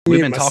We've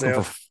Mute been talking for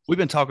myself. we've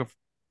been talking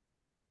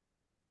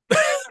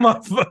my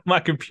my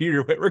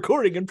computer went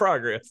recording in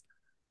progress.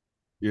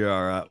 You're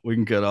all right. We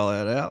can cut all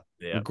that out.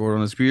 Yeah. Record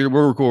on this computer.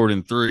 We're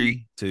recording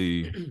 3,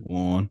 2,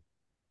 1.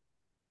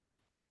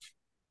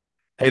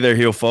 Hey there,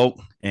 Hill folk,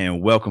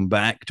 and welcome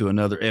back to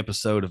another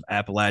episode of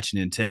Appalachian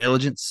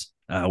Intelligence.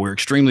 We're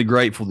extremely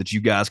grateful that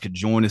you guys could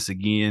join us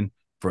again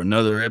for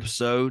another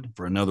episode,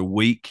 for another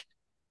week.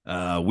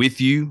 With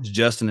you is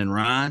Justin and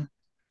Ryan.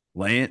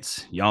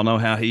 Lance, y'all know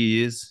how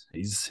he is.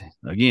 He's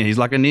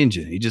like a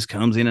ninja. He just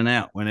comes in and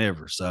out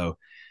whenever. So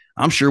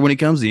I'm sure when he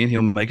comes in,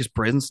 he'll make his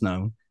presence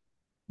known.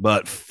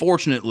 But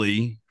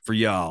fortunately for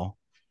y'all,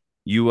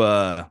 you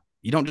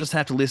don't just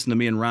have to listen to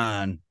me and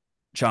Ryan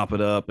chop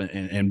it up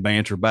and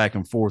banter back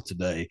and forth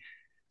today.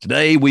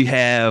 Today we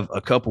have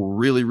a couple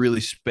really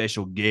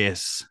special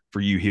guests for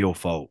you Hill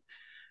folk.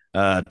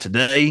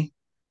 Today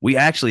we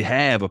actually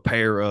have a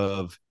pair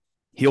of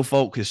Hill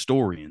folk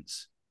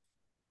historians.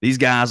 These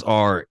guys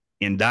are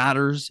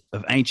indictors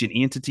of ancient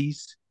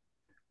entities.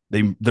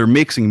 They're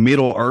mixing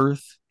Middle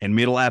Earth and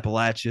Middle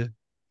Appalachia,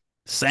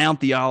 sound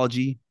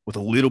theology with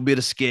a little bit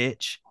of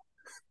sketch,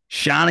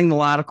 shining the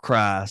light of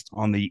Christ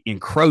on the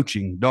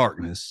encroaching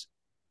darkness.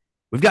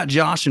 We've got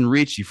Josh and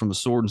Richie from the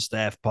Sword and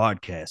Staff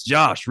podcast.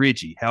 Josh,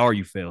 Richie, how are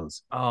you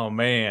fellas? Oh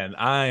man,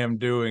 I am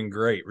doing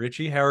great.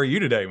 Richie, how are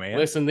you today, man?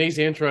 Listen, these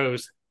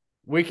intros,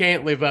 we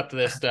can't live up to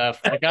this stuff.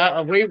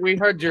 We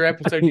heard your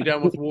episode you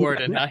done with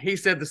Ward, and he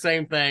said the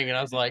same thing, and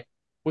I was like,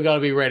 we got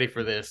to be ready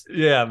for this.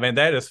 Yeah, man,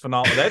 that is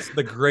phenomenal. That's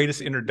the greatest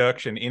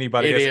introduction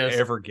anybody has is.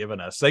 ever given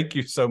us. Thank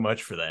you so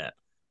much for that.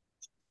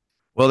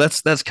 Well,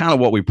 that's kind of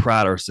what we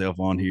pride ourselves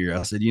on here.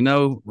 I said,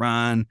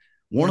 Ryan,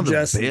 one of the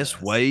Justin best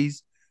does.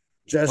 ways.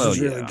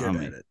 Justin's really good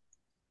at it.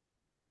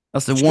 I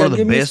said You one gotta of the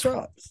give me best.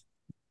 props.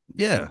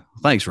 Yeah,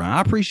 thanks, Ryan. I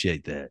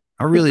appreciate that.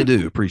 I really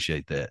do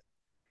appreciate that.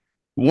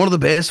 One of the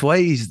best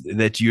ways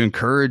that you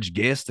encourage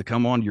guests to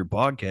come on your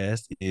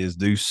podcast is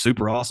do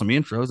super awesome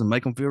intros and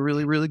make them feel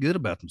really good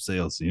about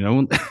themselves.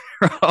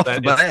 Off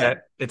the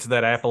bat. It's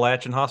that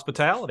Appalachian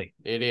hospitality.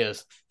 It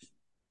is.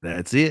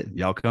 That's it.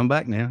 Y'all come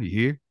back now. You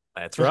hear?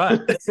 That's right.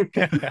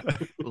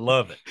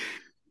 Love it.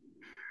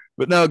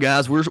 But no,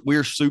 guys,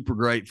 we're super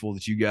grateful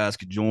that you guys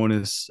could join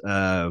us.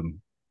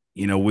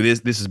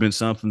 With this has been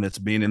something that's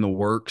been in the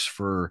works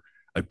for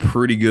a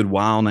pretty good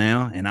while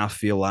now, and I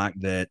feel like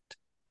that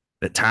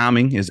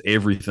timing is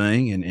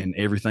everything, and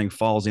everything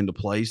falls into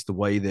place the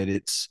way that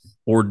it's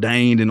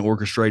ordained and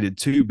orchestrated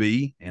to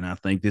be. And I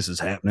think this is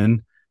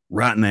happening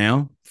right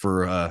now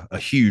for a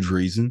huge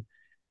reason.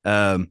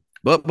 But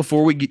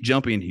before we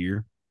jump in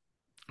here,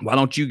 why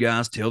don't you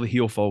guys tell the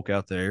Hill folk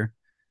out there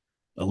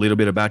a little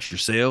bit about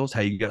yourselves,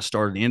 how you got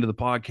started into the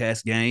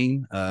podcast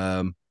game,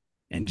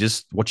 and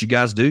just what you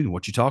guys do,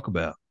 what you talk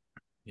about.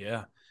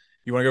 Yeah.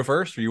 You want to go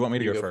first, or you want me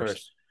to go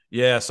first?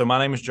 Yeah. So my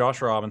name is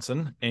Josh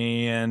Robinson,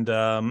 and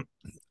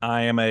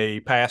I am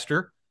a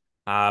pastor.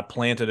 I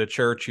planted a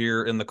church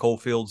here in the coal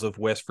fields of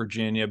West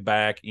Virginia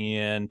back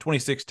in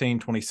 2016,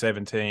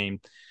 2017.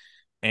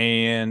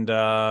 And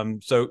I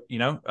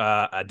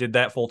did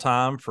that full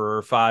time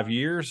for 5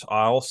 years.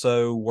 I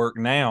also work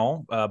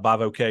now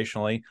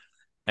bivocationally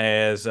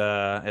as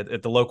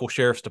at the local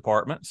sheriff's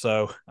department.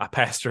 So I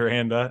pastor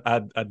and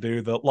I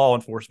do the law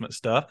enforcement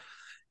stuff.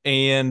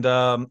 And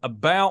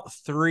about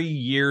 3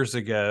 years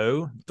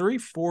ago,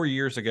 4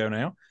 years ago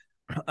now,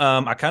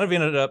 I kind of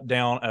ended up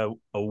down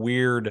a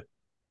weird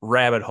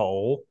rabbit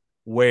hole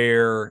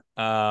where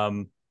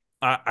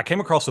I came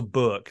across a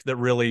book that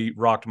really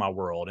rocked my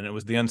world, and it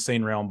was The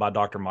Unseen Realm by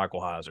Dr.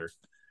 Michael Heiser.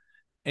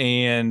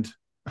 And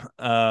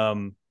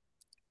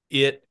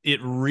it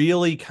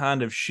really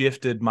kind of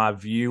shifted my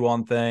view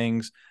on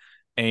things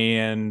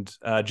and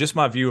just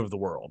my view of the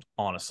world,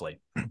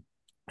 honestly.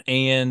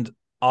 And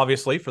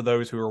obviously, for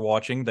those who are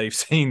watching, they've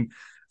seen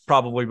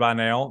probably by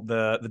now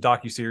the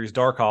docuseries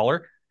Dark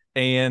Holler,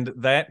 and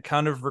that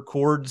kind of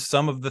records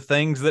some of the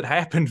things that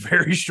happened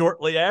very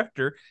shortly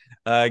after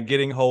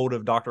getting hold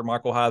of Dr.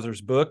 Michael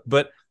Heiser's book.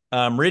 But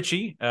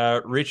Richie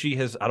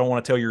has, I don't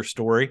want to tell your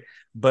story,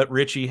 but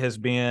Richie has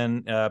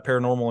been a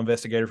paranormal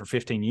investigator for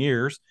 15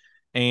 years.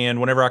 And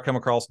whenever I come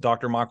across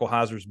Dr. Michael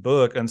Heiser's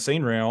book,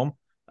 Unseen Realm,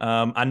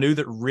 I knew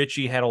that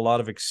Richie had a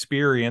lot of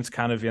experience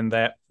kind of in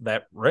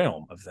that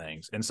realm of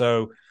things. And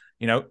so,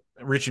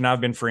 Richie and I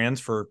have been friends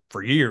for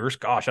years.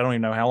 Gosh, I don't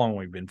even know how long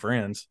we've been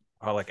friends.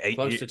 Like 8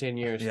 Close to 10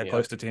 years. Yeah,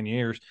 close to 10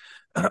 years.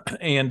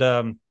 And,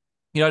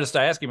 I just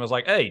asked him, I was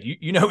like, hey, do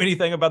you know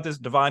anything about this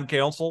divine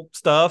council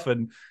stuff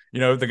and,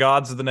 the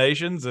gods of the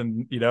nations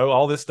and,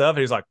 all this stuff?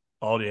 And he's like,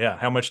 oh, yeah.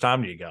 How much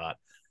time do you got?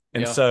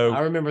 And so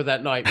I remember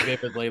that night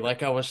vividly.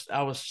 Like I was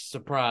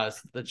surprised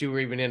that you were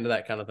even into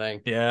that kind of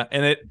thing. Yeah.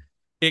 And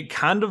it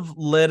kind of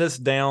led us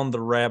down the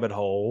rabbit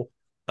hole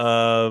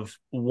of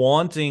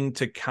wanting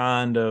to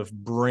kind of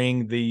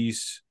bring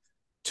these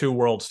two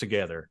worlds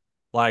together.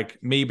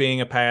 Like me being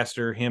a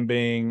pastor, him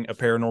being a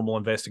paranormal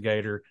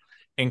investigator,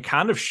 and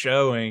kind of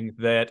showing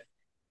that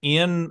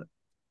in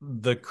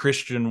the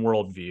Christian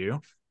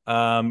worldview,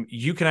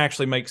 you can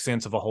actually make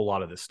sense of a whole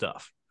lot of this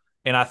stuff.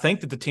 And I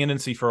think that the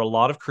tendency for a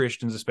lot of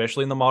Christians,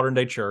 especially in the modern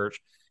day church,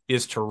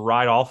 is to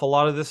write off a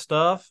lot of this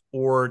stuff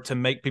or to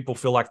make people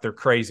feel like they're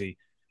crazy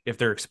if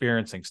they're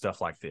experiencing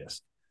stuff like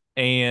this.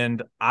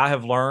 And I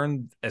have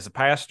learned as a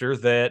pastor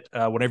that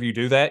whenever you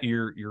do that,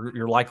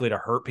 you're likely to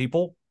hurt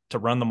people, to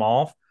run them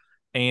off,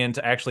 and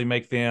to actually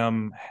make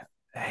them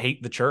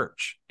hate the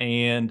church.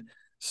 And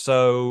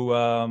so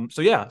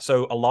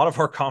a lot of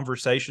our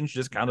conversations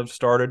just kind of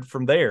started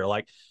from there,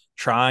 like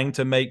trying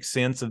to make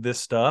sense of this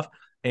stuff.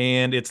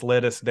 And it's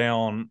led us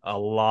down a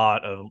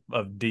lot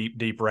of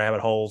deep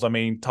rabbit holes. I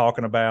mean,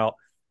 talking about,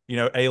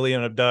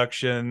 alien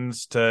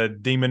abductions to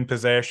demon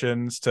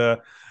possessions to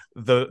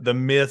the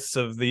myths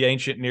of the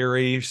ancient Near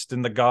East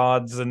and the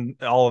gods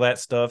and all of that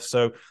stuff.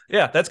 So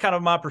yeah, that's kind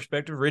of my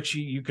perspective.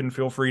 Richie, you can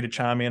feel free to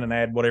chime in and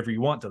add whatever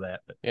you want to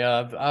that.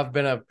 Yeah, I've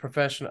been a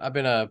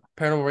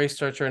paranormal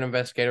researcher and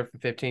investigator for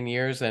 15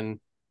 years, and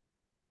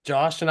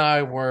Josh and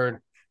I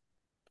were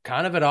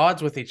kind of at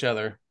odds with each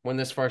other when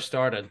this first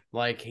started.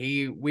 Like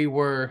we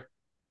were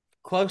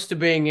close to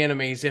being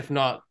enemies, if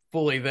not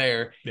fully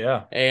there.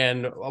 Yeah.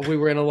 And we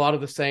were in a lot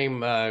of the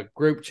same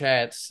group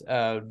chats,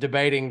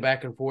 debating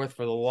back and forth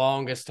for the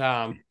longest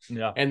time.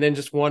 Yeah. And then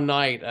just one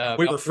night,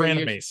 we were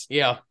frenemies.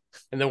 Yeah.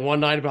 And then one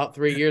night about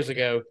 3 years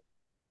ago,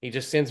 he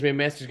just sends me a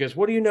message, goes,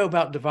 "What do you know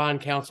about divine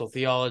council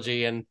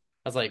theology?" And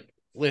I was like,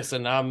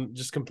 "Listen, I'm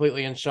just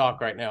completely in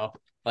shock right now."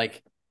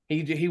 Like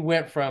he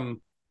went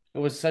from, it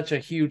was such a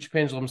huge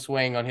pendulum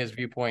swing on his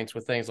viewpoints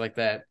with things like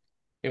that.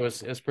 It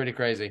was pretty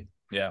crazy.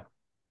 Yeah.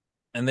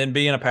 And then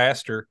being a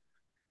pastor,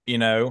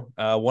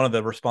 one of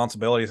the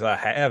responsibilities I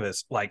have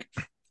is like,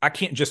 I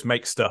can't just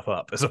make stuff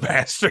up as a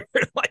pastor.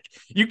 Like,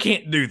 you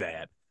can't do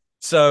that.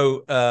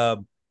 So,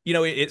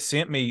 it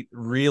sent me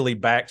really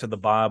back to the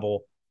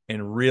Bible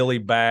and really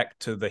back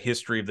to the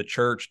history of the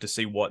church to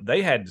see what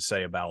they had to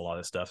say about a lot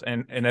of stuff.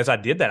 And as I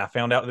did that, I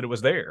found out that it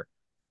was there.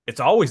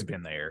 It's always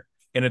been there.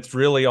 And it's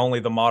really only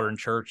the modern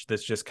church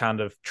that's just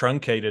kind of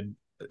truncated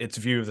its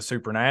view of the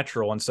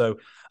supernatural. And so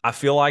I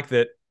feel like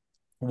that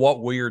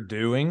what we're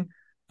doing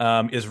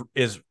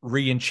is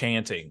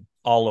re-enchanting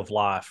all of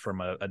life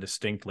from a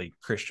distinctly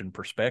Christian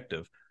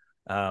perspective,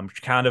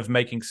 kind of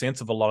making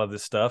sense of a lot of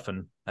this stuff.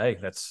 And hey,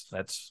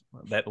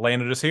 that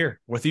landed us here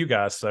with you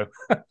guys. So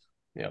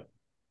yeah,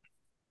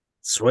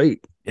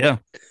 sweet. Yeah.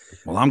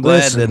 Well, I'm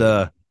glad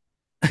that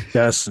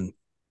Justin.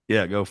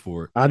 Yeah, go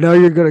for it. I know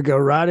you're going to go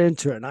right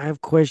into it, and I have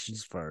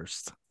questions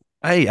first.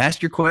 Hey,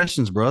 ask your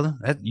questions, brother.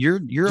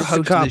 You're a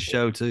host of this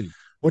show too.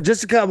 Well,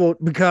 just a couple,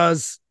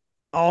 because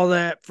all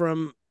that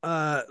from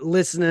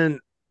listening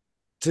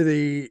to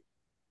the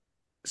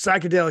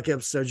psychedelic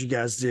episodes you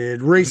guys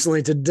did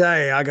recently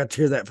today, I got to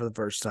hear that for the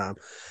first time.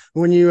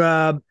 When you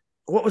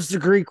what was the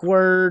Greek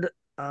word?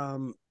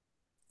 Pharmakia.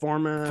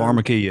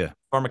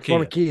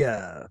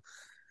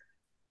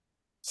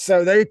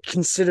 So they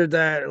considered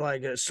that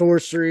like a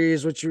sorcery,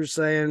 is what you were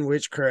saying,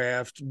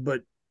 witchcraft.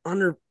 But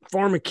under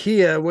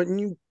pharmakia,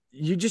 wouldn't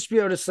you just be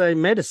able to say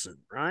medicine,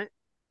 right?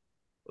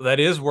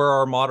 That is where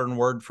our modern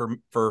word for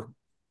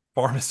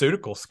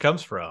pharmaceuticals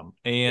comes from.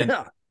 And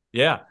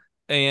yeah.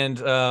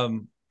 And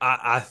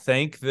I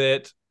think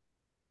that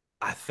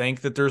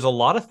there's a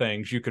lot of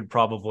things you could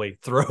probably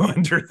throw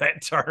under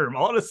that term,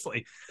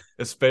 honestly,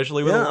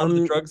 especially with a lot of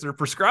the drugs that are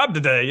prescribed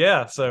today.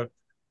 Yeah. So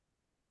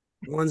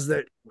ones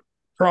that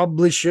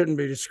probably shouldn't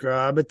be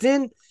described. But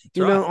then,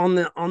 on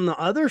the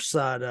other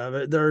side of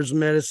it, there's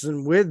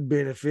medicine with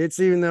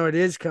benefits, even though it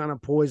is kind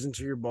of poison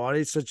to your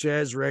body, such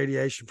as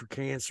radiation for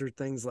cancer,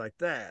 things like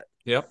that.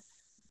 Yep.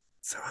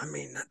 So, I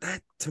mean,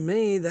 that to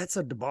me, that's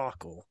a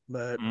debacle.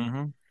 But,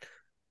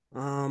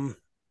 your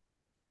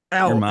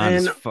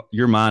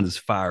mind is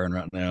firing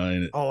right now,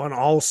 ain't it? Oh, on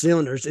all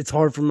cylinders. It's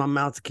hard for my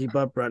mouth to keep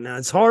up right now.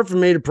 It's hard for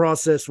me to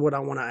process what I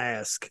want to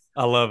ask.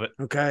 I love it.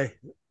 Okay.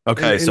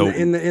 So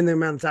in the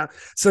amount of time,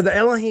 so the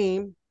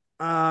Elohim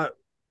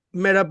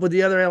met up with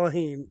the other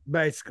Elohim,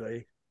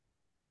 basically.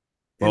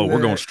 Oh,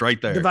 we're going straight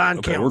there.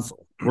 Divine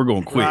council. We're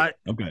going quick. Right?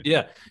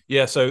 Okay.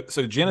 Yeah. So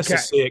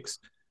Genesis 6,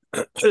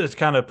 to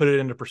kind of put it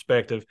into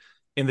perspective,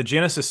 in the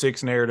Genesis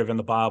 6 narrative in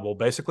the Bible,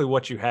 basically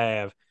what you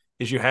have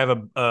is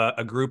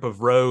a group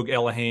of rogue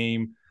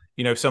Elohim.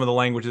 Some of the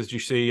languages you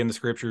see in the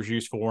scriptures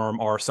used for them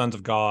are sons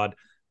of God.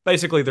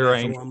 Basically, they're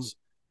angels.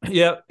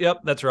 Yep,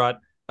 that's right.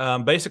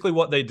 Basically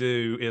what they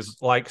do is,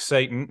 like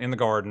Satan in the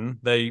garden,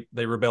 they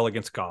rebel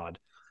against God,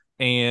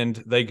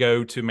 and they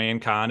go to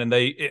mankind,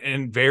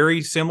 and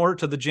very similar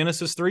to the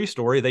Genesis 3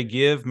 story, they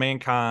give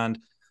mankind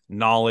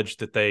knowledge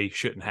that they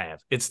shouldn't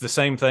have. It's the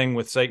same thing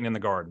with Satan in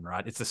the garden,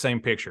 right? It's the same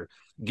picture,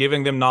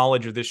 giving them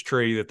knowledge of this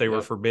tree that they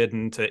were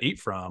forbidden to eat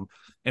from,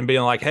 and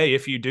being like, hey,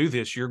 if you do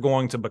this, you're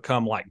going to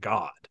become like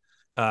God.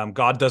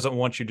 God doesn't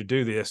want you to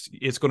do this.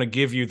 It's going to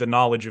give you the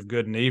knowledge of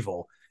good and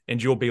evil,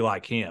 and you'll be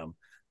like him.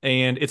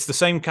 And it's the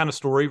same kind of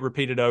story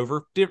repeated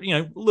over,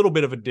 a little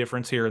bit of a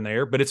difference here and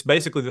there, but it's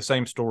basically the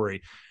same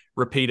story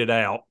repeated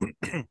out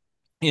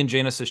in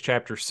Genesis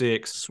chapter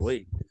 6.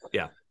 Sweet.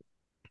 Yeah.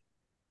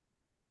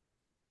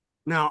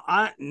 Now,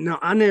 I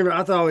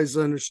always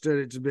understood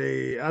it to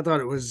be, I thought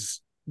it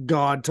was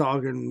God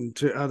talking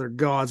to other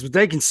gods, but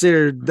they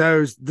considered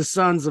those the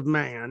sons of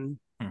man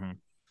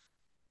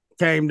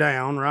came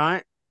down,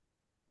 right?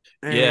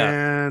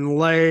 And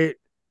laid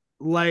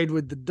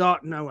with the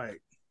dot. No, wait.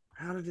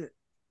 How did it?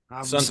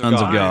 Sons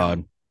of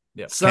God.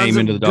 Yeah. Sons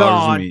of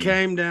God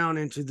came down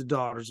into the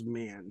daughters of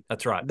men.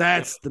 That's right.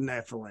 That's the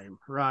Nephilim,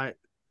 right?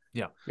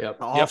 Yeah. The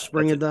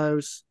offspring of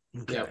those.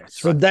 Okay. Yep.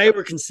 So they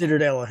were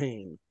considered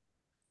Elohim.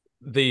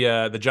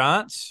 The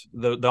giants,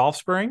 the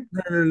offspring?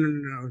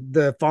 No.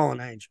 The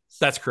fallen angels.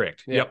 That's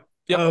correct. Yep.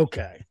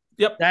 Okay.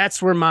 Yep.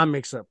 That's where my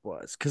mix up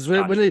was. Because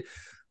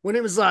when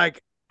it was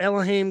like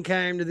Elohim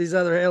came to these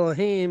other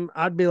Elohim,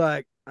 I'd be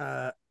like,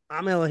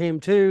 I'm Elohim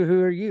too.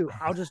 Who are you?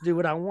 I'll just do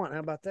what I want. How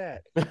about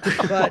that?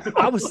 But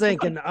I was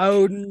thinking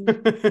Odin,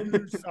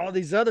 all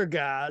these other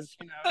guys,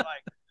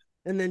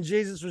 and then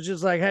Jesus was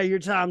just like, hey, your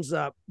time's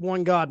up.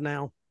 One God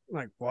now. I'm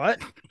like, what?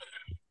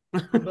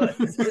 But,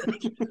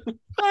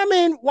 I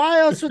mean, why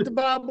else would the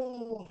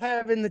Bible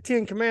have in the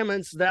 10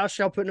 Commandments, thou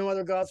shalt put no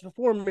other gods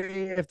before me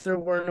if there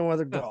were no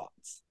other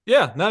gods?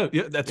 Yeah, no,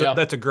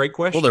 that's a great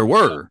question. Well, there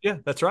were. Yeah,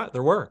 that's right.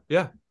 There were.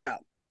 Yeah.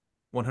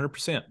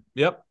 100%.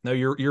 Yep. No,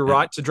 you're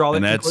right to draw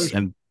that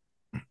conclusion.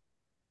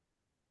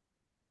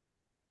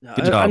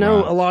 I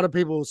know a lot of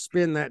people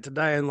spin that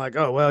today and like,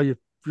 oh, well, you're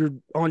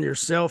on your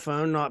cell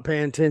phone, not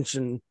paying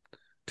attention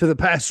to the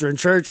pastor in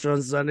church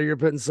on Sunday, you're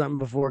putting something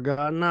before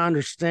God. And I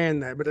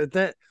understand that. But at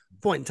that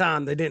point in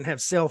time, they didn't have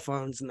cell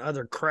phones and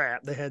other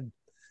crap. They had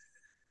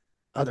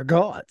other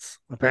gods,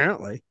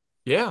 apparently.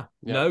 Yeah.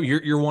 No,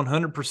 you're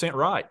 100%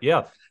 right.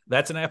 Yeah.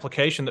 That's an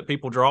application that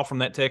people draw from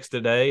that text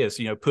today is,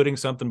 putting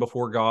something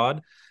before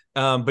God.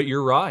 But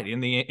you're right. In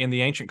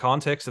the ancient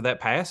context of that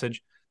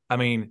passage, I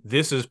mean,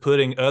 this is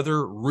putting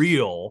other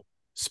real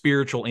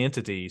spiritual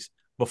entities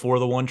before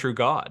the one true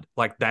God.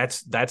 Like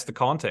that's the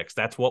context.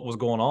 That's what was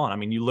going on. I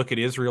mean, you look at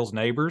Israel's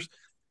neighbors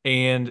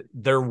and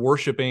they're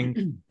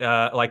worshiping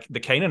like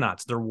the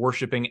Canaanites, they're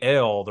worshiping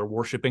El, they're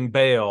worshiping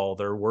Baal,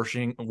 they're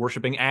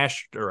worshiping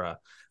Ashtoreth.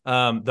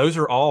 Those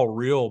are all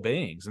real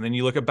beings. And then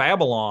you look at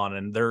Babylon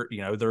and they're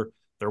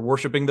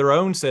worshiping their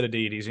own set of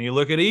deities. And you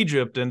look at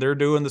Egypt and they're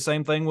doing the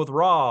same thing with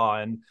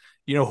Ra and,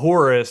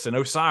 Horus and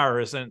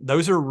Osiris. And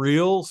those are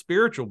real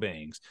spiritual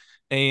beings.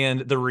 And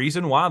the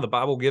reason why the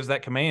Bible gives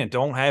that command,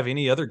 don't have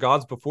any other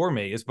gods before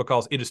me, is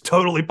because it is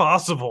totally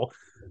possible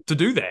to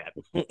do that.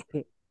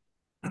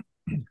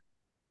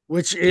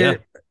 Which is,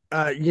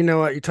 you know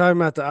what, you're talking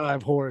about the Eye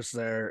of Horus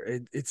there.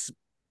 It's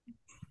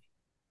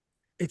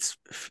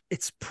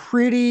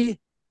pretty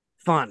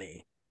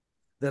funny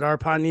that our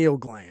pineal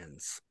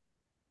glands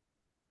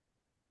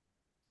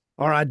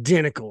are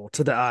identical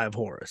to the Eye of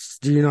Horus.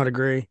 Do you not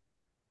agree?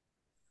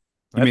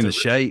 You mean the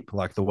shape,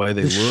 like the way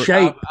they look? The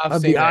shape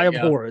of the Eye of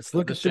Horus.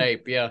 Look at the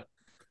shape, yeah.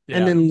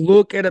 And then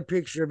look at a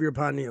picture of your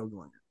pineal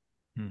gland.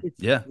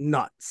 It's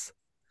nuts.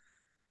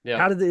 Yeah.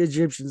 How did the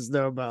Egyptians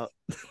know about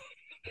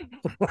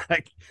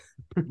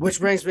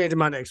which brings me to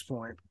my next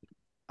point.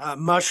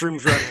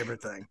 Mushrooms run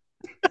everything.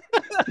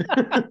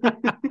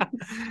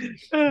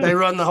 They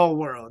run the whole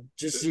world,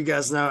 just so you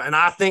guys know. And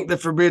I think the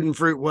forbidden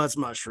fruit was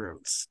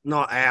mushrooms,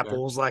 not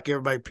apples like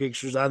everybody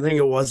pictures. I think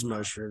it was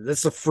mushrooms.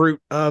 It's the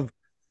fruit of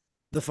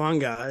the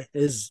fungi.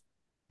 It's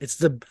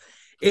the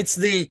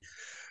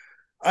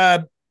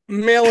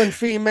male and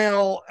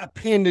female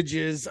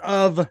appendages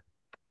of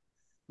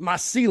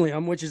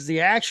mycelium, which is the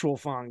actual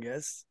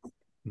fungus.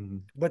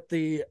 But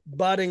the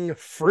budding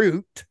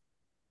fruit,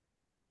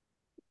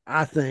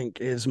 I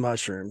think, is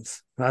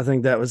mushrooms. I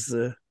think that was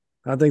the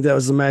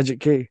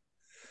magic key.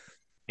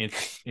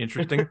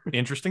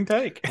 Interesting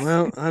take.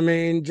 Well, I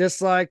mean,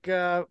 just like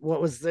what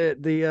was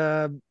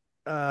the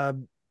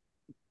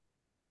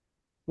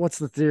what's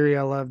the theory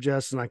I love,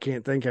 Justin? I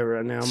can't think of it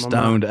right now.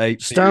 Stoned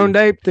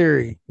ape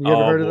theory. You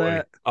ever heard of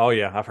that? Oh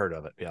yeah, I've heard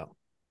of it. Yeah.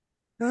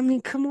 I mean,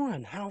 come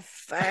on, how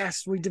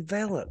fast we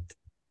developed.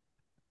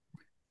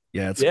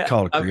 Yeah, it's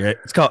called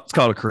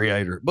a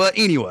creator. But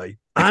anyway,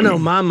 I know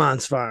my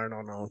mind's firing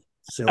on all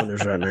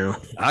cylinders right now.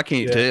 I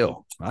can't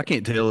tell. I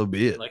can't tell a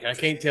bit. I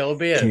can't tell a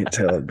bit. Can't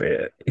tell a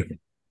bit.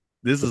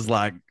 This is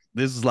like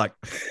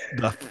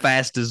the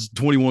fastest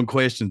 21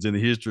 questions in the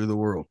history of the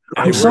world.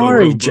 I'm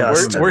sorry,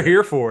 Justin. We're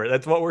here for it.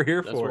 That's what we're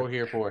here for. That's what we're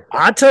here for.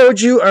 I told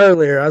you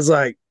earlier, I was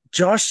like,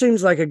 Josh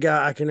seems like a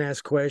guy I can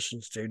ask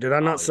questions to. Did I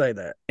not say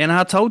that? And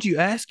I told you,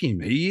 ask him.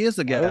 He is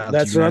a guy. Well,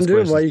 that's what I'm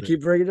doing. Why you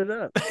keep bringing it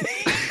up?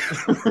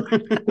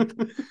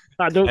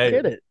 I don't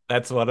get it.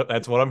 That's what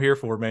I'm here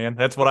for, man.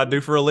 That's what I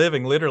do for a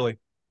living, literally.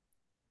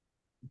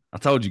 I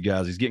told you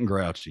guys, he's getting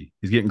grouchy.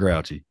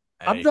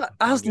 Hey,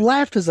 I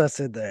laughed as I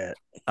said that.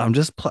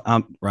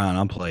 Ryan,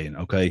 I'm playing.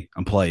 Okay,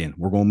 I'm playing.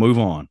 We're gonna move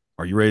on.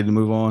 Are you ready to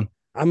move on?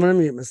 I'm gonna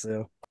mute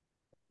myself.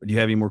 Do you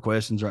have any more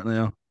questions right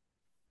now?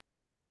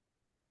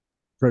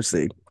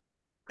 Proceed.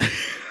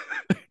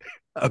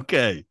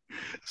 Okay,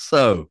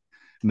 so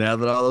now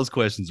that all those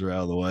questions are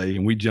out of the way,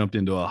 and we jumped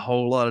into a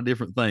whole lot of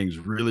different things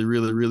really,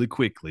 really, really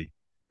quickly,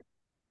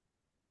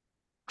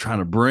 trying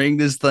to bring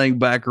this thing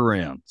back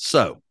around.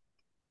 So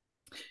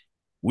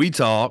we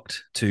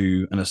talked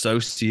to an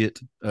associate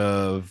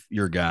of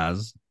your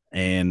guys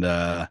and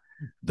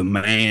the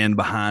man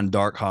behind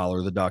Dark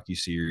Holler, the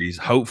docuseries.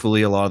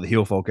 Hopefully, a lot of the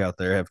Hill folk out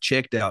there have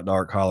checked out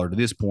Dark Holler to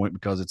this point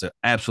because it's an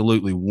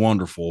absolutely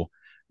wonderful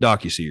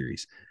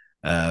docuseries.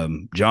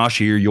 Josh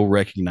here, you'll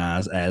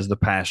recognize as the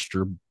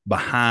pastor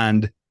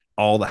behind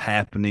all the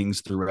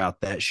happenings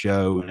throughout that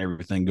show and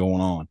everything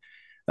going on.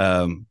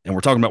 And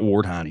we're talking about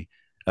Ward Heine.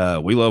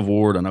 We love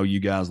Ward. I know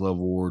you guys love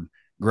Ward.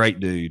 Great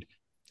dude.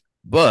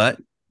 But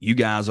you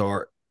guys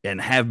are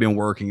and have been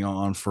working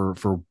on for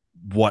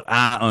what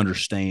I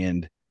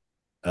understand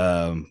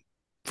for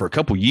a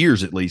couple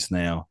years at least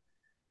now.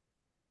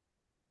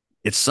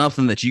 It's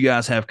something that you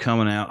guys have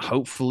coming out,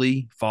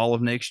 hopefully fall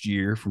of next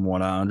year, from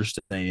what I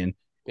understand.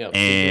 Yep,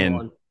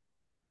 and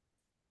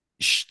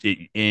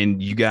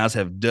you guys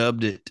have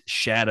dubbed it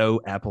Shadow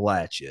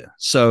Appalachia.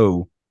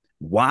 So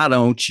why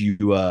don't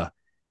you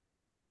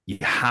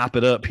hype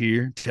it up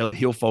here, tell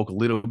Hill folk a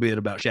little bit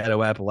about Shadow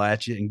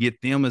Appalachia and get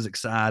them as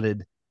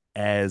excited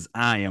as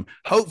I am.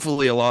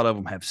 Hopefully a lot of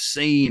them have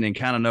seen and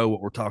kind of know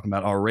what we're talking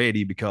about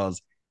already,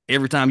 because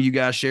every time you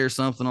guys share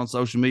something on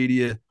social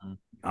media,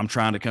 I'm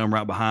trying to come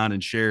right behind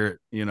and share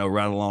it,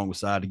 right along the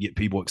side to get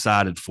people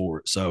excited for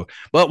it. So,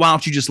 but why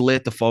don't you just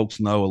let the folks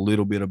know a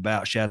little bit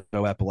about Shadow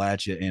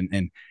Appalachia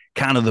and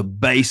kind of the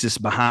basis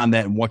behind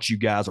that and what you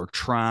guys are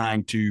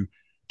trying to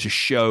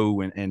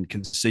show and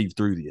conceive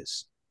through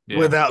this. Yeah.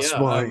 Without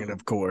spoiling it,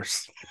 of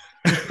course.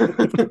 Shadow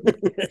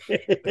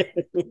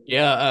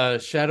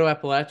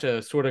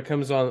Appalachia sort of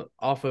comes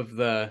off of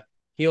the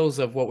heels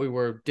of what we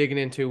were digging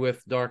into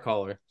with Dark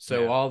Holler.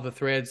 So all the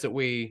threads that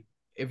we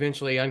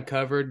eventually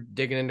uncovered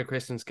digging into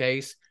Kristen's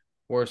case,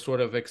 we're sort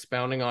of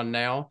expounding on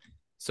now.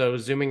 So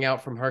zooming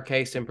out from her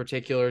case in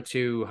particular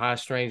to high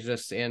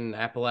strangeness in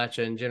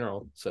Appalachia in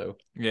general. So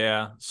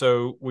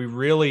we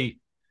really,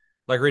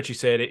 like Richie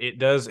said,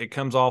 it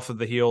comes off of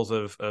the heels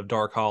of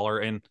Dark Holler.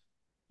 And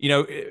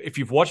if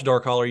you've watched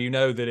Dark Holler, you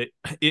know that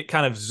it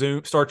kind of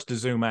starts to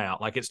zoom out.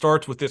 Like, it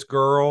starts with this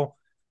girl,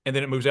 and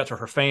then it moves out to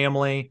her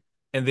family,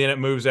 and then it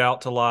moves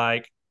out to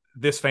like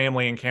this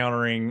family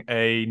encountering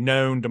a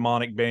known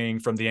demonic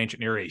being from the ancient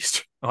Near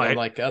East,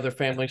 like other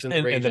families in the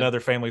region, and then other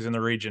families in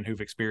the region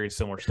who've experienced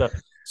similar stuff.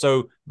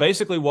 So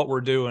basically, what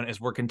we're doing is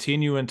we're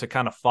continuing to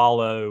kind of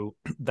follow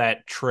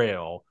that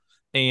trail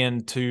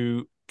and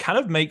to kind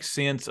of make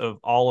sense of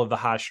all of the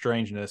high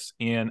strangeness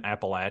in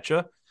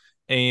Appalachia.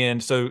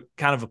 And so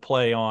kind of a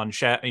play on,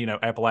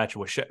 Appalachia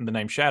with the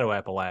name Shadow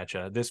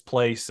Appalachia. This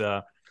place,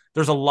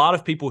 there's a lot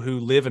of people who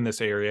live in this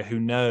area who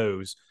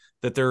knows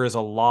that there is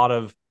a lot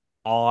of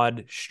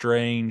odd,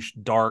 strange,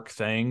 dark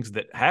things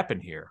that happen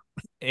here.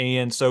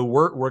 And so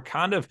we're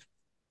kind of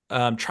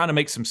trying to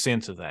make some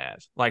sense of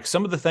that. Like,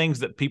 some of the things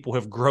that people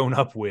have grown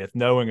up with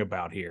knowing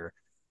about here.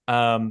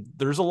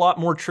 There's a lot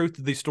more truth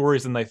to these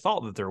stories than they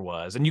thought that there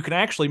was. And you can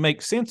actually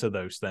make sense of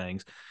those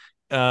things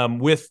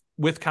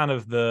with kind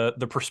of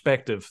the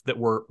perspective that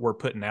we're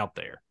putting out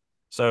there.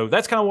 So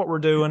that's kind of what we're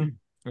doing.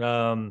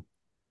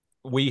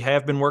 We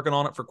have been working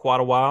on it for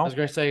quite a while. I was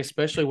going to say,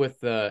 especially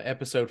with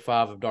episode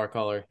 5 of Dark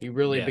Holler, you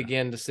really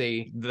begin to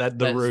see that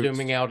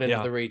zooming out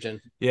into the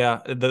region. Yeah,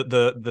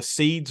 the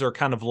seeds are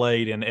kind of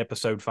laid in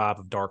episode 5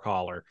 of Dark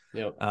Holler.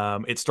 Yep.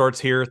 It starts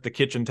here at the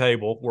kitchen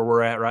table where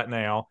we're at right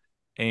now,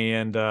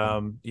 and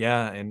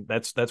and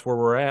that's where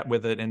we're at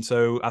with it. And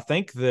so I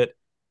think that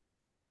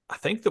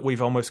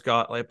we've almost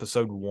got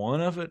episode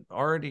 1 of it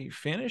already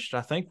finished.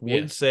 I think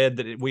Wood said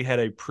that we had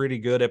a pretty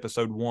good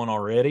episode 1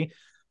 already.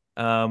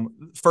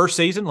 First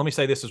season, let me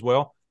say this as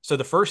well. So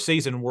the first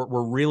season,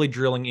 we're really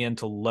drilling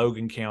into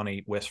Logan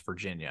County, West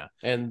Virginia.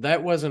 And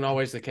that wasn't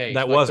always the case.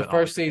 That wasn't the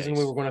first season.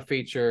 We were going to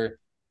feature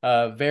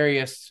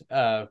various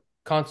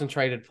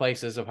concentrated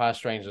places of high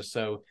strangeness.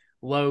 So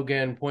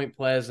Logan, Point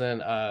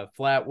Pleasant,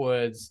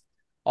 Flatwoods,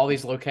 all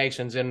these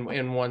locations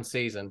in one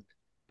season.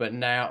 But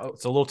now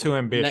it's a little too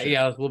ambitious.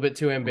 Yeah, it's a little bit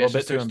too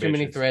ambitious. There's too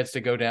many threads to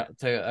go down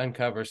to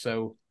uncover.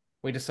 So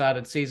we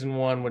decided season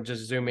 1 would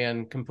just zoom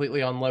in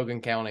completely on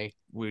Logan County.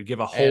 We'd give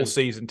a whole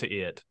season to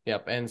it.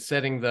 Yep, and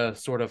setting the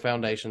sort of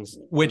foundations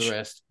for the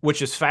rest.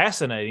 Which is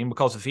fascinating,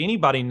 because if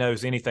anybody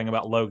knows anything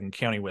about Logan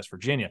County, West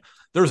Virginia,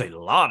 there's a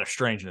lot of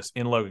strangeness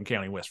in Logan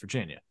County, West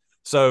Virginia.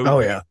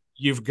 So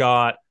you've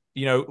got,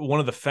 one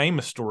of the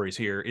famous stories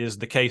here is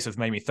the case of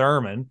Mamie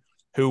Thurman,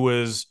 who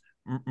was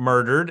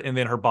murdered, and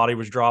then her body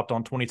was dropped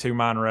on 22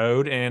 Mine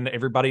Road. And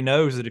everybody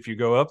knows that if you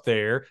go up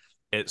there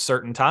at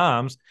certain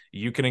times,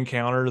 you can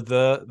encounter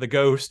the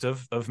ghost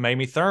of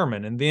Mamie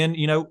Thurman. And then,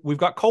 we've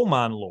got coal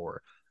mine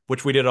lore,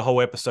 which we did a whole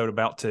episode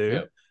about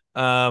too.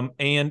 Yep.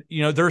 And,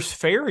 there's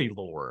fairy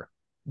lore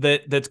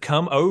that's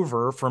come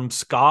over from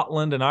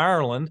Scotland and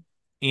Ireland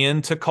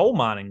into coal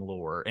mining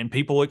lore, and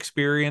people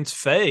experience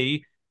fae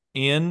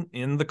in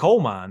the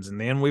coal mines.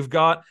 And then we've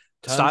got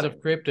tons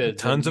of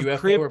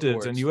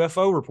cryptids and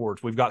UFO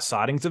reports. We've got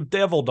sightings of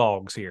devil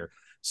dogs here.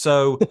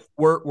 So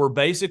we're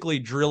basically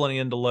drilling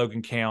into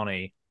Logan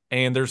County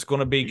And there's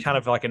going to be kind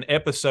of like an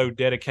episode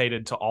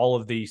dedicated to all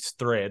of these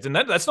threads. And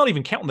that's not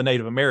even counting the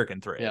Native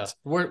American threads.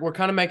 Yeah. We're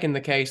kind of making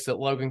the case that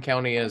Logan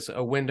County is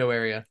a window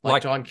area,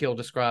 like John Keel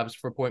describes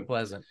for Point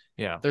Pleasant.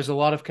 Yeah. There's a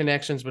lot of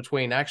connections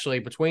between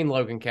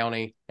Logan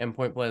County and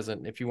Point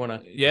Pleasant, if you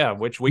want to. Yeah,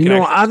 which we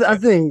can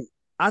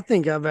I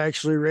think I've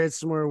actually read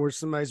somewhere where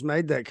somebody's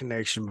made that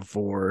connection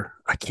before.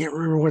 I can't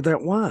remember what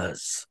that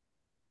was.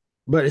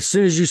 But as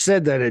soon as you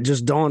said that, it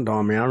just dawned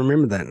on me. I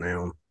remember that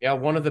now. Yeah,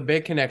 one of the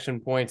big connection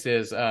points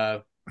is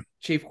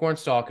Chief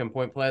Cornstalk in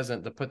Point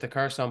Pleasant that put the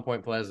curse on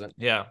Point Pleasant.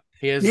 Yeah.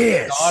 His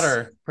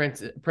daughter,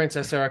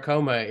 Princess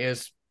Saracoma,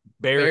 is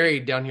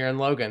buried down here in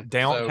Logan.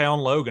 Downtown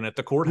Logan at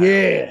the courthouse.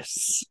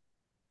 Yes.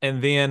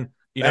 And then,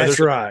 that's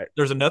right.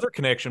 There's another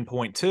connection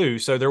point, too.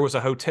 So there was a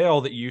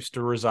hotel that used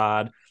to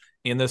reside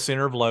in the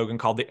center of Logan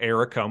called the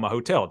Aracoma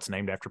Hotel. It's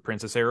named after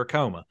Princess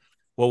Aracoma.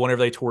 Well, whenever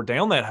they tore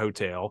down that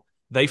hotel,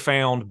 they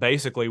found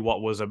basically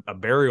what was a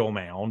burial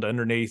mound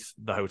underneath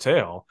the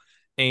hotel.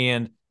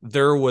 And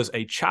there was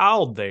a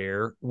child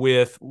there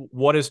with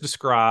what is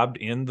described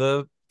in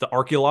the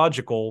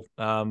archaeological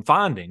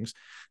findings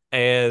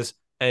as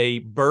a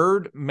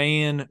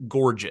bird-man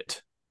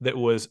gorget that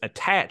was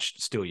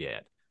attached still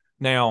yet.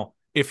 Now,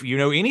 if you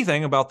know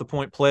anything about the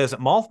Point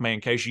Pleasant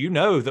Mothman case, you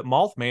know that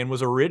Mothman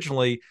was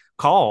originally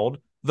called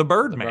the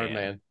Birdman.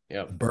 Birdman.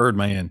 Yep.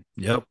 Birdman.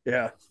 Yep.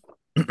 Yeah.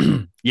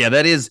 Yeah,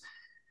 that is.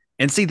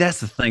 And see, that's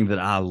the thing that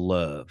I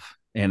love.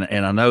 And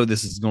I know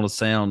this is going to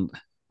sound,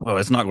 well,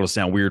 it's not going to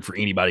sound weird for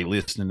anybody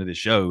listening to this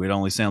show. It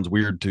only sounds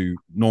weird to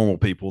normal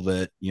people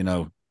that,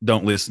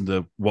 don't listen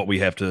to what we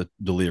have to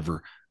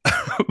deliver.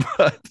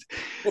 But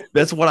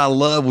that's what I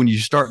love when you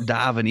start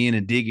diving in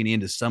and digging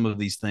into some of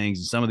these things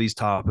and some of these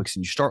topics,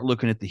 and you start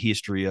looking at the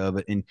history of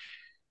it. And,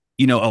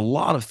 a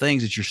lot of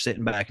things that you're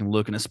sitting back and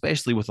looking,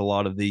 especially with a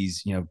lot of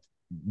these,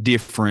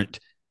 different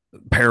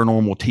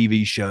paranormal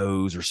TV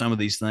shows or some of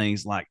these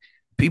things, like,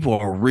 people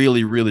are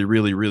really, really,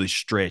 really, really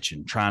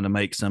stretching, trying to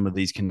make some of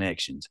these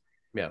connections.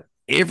 Yeah.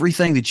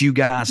 Everything that you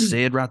guys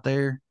said right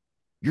there,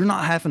 you're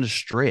not having to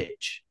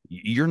stretch.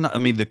 You're not,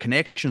 the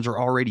connections are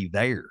already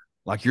there.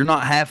 Like, you're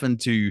not having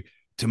to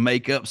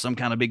make up some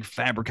kind of big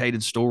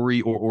fabricated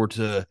story or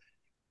to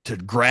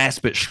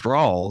grasp at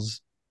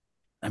straws.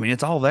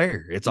 It's all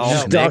there. It's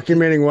all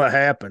documenting what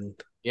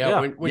happened. Yeah.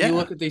 When you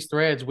look at these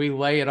threads, we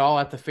lay it all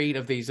at the feet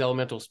of these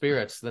elemental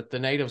spirits that the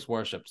natives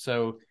worship.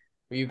 So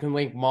you can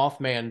link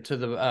Mothman to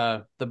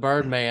the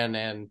Birdman,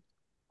 and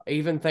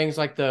even things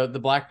like the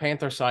Black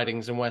Panther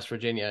sightings in West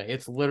Virginia.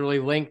 It's literally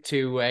linked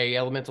to a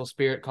elemental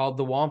spirit called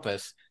the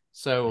Wampus.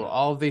 So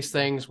all of these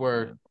things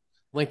were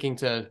linking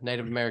to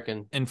Native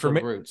American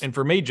roots. And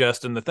for me,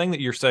 Justin, the thing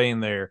that you're saying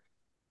there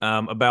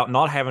about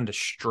not having to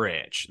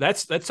stretch,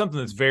 that's something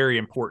that's very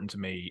important to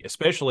me,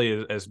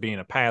 especially as being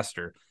a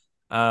pastor.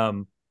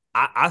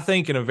 I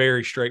think in a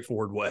very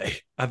straightforward way,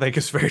 I think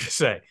it's fair to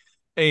say.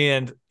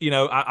 And,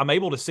 I'm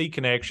able to see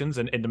connections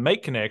and to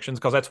make connections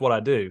because that's what I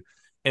do.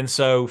 And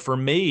so for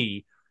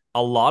me,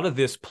 a lot of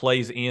this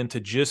plays into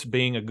just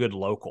being a good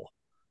local,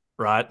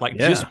 right? Like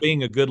just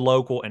being a good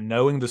local and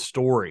knowing the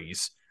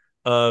stories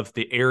of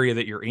the area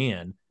that you're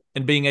in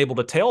and being able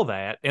to tell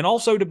that, and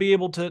also to be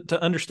able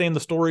to understand the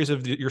stories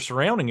of your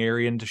surrounding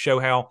area and to show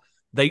how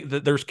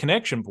there's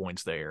connection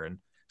points there. And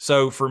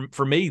so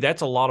for me,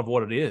 that's a lot of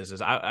what it is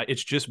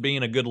it's just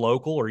being a good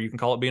local, or you can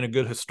call it being a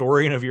good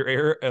historian of your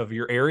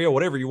area,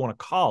 whatever you want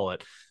to call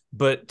it.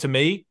 But to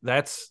me,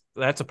 that's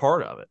a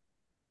part of it.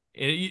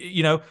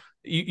 You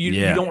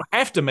don't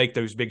have to make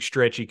those big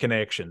stretchy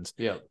connections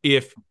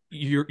if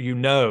you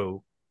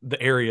know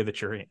the area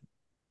that you're in.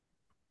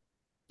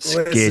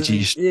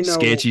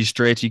 Sketchy,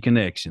 stretchy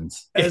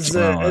connections. As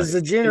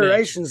the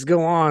generations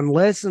go on,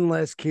 less and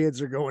less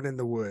kids are going in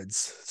the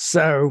woods.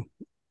 So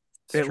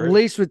at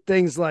least with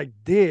things like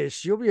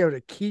this, you'll be able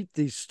to keep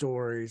these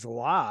stories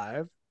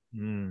alive.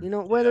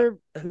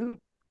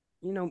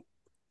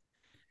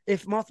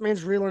 If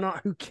Mothman's real or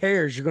not, who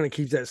cares? You're going to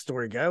keep that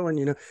story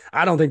going.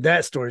 I don't think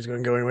that story's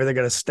going to go anywhere. They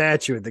got a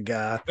statue of the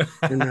guy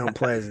in Mount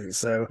Pleasant,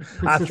 so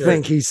I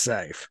think he's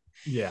safe.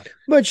 Yeah.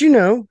 But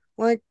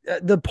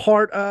the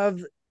part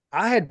of,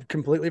 I had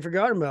completely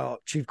forgotten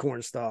about Chief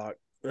Cornstalk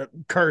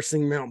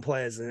cursing Mount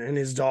Pleasant and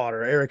his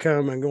daughter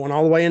Aracoma and going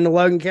all the way into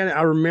Logan County.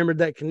 I remembered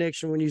that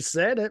connection when you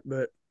said it,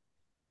 but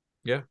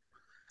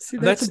see,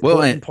 that's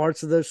important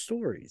parts of those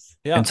stories.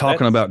 Yeah, and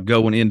talking about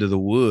going into the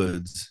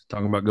woods,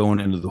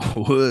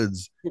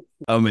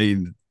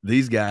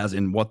 these guys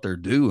and what they're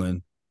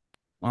doing.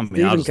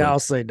 Steve Kyle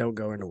say don't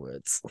go in the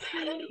woods.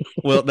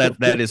 Well,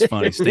 that is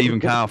funny. Steve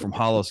and Kyle from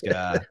Hollow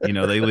Sky, they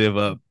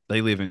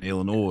live in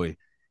Illinois,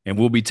 and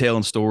we'll be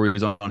telling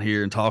stories on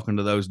here and talking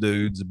to those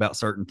dudes about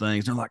certain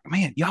things. They're like,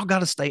 man, y'all got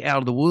to stay out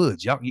of the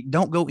woods. Y'all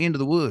don't go into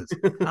the woods.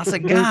 I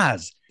said,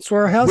 guys, that's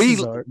where our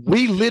houses are.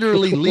 We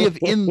literally live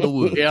in the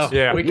woods.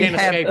 Yeah. We can't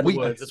escape the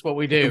woods. That's what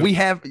we do. We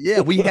have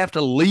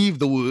to leave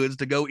the woods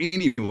to go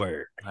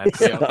anywhere.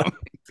 That's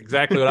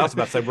exactly what I was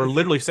about to say. We're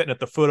literally sitting at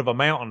the foot of a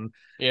mountain,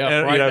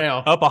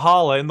 now, up a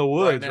hollow in the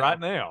woods right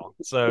now.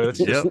 So it's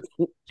just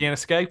can't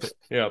escape it.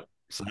 Yep.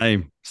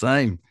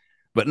 Same.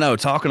 But no,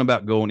 talking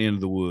about going into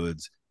the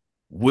woods,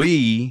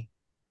 we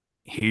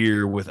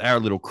here with our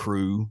little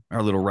crew,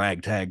 our little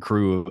ragtag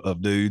crew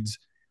of dudes,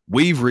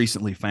 we've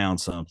recently found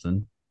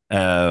something.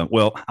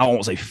 Well, I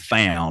won't say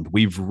found,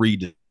 we've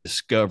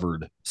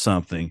rediscovered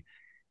something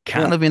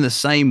kind of in the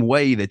same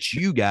way that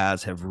you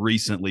guys have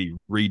recently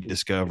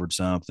rediscovered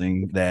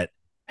something that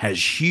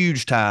has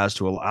huge ties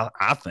to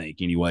I think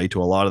anyway,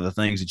 to a lot of the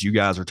things that you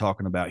guys are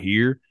talking about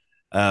here.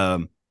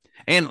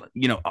 And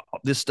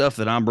this stuff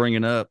that I'm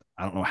bringing up,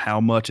 I don't know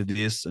how much of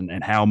this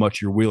and how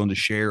much you're willing to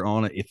share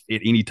on it. If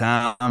at any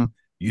time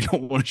you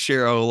don't want to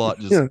share a whole lot,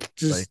 just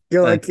say,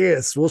 go like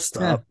this. We'll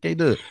stop. Can't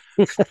do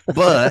it.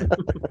 But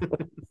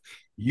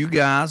you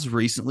guys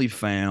recently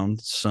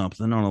found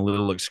something on a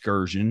little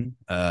excursion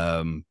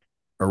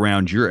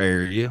around your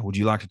area. Would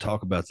you like to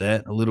talk about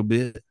that a little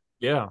bit?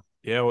 Yeah.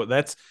 Well,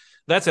 that's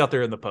out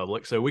there in the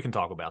public, so we can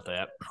talk about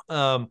that.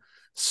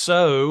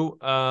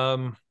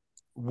 So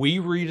we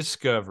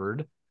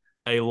rediscovered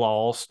a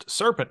lost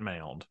serpent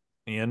mound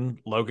in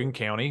Logan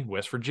County,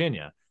 West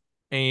Virginia,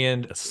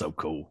 and that's so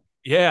cool.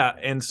 Yeah,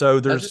 and so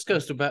that just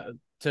goes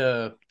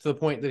to the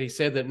point that he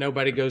said that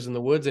nobody goes in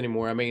the woods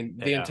anymore. I mean,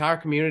 the entire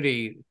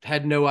community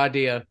had no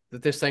idea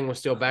that this thing was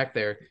still back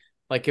there.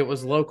 Like, it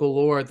was local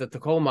lore that the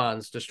coal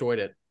mines destroyed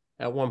it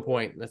at one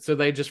point, so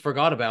they just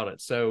forgot about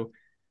it. So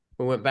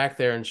we went back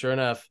there, and sure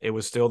enough, it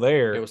was still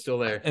there. It was still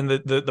there. And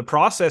the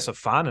process of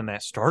finding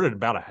that started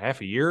about a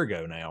half a year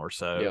ago now or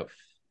so.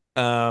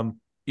 Yep.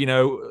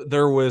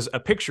 There was a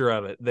picture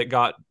of it that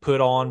got put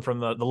on from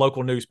the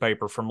local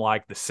newspaper from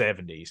like the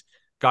 70s,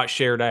 got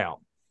shared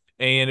out.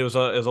 And it was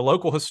a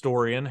local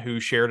historian who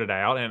shared it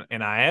out.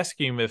 And I asked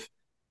him if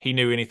he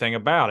knew anything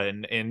about it.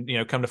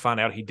 And come to find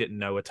out, he didn't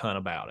know a ton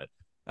about it.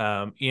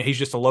 He's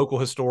just a local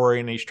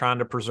historian. He's trying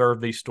to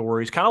preserve these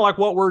stories, kind of like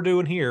what we're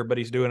doing here, but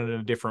he's doing it in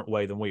a different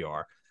way than we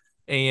are.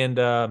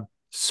 And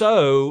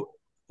so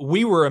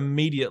we were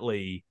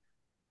immediately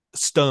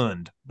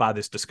stunned by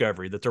this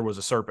discovery that there was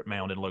a serpent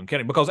mound in Logan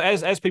County, because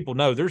as people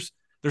know, there's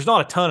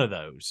not a ton of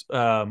those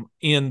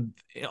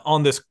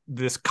on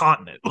this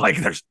continent. Like,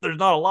 there's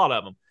not a lot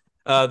of them.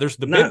 There's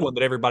the big one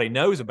that everybody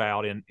knows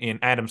about in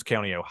Adams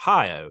County,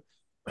 Ohio.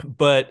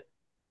 But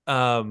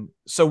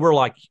so we're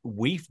like,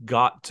 we've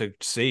got to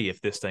see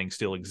if this thing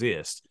still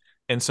exists.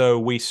 And so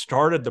we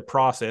started the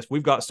process.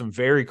 We've got some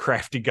very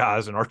crafty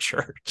guys in our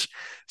church,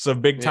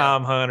 some big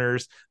time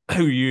hunters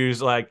who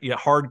use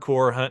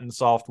hardcore hunting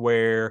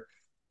software.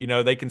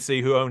 They can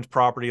see who owns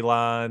property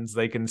lines.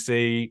 They can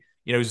see,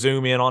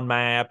 zoom in on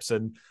maps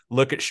and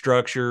look at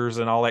structures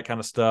and all that kind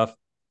of stuff.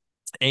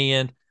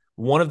 And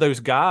one of those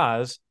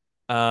guys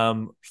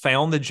found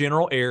the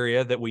general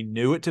area that we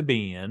knew it to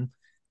be in,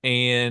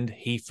 and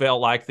he felt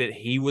like that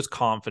he was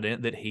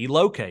confident that he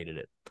located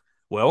it.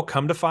 Well,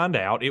 come to find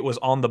out, it was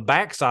on the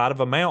backside of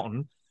a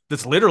mountain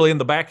that's literally in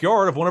the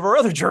backyard of one of our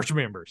other church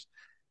members.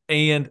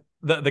 And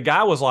the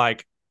guy was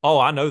like, "Oh,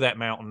 I know that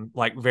mountain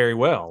like very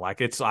well.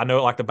 Like, I know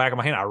it like the back of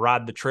my hand. I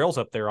ride the trails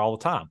up there all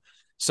the time."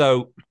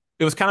 So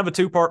it was kind of a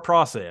two-part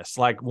process.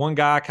 Like, one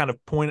guy kind of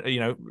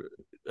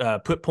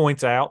put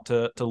points out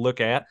to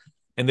look at,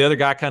 and the other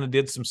guy kind of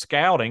did some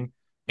scouting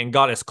and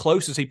got as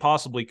close as he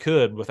possibly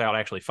could without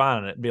actually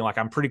finding it, being like,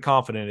 "I'm pretty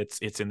confident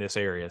it's in this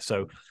area."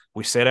 So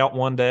we set out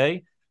one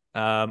day,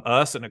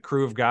 us and a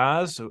crew of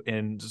guys,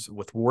 and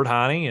with Ward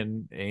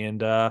Heine,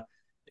 and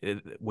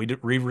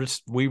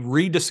we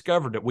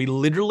rediscovered it. We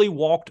literally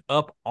walked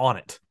up on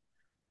it,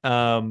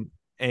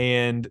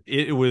 and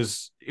it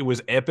was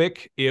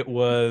epic. It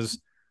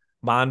was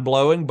mind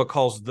blowing,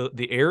 because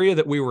the area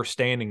that we were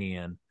standing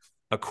in,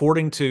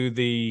 according to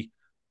the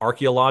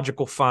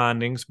archaeological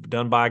findings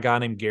done by a guy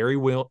named Gary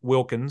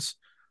Wilkins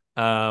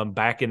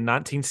back in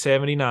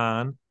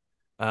 1979.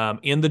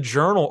 In the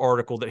journal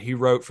article that he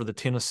wrote for the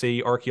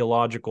Tennessee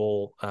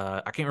Archaeological,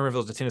 I can't remember if it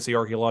was the Tennessee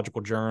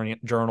Archaeological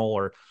Journal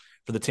or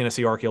for the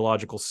Tennessee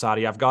Archaeological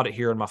Society. I've got it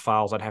here in my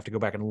files. I'd have to go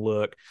back and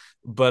look.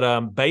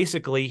 But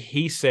basically,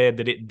 he said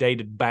that it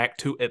dated back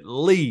to at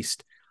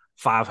least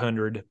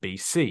 500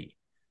 BC.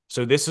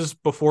 So this is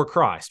before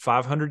Christ,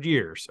 500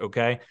 years,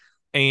 okay?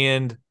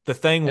 And the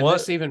thing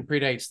was, this even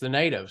predates the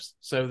natives.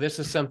 So this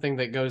is something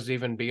that goes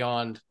even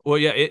beyond. Well,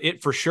 yeah,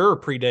 it for sure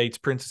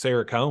predates Princess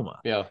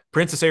Aracoma. Yeah.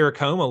 Princess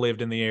Aracoma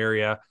lived in the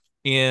area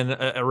in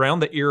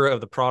around the era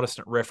of the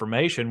Protestant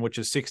Reformation, which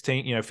is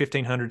 1500,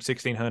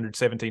 1600,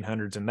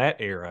 1700s, in that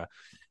era.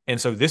 And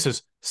so this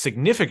is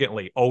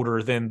significantly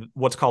older than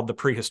what's called the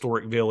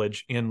prehistoric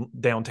village in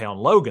downtown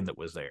Logan that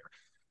was there.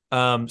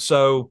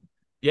 So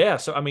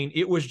I mean,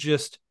 it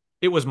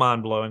was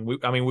mind blowing.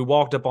 We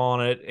walked up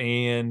on it,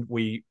 and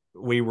we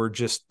were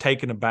just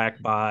taken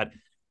aback by it,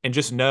 and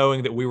just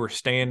knowing that we were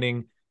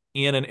standing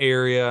in an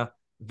area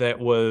that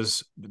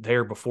was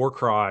there before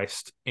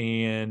Christ.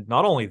 And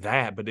not only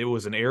that, but it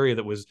was an area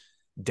that was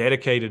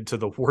dedicated to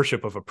the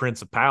worship of a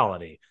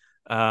principality.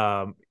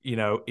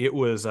 It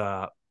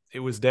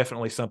was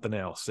definitely something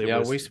else.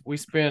 We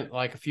spent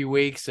like a few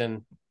weeks and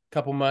a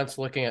couple months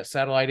looking at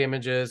satellite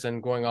images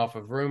and going off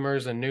of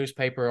rumors and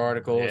newspaper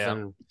articles,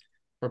 and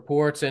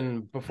reports,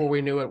 and before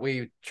we knew it,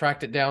 we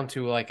tracked it down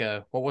to like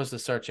what was the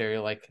search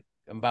area, like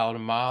about a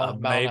mile,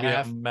 maybe and a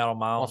half, about a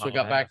mile. Once we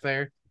got back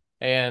there,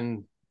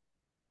 and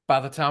by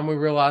the time we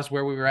realized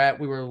where we were at,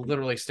 we were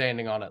literally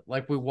standing on it,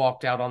 like we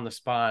walked out on the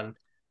spine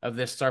of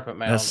this serpent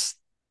mound.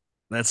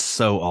 That's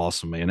so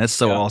awesome, man. That's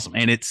so awesome,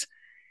 and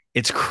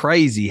it's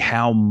crazy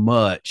how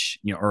much,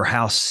 or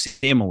how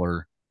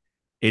similar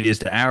it is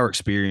to our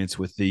experience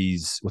with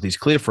these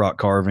cliff rock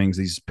carvings,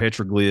 these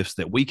petroglyphs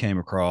that we came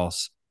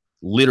across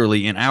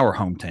literally in our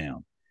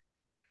hometown.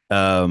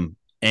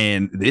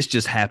 And this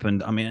just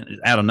happened, I mean,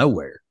 out of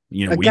nowhere.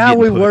 A guy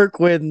we work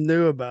with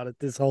knew about it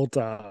this whole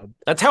time.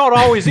 That's how it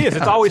always is.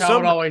 It's always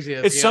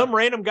some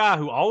random guy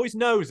who always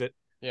knows it,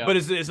 but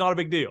it's not a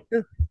big deal.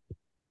 Yeah.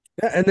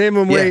 And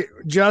then when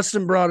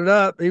Justin brought it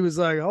up, he was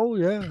like, "Oh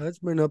yeah, that's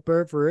been up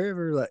there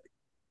forever." Like,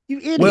 you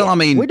idiot. Well, I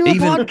mean, we do a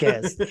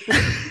podcast.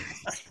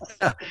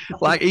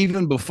 Like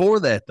even before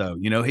that, though,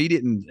 he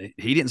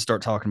didn't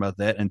start talking about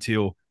that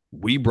until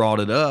we brought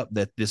it up,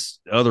 that this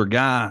other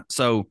guy.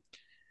 So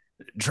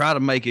try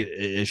to make it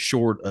as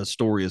short a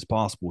story as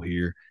possible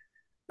here.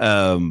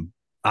 I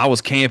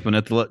was camping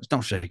at the.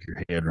 Don't shake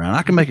your head, Ryan.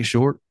 I can make it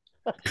short.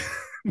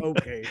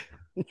 Okay.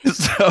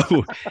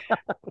 So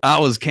I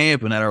was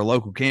camping at our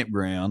local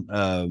campground,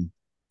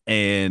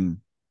 and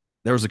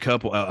there was a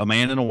couple, a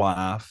man and a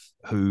wife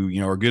who,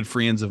 are good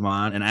friends of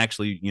mine and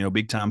actually,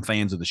 big time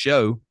fans of the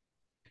show.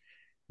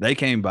 They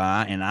came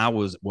by, and it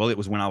was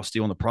when I was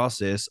still in the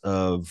process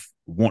of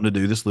wanting to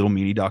do this little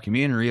mini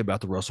documentary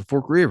about the Russell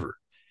Fork River.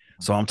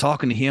 So I'm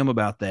talking to him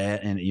about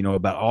that, and,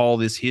 about all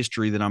this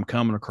history that I'm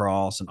coming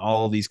across and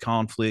all of these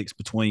conflicts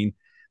between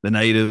the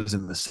natives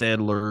and the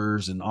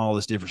settlers and all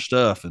this different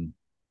stuff. And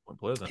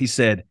he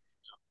said,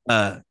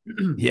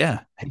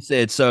 he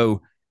said,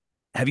 "So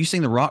have you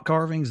seen the rock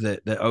carvings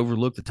that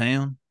overlook the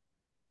town?"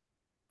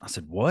 I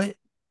said, "What?"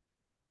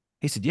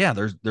 He said, "Yeah,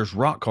 there's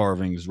rock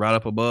carvings right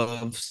up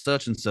above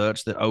such and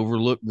such that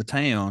overlook the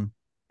town.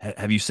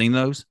 Have you seen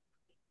those?"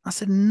 I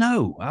said,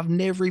 "No, I've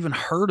never even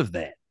heard of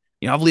that.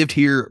 I've lived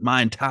here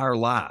my entire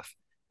life,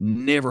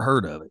 never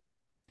heard of it."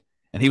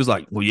 And he was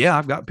like, "Well, yeah,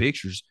 I've got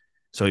pictures."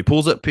 So he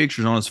pulls up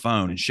pictures on his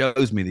phone and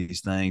shows me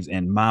these things,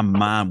 and my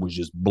mind was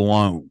just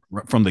blown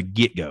from the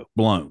get-go,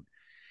 blown.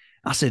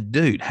 I said,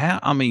 "Dude,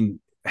 how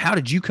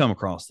did you come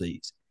across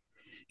these?"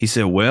 He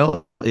said,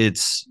 "Well,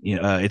 it's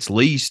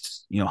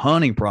leased,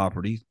 hunting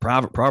property,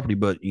 private property,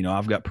 but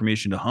I've got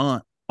permission to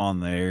hunt on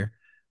there,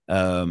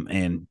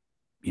 and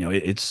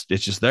it's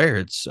just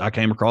there. I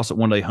came across it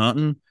one day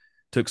hunting,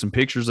 took some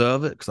pictures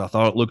of it because I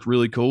thought it looked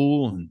really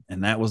cool,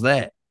 and that was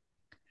that."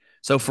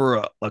 So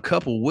for a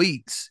couple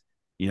weeks,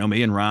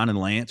 me and Ryan and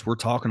Lance, we're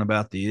talking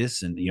about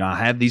this, and I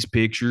have these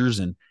pictures,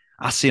 and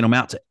I sent them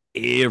out to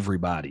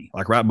everybody,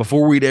 like right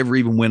before we'd ever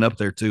even went up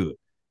there to it.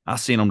 I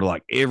sent them to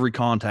like every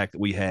contact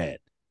that we had.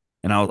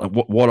 And I was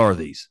like, what are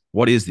these?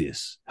 What is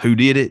this? Who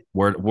did it?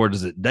 Where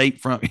does it date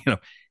from?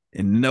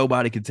 And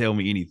nobody could tell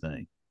me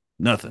anything,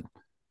 nothing.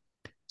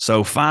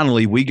 So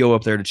finally we go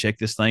up there to check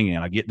this thing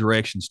out. I get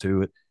directions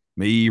to it.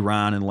 Me,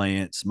 Ryan, and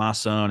Lance, my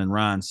son and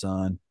Ryan's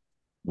son.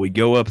 We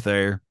go up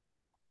there.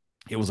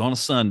 It was on a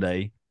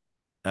Sunday,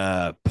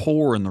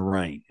 pouring the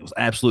rain. It was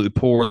absolutely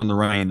pouring the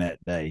rain that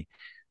day,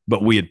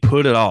 but we had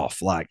put it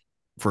off like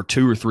for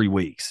 2 or 3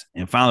 weeks.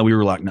 And finally we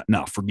were like,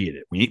 no, forget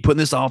it. We ain't putting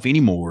this off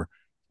anymore.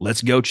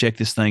 Let's go check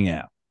this thing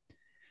out.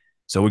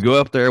 So we go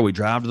up there, we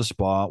drive to the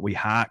spot, we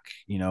hike,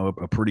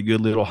 a pretty good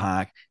little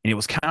hike. And it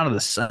was kind of the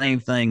same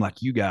thing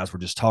like you guys were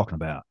just talking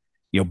about.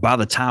 By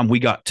the time we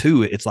got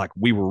to it, it's like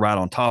we were right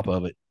on top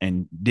of it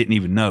and didn't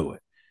even know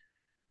it.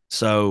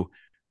 So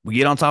we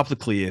get on top of the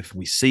cliff,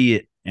 we see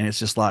it, and it's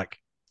just like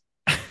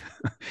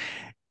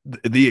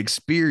the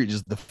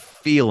experience, the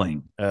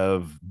feeling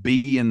of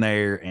being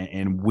there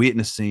and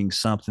witnessing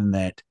something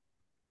that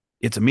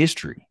it's a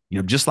mystery.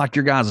 Just like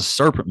your guys'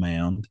 serpent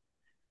mound,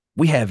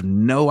 we have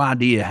no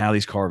idea how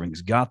these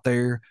carvings got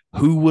there,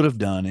 who would have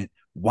done it,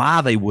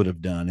 why they would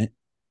have done it.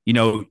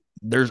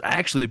 There's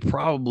actually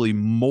probably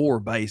more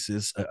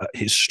basis,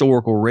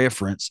 historical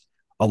reference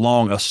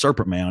along a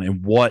serpent mound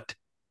and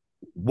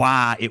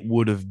why it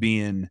would have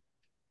been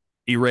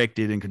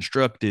erected and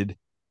constructed,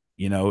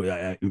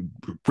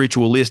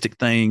 ritualistic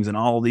things and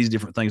all these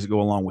different things that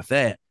go along with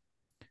that.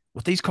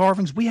 With these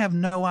carvings, we have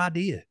no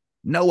idea.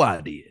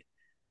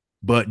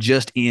 But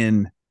just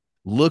in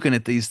looking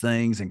at these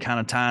things and kind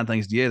of tying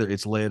things together,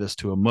 it's led us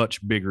to a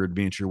much bigger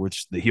adventure,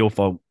 which the Hill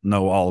folk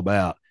know all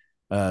about.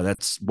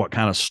 That's what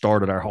kind of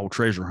started our whole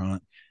treasure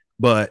hunt.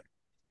 But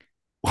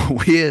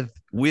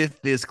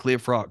with this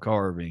cliff rock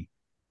carving,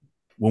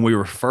 when we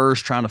were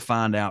first trying to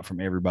find out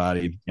from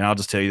everybody, and I'll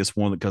just tell you this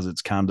one because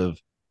it's kind of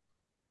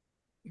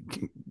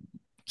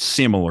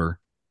similar.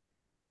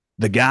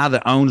 The guy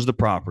that owns the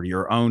property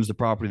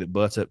that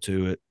butts up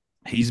to it,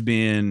 he's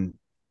been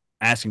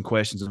asking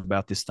questions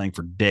about this thing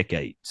for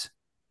decades.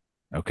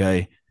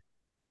 Okay.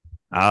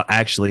 I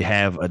actually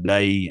have a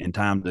day and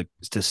time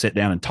to sit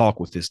down and talk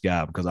with this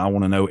guy because I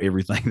want to know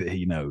everything that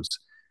he knows.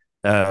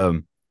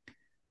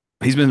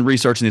 He's been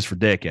researching this for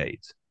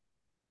decades.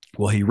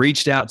 Well, he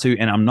reached out to,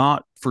 and I'm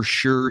not for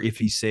sure if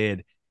he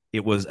said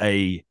it was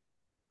a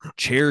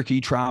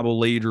Cherokee tribal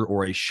leader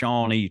or a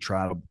Shawnee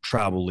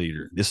tribal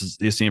leader.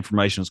 This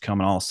information is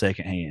coming all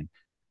secondhand.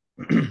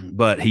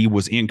 But he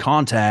was in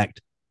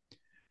contact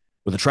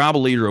with a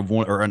tribal leader of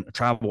one, or a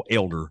tribal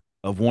elder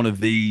of one of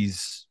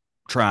these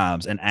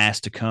tribes, and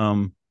asked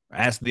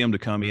them to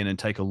come in and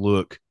take a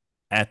look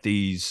at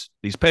these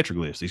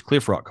petroglyphs, these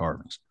cliff rock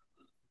carvings.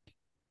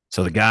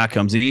 So the guy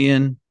comes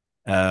in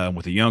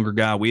with a younger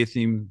guy with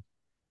him.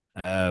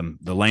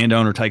 The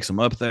landowner takes him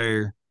up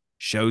there,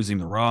 shows him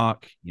the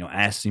rock,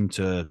 asks him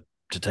to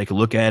take a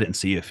look at it and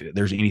see if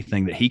there's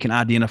anything that he can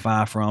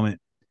identify from it.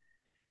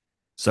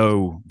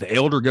 So the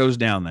elder goes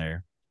down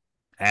there,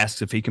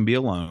 asks if he can be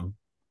alone.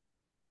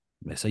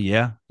 They say,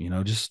 yeah,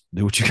 just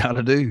do what you got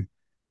to do.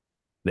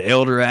 The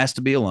elder asks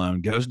to be alone,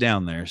 goes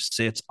down there,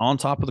 sits on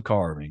top of the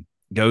carving,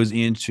 goes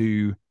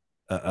into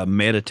a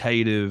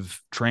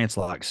meditative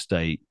trance-like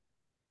state,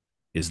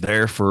 is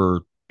there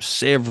for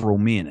several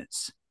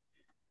minutes,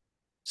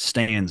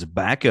 stands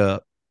back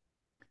up,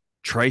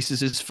 traces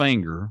his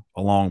finger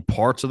along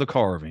parts of the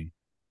carving,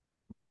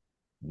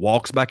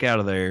 walks back out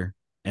of there,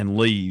 and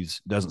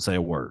leaves, doesn't say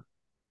a word.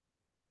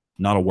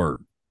 Not a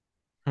word.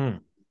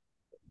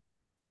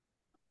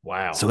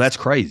 Wow. So that's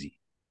crazy.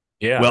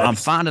 Yeah. Well, I'm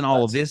finding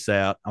all of this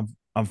out.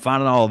 I'm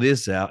finding all of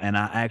this out, and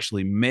I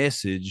actually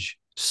message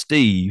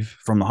Steve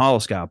from the Hollow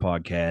Sky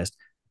podcast,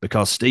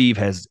 because Steve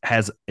has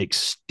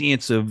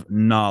extensive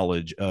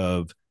knowledge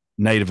of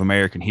Native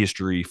American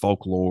history,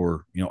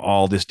 folklore,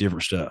 all this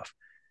different stuff.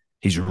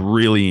 He's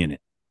really in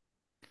it.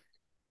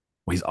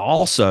 Well, he's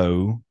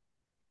also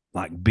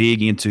like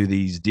big into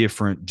these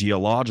different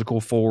geological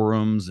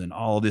forums and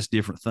all this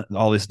different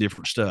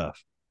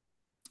stuff.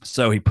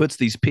 So he puts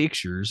these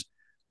pictures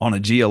on a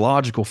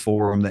geological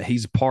forum that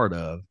he's a part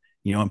of,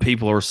 and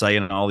people are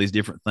saying all these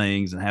different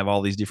things and have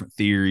all these different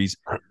theories.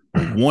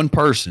 One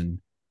person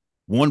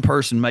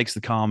makes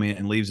the comment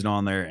and leaves it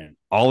on there, and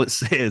all it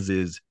says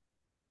is,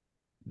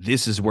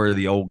 "This is where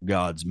the old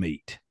gods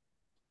meet."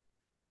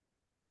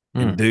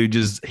 And dude,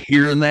 just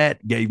hearing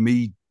that gave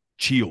me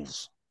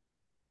chills.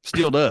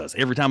 Still does.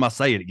 Every time I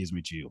say it, it gives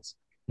me chills.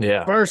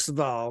 Yeah. First of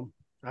all,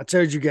 I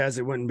told you guys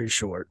it wouldn't be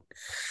short.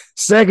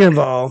 Second of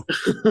all,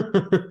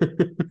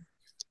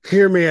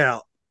 hear me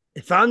out.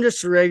 If I'm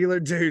just a regular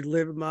dude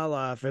living my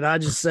life and I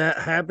just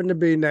happen to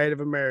be Native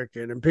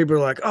American, and people are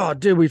like, "Oh,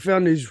 dude, we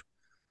found these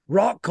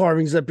rock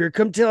carvings up here.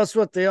 Come tell us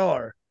what they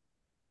are."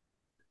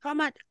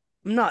 I'm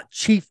not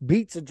Chief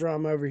Beats a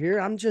Drum over here.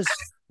 I'm just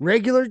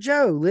regular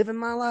Joe living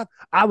my life.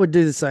 I would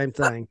do the same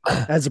thing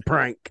as a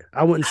prank.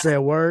 I wouldn't say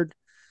a word.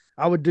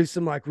 I would do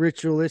some like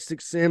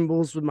ritualistic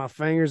symbols with my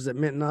fingers that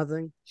meant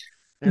nothing.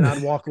 And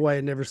I'd walk away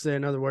and never say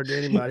another word to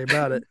anybody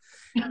about it,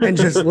 and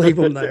just leave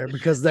them there,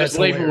 because that's just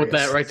leave hilarious. them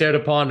with that right there to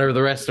ponder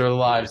the rest of their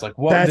lives. Like,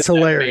 what? That's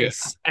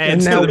hilarious.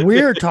 And now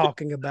we're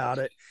talking about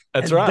it.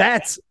 That's right.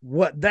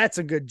 That's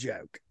a good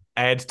joke.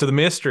 Adds to the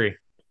mystery.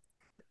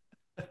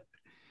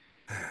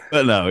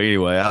 But no,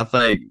 anyway, I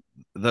think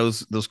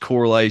those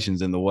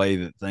correlations in the way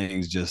that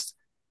things just,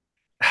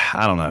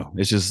 I don't know.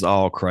 It's just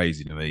all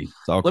crazy to me.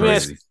 It's all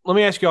crazy. Let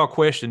me ask y'all a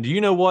question. Do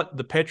you know what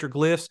the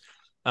petroglyphs,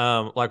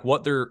 like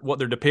what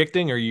they're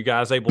depicting? Are you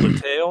guys able to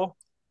tell?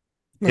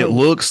 It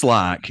looks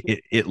like,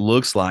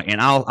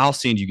 and I'll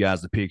send you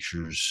guys the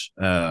pictures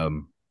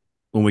when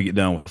we get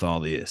done with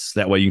all this.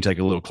 That way you can take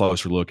a little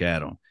closer look at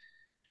them.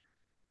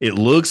 It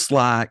looks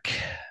like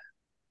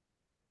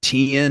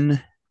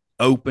 10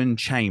 open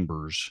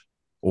chambers,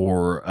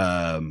 or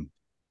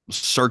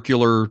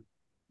circular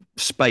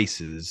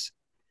spaces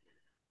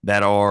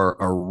that are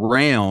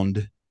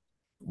around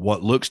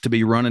what looks to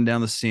be running down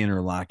the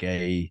center, like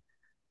a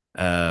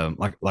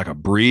like a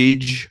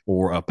bridge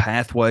or a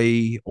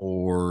pathway,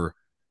 or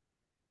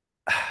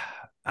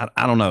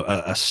I don't know,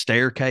 a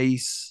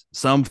staircase,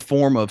 some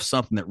form of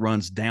something that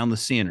runs down the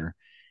center.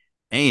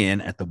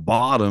 And at the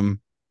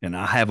bottom, and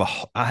I have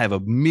a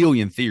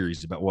million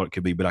theories about what it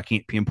could be, but I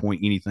can't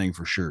pinpoint anything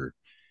for sure.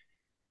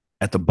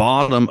 At the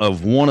bottom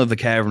of one of the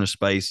cavernous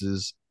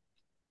spaces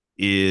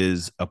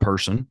is a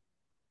person.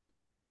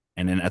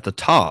 And then at the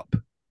top,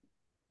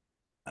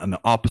 on the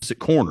opposite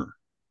corner,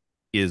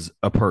 is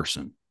a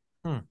person.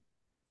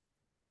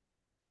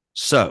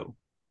 So,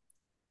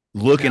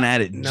 looking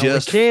at it,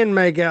 just we can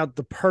make out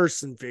the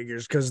person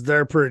figures because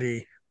they're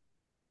pretty,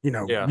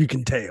 you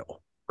can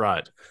tell.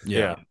 Right.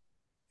 Yeah.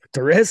 But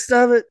the rest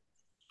of it,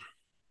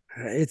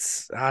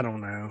 I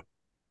don't know.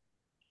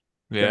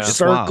 Yeah.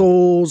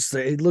 Circles.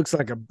 It looks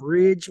like a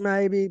bridge,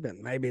 maybe, but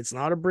maybe it's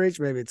not a bridge.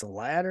 Maybe it's a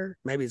ladder.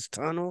 Maybe it's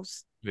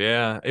tunnels.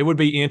 Yeah. It would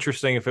be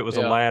interesting if it was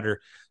a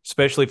ladder,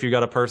 especially if you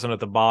got a person at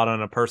the bottom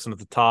and a person at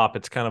the top.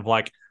 It's kind of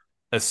like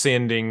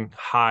ascending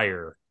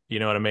higher. You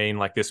know what I mean?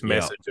 Like this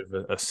message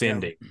of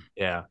ascending.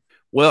 Yeah.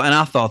 Well, and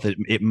I thought that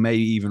it may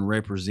even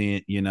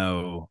represent,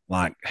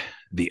 like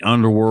the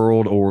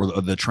underworld or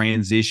the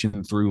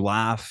transition through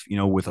life,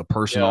 with a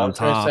person on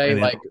top. Say,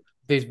 like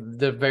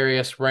the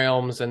various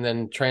realms, and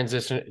then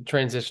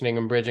transitioning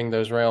and bridging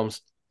those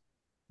realms.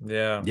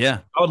 Yeah. Yeah.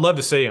 I would love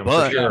to see them for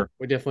But- sure. Yeah,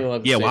 we definitely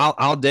love to see it. Well,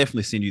 I'll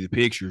definitely send you the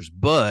pictures.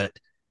 But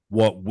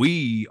what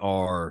we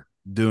are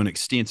doing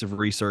extensive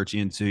research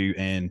into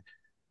and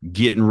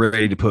getting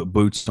ready to put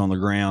boots on the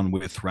ground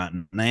with right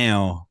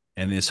now,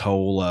 and this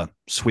whole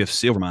Swift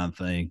silver mine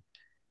thing,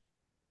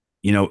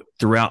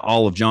 throughout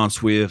all of John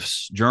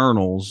Swift's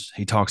journals,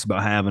 he talks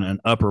about having an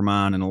upper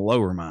mine and a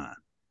lower mine.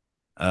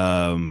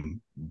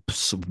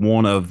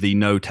 One of the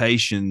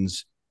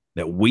notations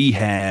that we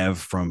have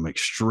from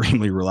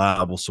extremely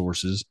reliable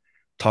sources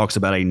talks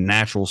about a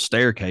natural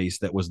staircase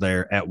that was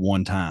there at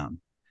one time.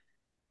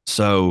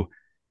 So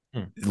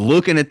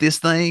looking at this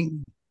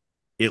thing,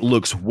 it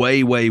looks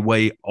way, way,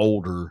 way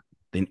older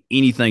than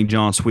anything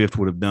John Swift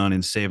would have done in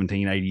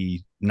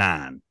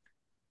 1789.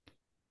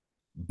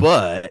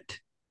 But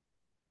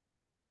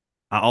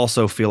I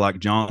also feel like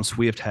John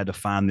Swift had to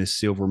find this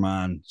silver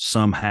mine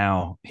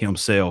somehow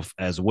himself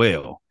as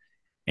well.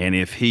 And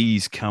if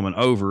he's coming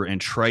over and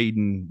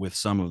trading with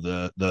some of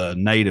the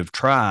native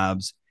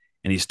tribes,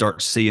 and he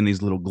starts seeing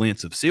these little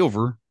glints of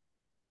silver,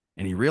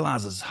 and he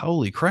realizes,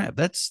 holy crap,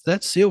 that's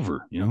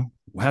silver.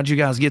 How'd you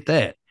guys get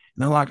that?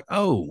 And they're like,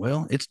 oh,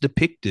 well, it's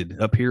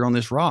depicted up here on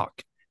this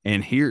rock.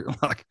 And here,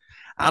 like,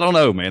 I don't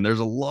know, man. There's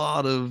a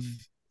lot of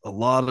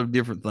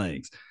different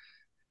things.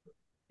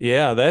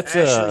 Yeah, that's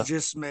Ashley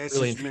just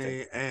really messaged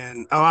me,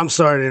 and I'm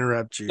sorry to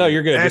interrupt you. No,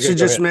 you're good. Ashley You're good.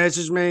 just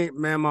messaged me.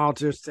 Mama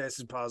just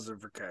tested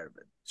positive for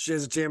COVID. She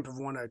has a temp of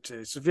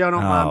 102. So if y'all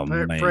don't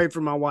mind, pray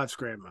for my wife's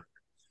grandma.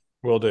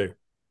 Will do.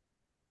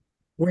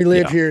 We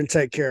live here and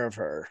take care of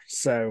her.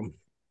 So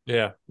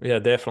yeah,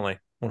 definitely,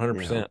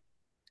 100%.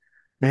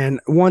 And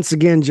once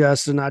again,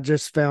 Justin, I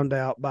just found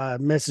out by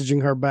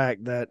messaging her back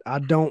that I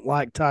don't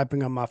like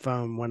typing on my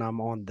phone when I'm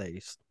on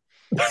these.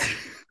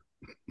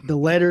 The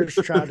letters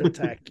try to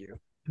attack you.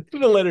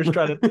 The letters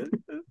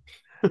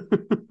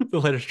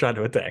try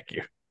to attack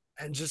you.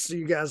 And just so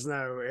you guys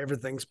know,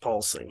 everything's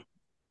pulsing.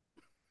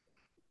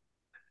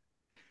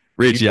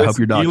 Richie, I hope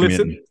you're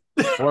documenting.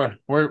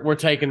 We're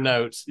taking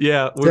notes.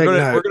 Yeah,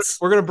 we're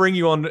gonna bring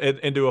you on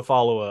and do a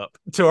follow up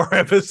to our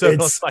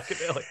episode on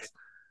psychedelics.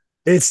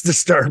 It's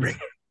disturbing,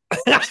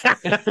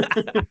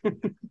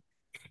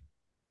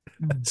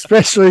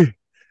 especially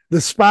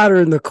the spider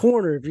in the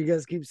corner. If you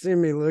guys keep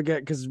seeing me look at,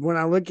 because when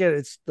I look at it,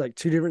 it's like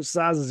two different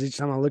sizes each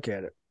time I look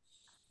at it.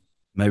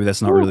 Maybe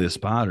that's not really a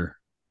spider.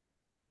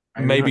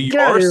 Maybe you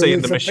are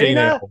seeing the machine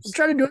animals. I'm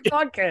trying to do a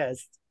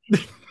podcast.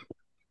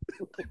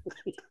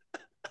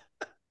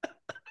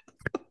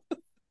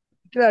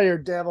 Get out of here,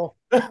 devil.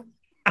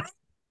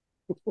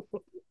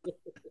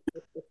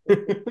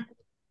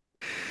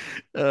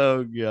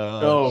 Oh,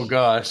 gosh. Oh,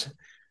 gosh.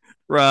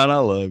 Ryan, I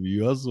love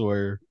you. I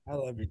swear. I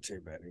love you too,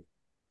 baby.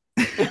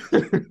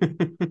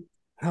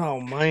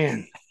 Oh,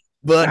 man.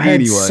 But I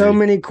had anyway. so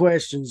many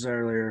questions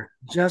earlier.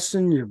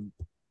 Justin, you're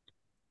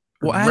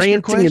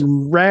ranting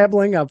and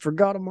rambling. I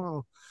forgot them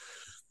all.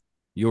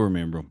 You'll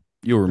remember them.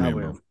 You'll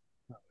remember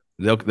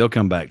them. They'll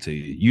come back to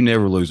you. You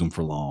never lose them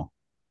for long.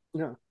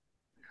 No.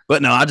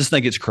 But no, I just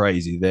think it's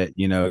crazy that,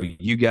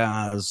 you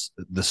guys,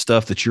 the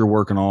stuff that you're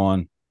working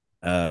on,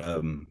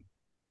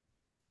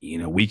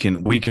 we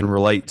can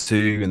relate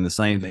to, and the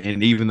same thing.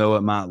 And even though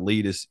it might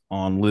lead us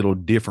on little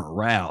different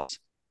routes,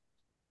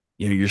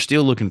 you're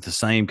still looking at the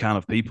same kind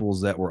of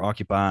peoples that were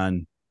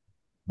occupying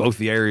both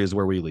the areas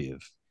where we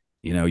live.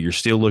 You're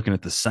still looking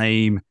at the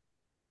same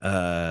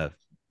folklore,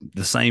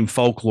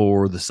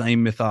 the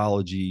same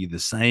mythology, the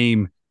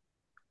same,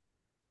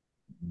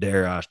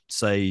 dare I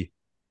say,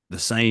 the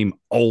same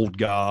old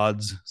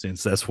gods,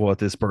 since that's what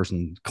this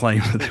person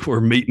claimed that they were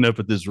meeting up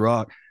at this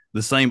rock,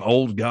 the same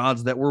old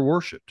gods that were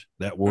worshipped,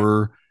 that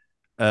were,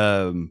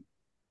 looked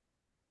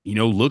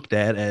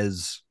at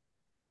as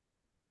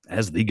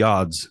the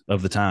gods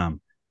of the time.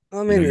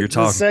 I mean, you're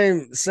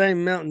talking the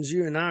same mountains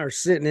you and I are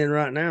sitting in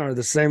right now are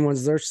the same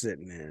ones they're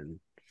sitting in.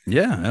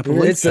 Yeah.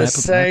 It's the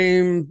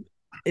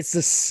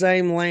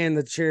same land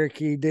the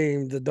Cherokee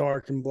deemed the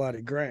dark and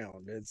bloody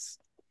ground. It's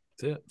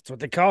what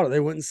they called it. They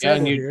wouldn't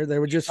settle here. They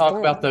would just talk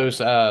about those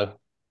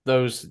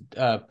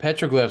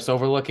petroglyphs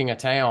overlooking a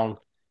town,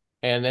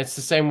 and it's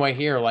the same way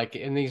here. Like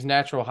in these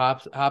natural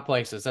high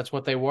places, that's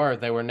what they were.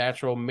 They were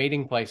natural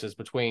meeting places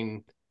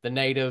between the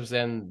natives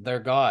and their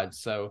gods.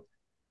 So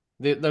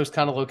those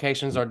kind of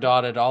locations are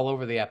dotted all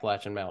over the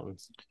Appalachian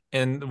Mountains.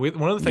 And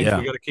one of the things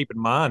we got to keep in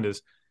mind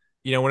is,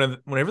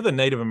 whenever the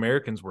Native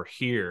Americans were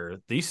here,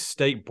 these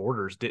state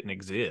borders didn't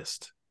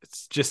exist.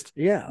 It's just,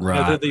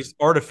 right. These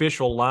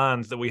artificial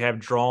lines that we have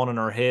drawn in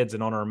our heads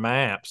and on our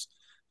maps.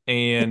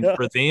 And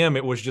for them,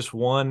 it was just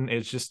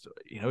it's just,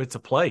 it's a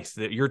place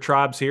that your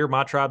tribe's here,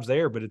 my tribe's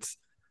there, but it's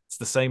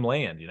the same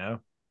land,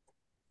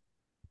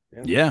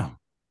 Yeah.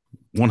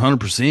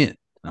 100%.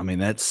 I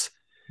mean, it's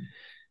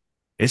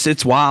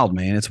wild,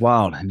 man. It's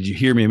wild. Did you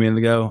hear me a minute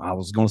ago? I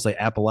was going to say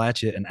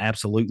Appalachia and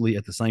absolutely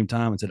at the same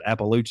time. It said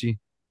Appalachia.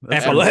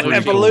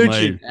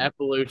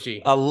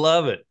 Appalachia. I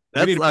love it.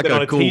 That's like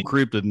a cool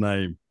cryptid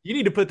name. You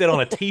need to put that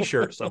on a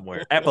T-shirt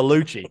somewhere.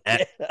 Appalachia.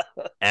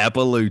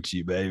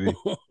 Appalachia, baby.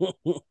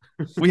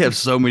 We have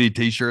so many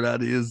T-shirt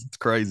ideas. It's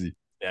crazy.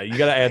 Yeah, you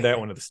got to add that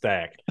one to the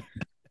stack.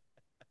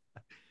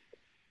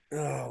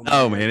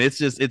 Oh man, it's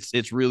just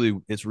it's really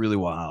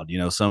wild. You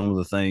know, some of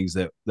the things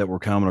that we're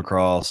coming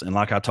across, and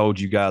like I told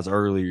you guys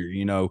earlier,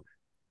 you know,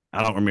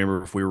 I don't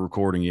remember if we were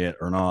recording yet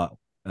or not.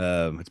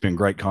 It's been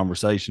great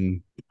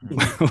conversation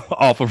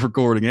off of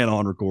recording and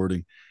on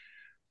recording,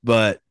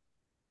 but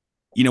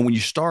you know, when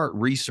you start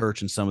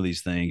researching some of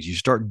these things, you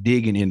start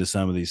digging into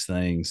some of these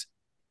things.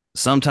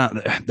 Sometimes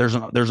there's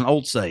an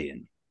old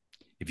saying: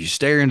 if you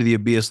stare into the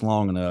abyss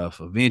long enough,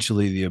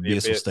 eventually the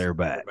abyss will stare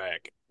back.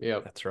 Yeah,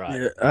 that's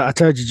right. Yeah, I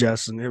told you,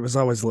 Justin, it was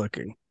always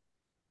looking.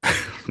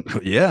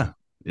 Yeah.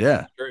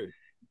 True.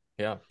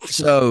 Yeah.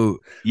 So,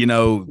 you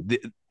know,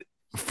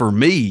 for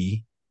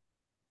me,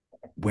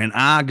 when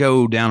I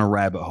go down a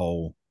rabbit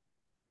hole,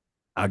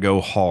 I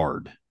go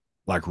hard,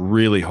 like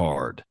really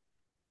hard.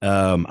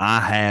 I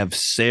have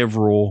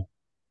several,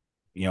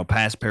 you know,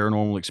 past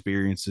paranormal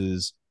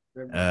experiences.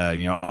 You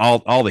know,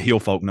 all the hill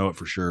folk know it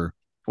for sure.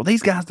 Well,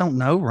 these guys don't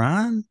know,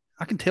 Ryan.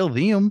 I can tell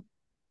them.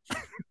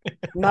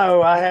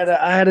 No, I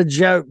had a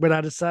joke, but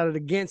I decided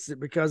against it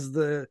because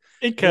the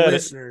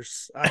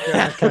listeners. I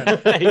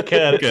cut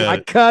it. I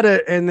cut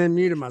it and then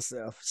muted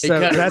myself. So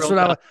that's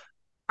what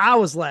I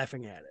was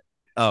laughing at it.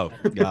 Oh,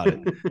 got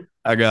it.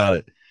 I got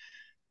it.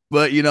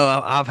 But you know,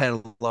 I've had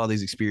a lot of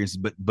these experiences,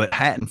 but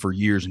hadn't for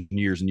years and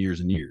years and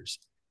years and years.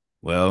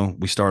 Well,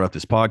 we start up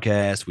this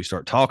podcast, we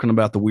start talking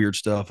about the weird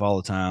stuff all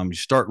the time. You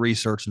start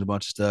researching a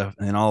bunch of stuff,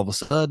 and then all of a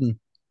sudden,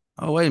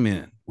 oh, wait a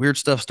minute, weird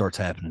stuff starts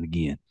happening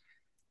again.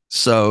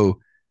 So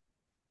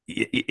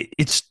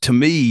it's to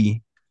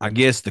me, I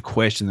guess the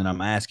question that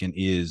I'm asking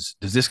is,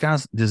 does this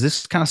kind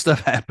of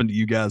stuff happen to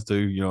you guys too?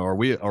 You know, are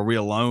we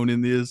alone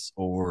in this,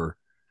 or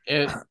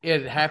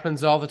it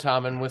happens all the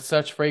time and with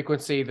such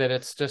frequency that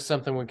it's just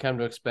something we come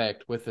to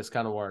expect with this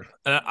kind of work?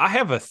 I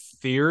have a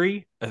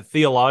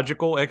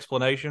theological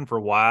explanation for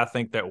why I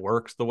think that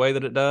works the way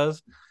that it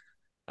does.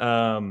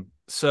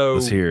 So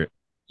let's hear it.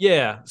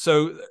 Yeah.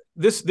 So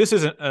this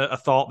isn't a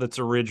thought that's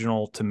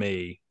original to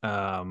me.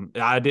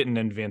 I didn't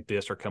invent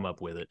this or come up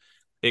with it.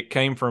 It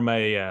came from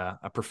a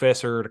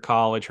professor at a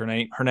college. Her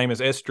name is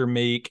Esther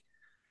Meek,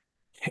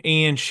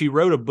 and she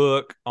wrote a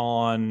book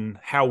on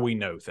how we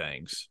know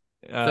things.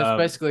 That's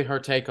basically her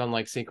take on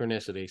like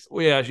synchronicities.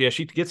 Well, yeah,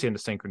 she gets into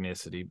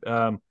synchronicity.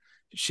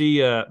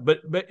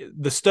 But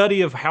the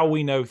study of how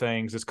we know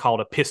things is called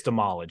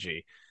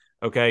epistemology.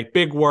 Okay,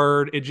 big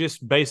word. It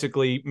just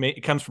basically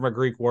it comes from a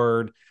Greek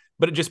word,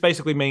 but it just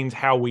basically means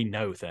how we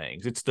know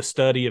things. It's the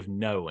study of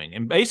knowing,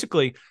 and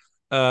basically,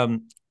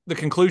 the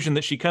conclusion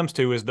that she comes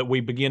to is that we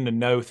begin to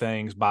know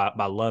things by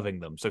loving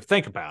them. So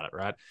think about it,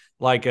 right?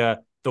 Like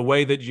the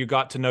way that you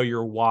got to know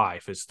your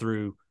wife is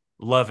through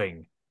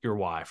loving your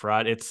wife,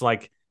 right? It's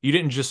like you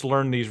didn't just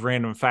learn these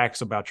random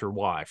facts about your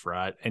wife,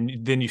 right? And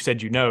then you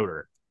said you know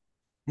her.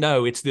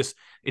 No, it's this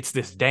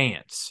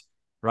dance,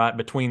 right,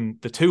 between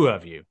the two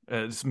of you.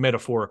 It's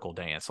metaphorical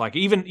dance. Like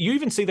you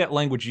even see that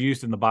language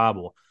used in the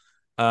Bible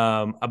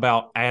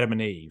about Adam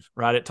and Eve,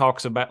 right? It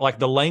talks about like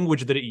the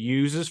language that it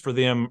uses for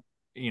them,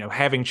 you know,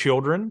 having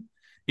children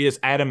is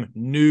Adam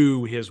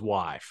knew his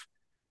wife.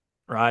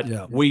 Right.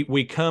 Yeah.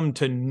 We come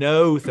to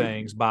know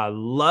things by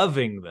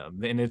loving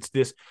them. And it's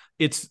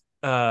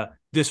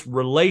this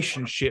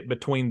relationship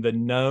between the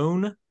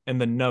known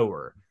and the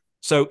knower.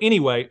 So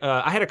anyway,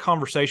 I had a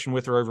conversation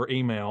with her over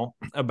email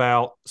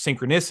about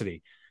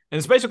synchronicity. And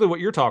it's basically what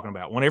you're talking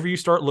about. Whenever you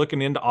start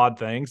looking into odd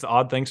things, the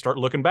odd things start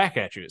looking back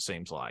at you, it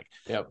seems like.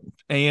 Yep.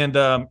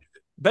 And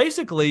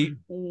basically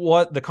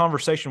what the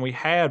conversation we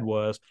had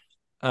was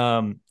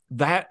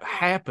that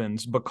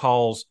happens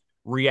because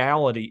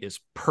reality is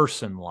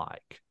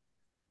person-like.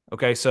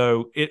 Okay,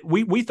 so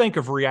we think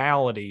of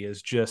reality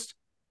as just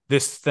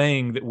this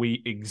thing that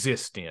we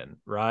exist in,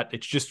 right?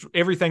 It's just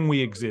everything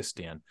we exist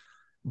in.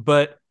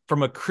 But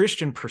from a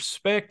Christian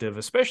perspective,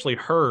 especially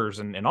hers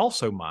and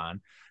also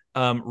mine,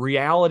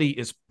 reality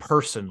is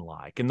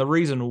person-like. And the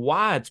reason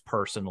why it's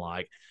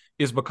person-like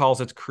is because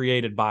it's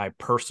created by a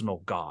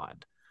personal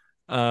God.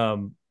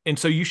 And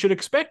so you should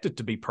expect it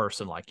to be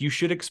person-like. You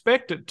should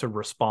expect it to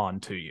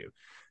respond to you.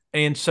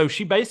 And so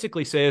she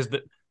basically says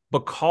that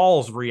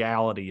because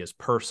reality is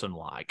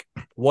person-like,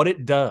 what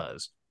it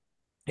does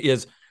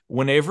is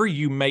whenever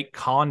you make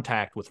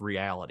contact with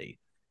reality,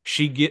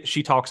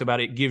 she talks about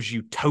it gives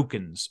you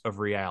tokens of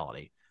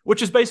reality,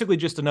 which is basically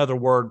just another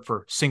word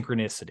for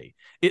synchronicity.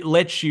 It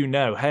lets you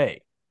know,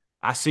 hey,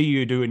 I see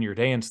you doing your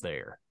dance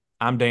there.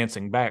 I'm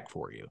dancing back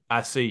for you.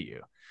 I see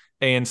you.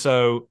 And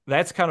so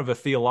that's kind of a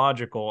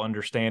theological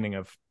understanding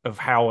of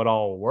how it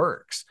all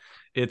works.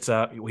 It's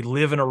we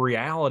live in a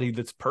reality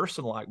that's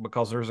person-like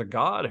because there's a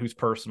God who's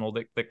personal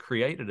that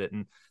created it.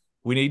 And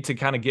we need to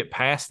kind of get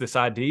past this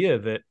idea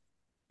that,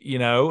 you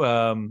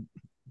know,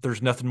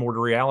 there's nothing more to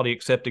reality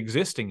except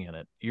existing in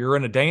it. You're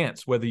in a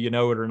dance, whether you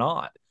know it or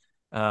not.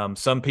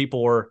 Some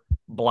people are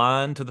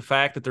blind to the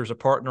fact that there's a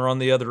partner on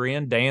the other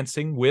end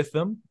dancing with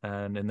them.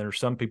 And there's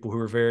some people who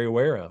are very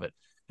aware of it.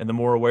 And the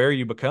more aware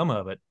you become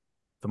of it,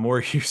 the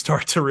more you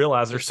start to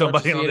realize there's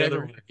somebody on the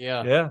other.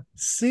 Yeah.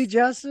 See,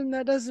 Justin,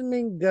 that doesn't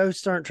mean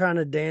ghosts aren't trying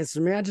to dance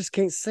with me. I just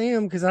can't see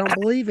them because I don't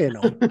believe in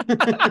them.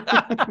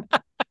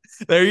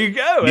 There you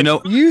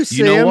go. You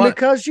see them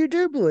because you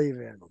do believe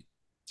in them.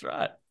 That's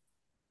right.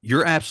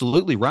 You're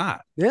absolutely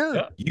right.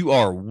 Yeah. You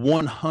are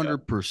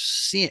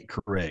 100%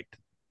 correct.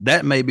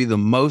 That may be the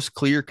most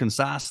clear,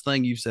 concise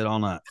thing you've said all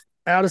night.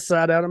 Out of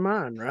sight, out of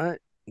mind, right?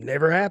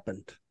 Never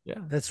happened. Yeah.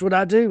 That's what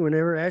I do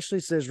whenever Ashley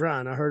says,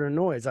 Ryan, I heard a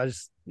noise. I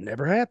just,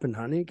 never happened,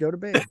 honey. Go to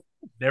bed.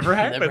 Never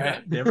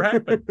happened. Never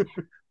happened.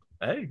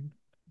 Hey,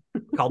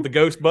 called the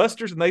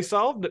Ghostbusters and they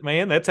solved it,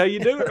 man. That's how you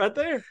do it right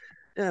there.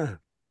 Yeah.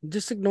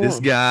 Just ignore this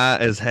him.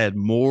 guy has had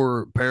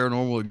more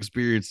paranormal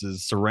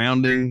experiences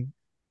surrounding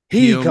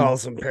he him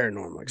calls them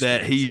paranormal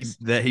experiences.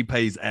 that he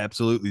pays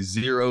absolutely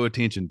zero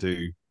attention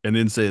to, and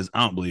then says,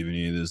 I don't believe in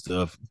any of this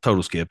stuff.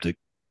 Total skeptic.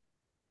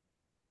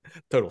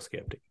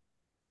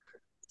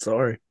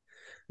 Sorry.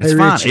 It's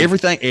fine.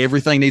 Richie.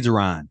 Everything needs a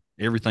Ryan.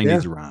 Everything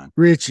needs a Ryan.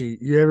 Richie,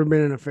 you ever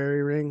been in a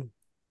fairy ring?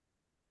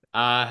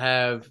 I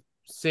have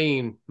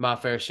seen my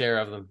fair share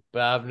of them,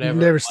 but I've never.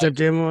 You've never stepped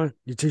in one?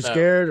 You too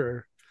scared,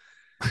 or?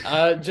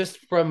 Just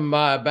from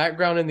my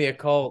background in the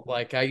occult,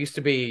 like I used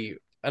to be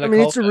an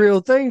occultist. It's a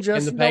real thing,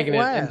 Justin.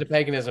 Into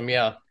paganism,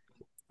 yeah.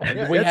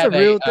 That's a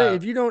real thing.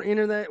 If you don't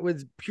enter that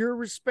with pure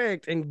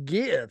respect and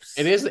gifts,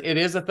 it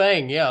is a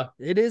thing. Yeah,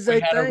 it is a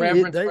thing. A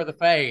reverence for the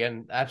Fae,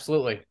 and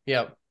absolutely,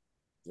 yeah.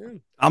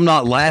 I'm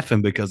not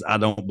laughing because I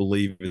don't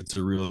believe it's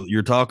a real.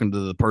 You're talking to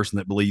the person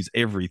that believes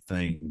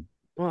everything.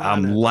 Well,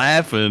 I'm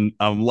laughing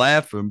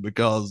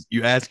because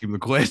you ask him the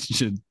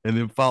question and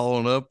then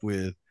following up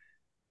with,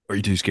 "Are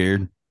you too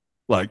scared?"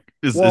 Like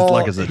it's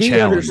like as a challenge.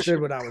 He understood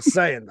what I was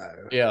saying,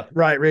 though. Yeah,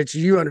 right, Rich.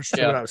 You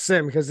understood what I was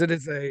saying because it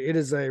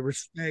is a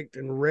respect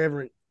and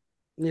reverent,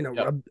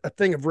 a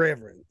thing of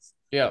reverence.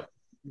 Yeah,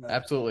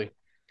 absolutely.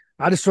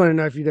 I just want to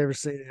know if you'd ever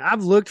seen it.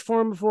 I've looked for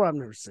them before. I've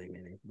never seen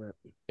any, but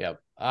yeah,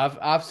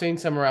 I've seen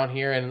some around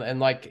here and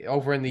like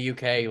over in the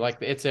UK, like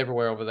it's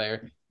everywhere over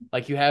there.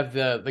 Like you have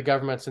the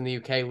governments in the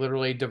UK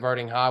literally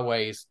diverting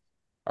highways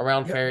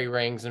around fairy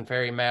rings and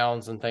fairy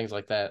mounds and things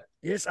like that.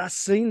 Yes, I've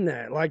seen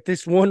that. Like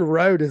this one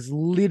road is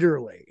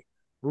literally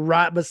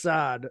right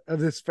beside of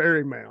this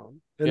fairy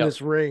mound and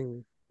this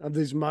ring of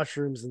these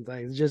mushrooms and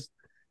things. Just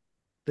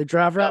they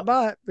drive right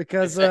by it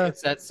because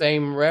it's that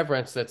same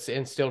reverence that's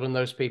instilled in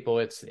those people.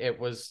 It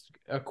was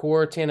a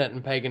core tenet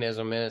in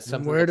paganism, and it's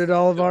something. Where did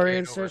all of our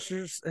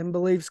ancestors and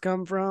beliefs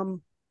come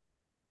from?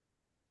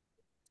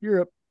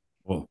 Europe.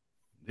 Well,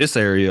 this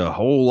area, a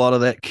whole lot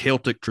of that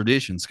Celtic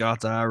tradition,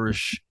 Scots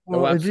Irish.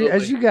 Well, as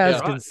you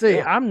guys can see,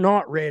 I'm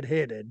not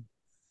redheaded,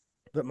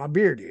 but my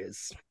beard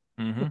is.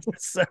 Mm-hmm.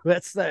 So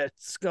that's that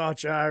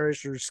Scotch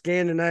Irish or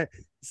Scandinavian.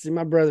 See,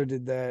 my brother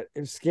did that. It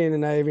was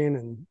Scandinavian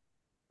and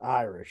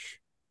Irish.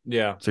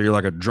 Yeah. So you're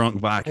like a drunk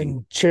Viking.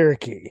 And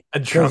Cherokee. A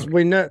drunk.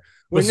 We knew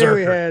we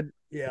had.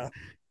 Yeah.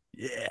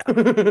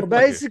 Well,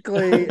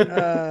 basically,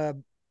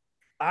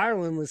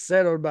 Ireland was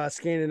settled by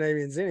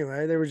Scandinavians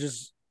anyway. They were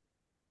just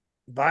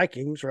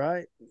Vikings,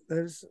 right?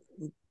 There's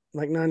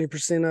like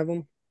 90% of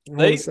them.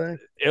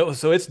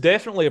 So it's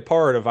definitely a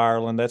part of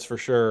Ireland, that's for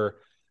sure.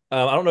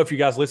 I don't know if you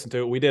guys listened to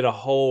it. We did a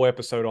whole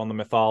episode on the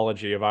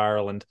mythology of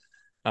Ireland,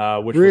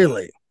 which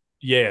really.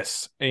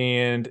 Yes.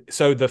 And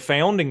so the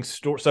founding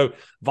story, so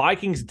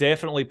Vikings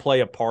definitely play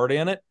a part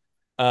in it.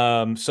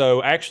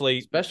 So actually,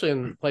 especially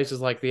in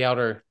places like the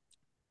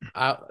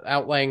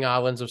outlying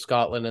islands of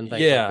Scotland and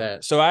things like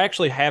that. So I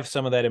actually have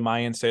some of that in my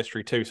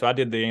ancestry too. So I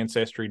did the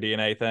ancestry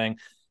DNA thing,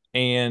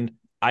 and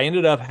I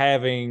ended up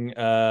having,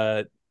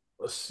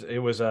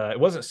 it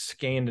wasn't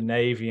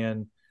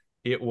Scandinavian.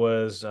 It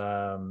was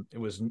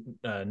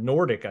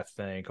Nordic, I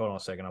think. Hold on a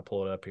second. I'll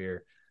pull it up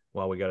here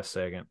while we got a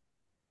second.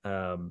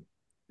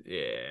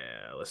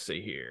 Yeah, let's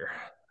see here.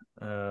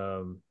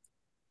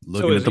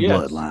 Looking at the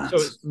bloodlines. So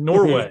it's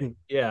Norway.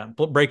 Yeah,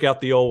 break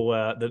out the old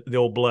the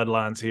old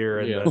bloodlines here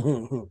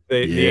and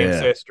the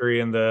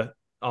ancestry and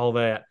all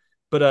that.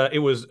 But it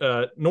was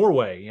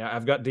Norway.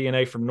 I've got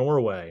DNA from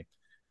Norway,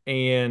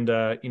 and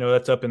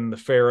that's up in the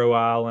Faroe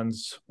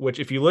Islands. Which,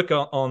 if you look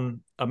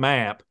on a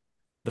map,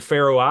 the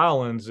Faroe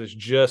Islands is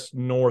just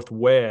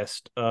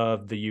northwest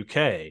of the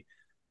UK.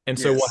 And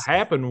so what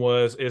happened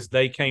is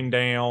they came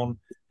down,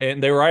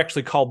 and they were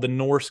actually called the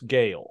Norse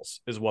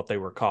Gaels is what they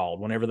were called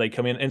whenever they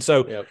come in. And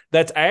so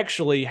that's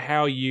actually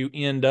how you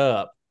end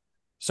up.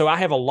 So I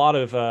have a lot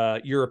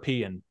of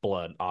European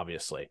blood,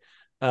 obviously.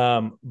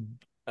 A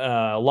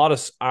lot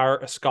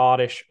of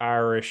Scottish,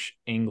 Irish,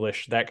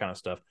 English, that kind of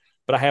stuff.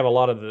 But I have a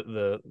lot of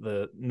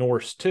the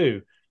Norse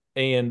too.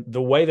 And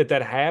the way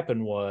that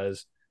happened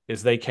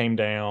is they came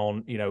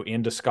down,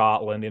 into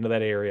Scotland, into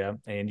that area,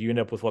 and you end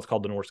up with what's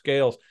called the Norse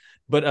Gaels.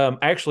 But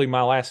actually,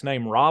 my last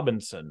name,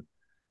 Robinson,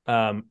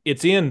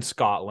 it's in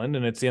Scotland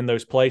and it's in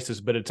those places,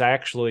 but it's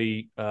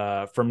actually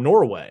from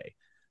Norway.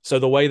 So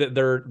the way that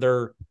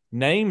their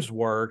names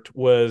worked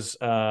was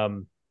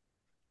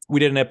we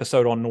did an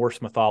episode on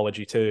Norse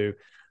mythology too.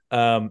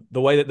 The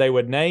way that they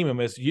would name them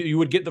is you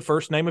would get the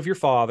first name of your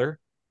father,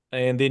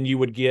 and then you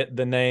would get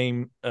the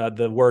name,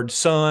 the word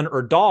son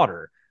or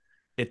daughter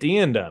at the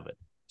end of it.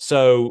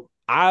 So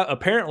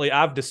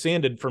I've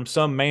descended from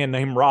some man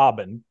named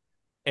Robin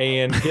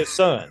and his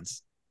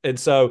sons. And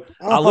so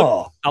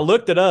I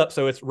looked it up.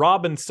 So it's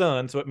Robin's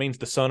son. So it means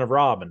the son of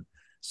Robin.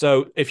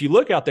 So if you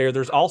look out there,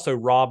 there's also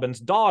Robin's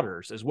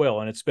daughters as well.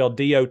 And it's spelled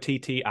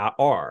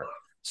Dottir.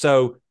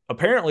 So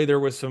apparently there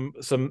was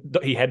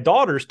he had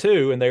daughters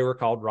too, and they were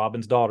called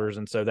Robin's daughters.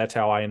 And so that's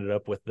how I ended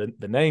up with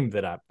the name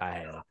that I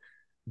had.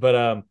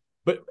 But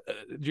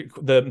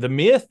the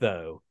myth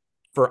though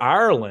for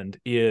Ireland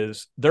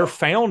is their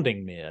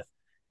founding myth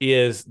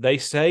is they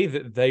say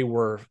that there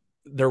were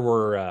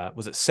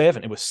was it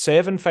seven? It was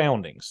seven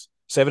foundings,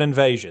 seven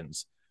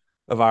invasions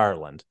of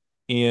Ireland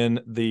in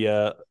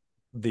the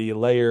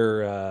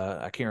layer.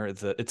 I can't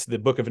remember. It's the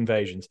Book of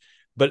Invasions.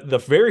 But the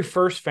very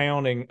first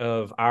founding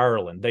of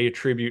Ireland, they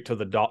attribute to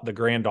the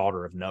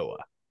granddaughter of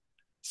Noah.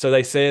 So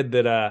they said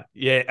that, I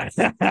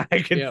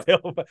can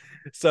tell.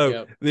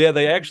 So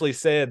they actually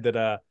said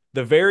that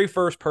the very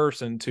first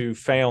person to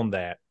found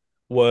that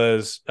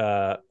was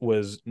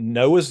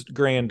Noah's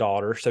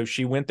granddaughter. So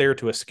she went there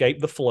to escape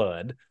the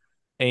flood,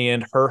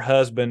 and her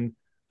husband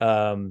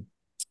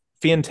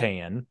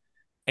Fintan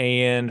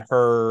and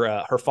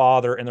her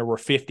father, and there were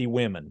 50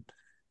 women.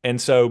 And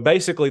so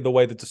basically the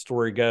way that the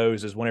story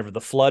goes is whenever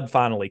the flood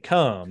finally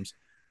comes,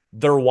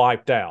 they're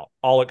wiped out,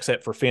 all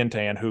except for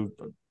Fintan, who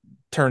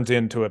turns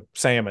into a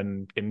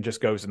salmon and just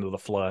goes into the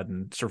flood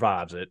and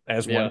survives it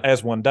as one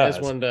does.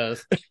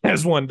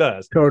 As one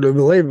does. Totally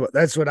believable.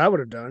 That's what I would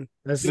have done.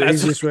 That's the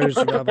easiest way to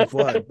survive a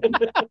flood.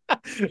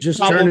 Just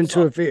turn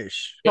into a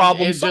fish.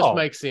 It just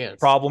makes sense.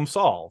 Problem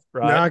solved,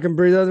 right? Now I can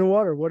breathe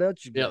underwater. What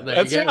else you got?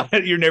 That's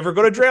right. You're never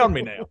going to drown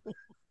me now.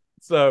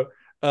 So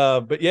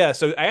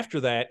so after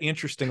that,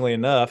 interestingly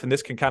enough, and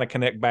this can kind of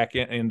connect back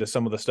into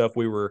some of the stuff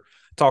we were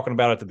talking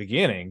about at the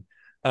beginning,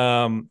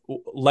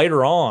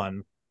 later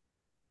on,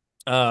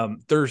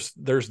 there's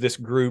this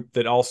group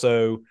that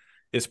also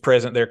is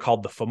present there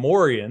called the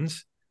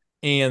Fomorians,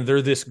 and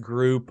they're this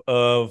group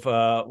of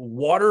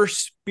water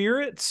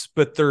spirits,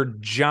 but they're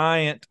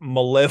giant,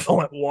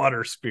 malevolent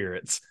water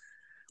spirits,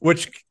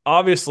 which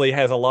obviously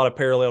has a lot of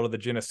parallel to the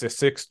Genesis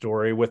 6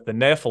 story with the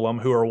Nephilim,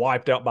 who are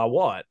wiped out by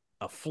what?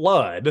 A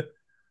flood.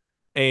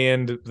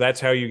 And that's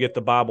how you get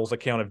the Bible's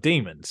account of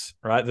demons,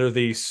 right? They're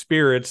these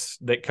spirits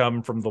that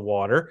come from the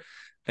water.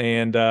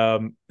 And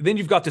then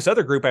you've got this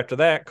other group after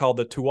that called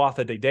the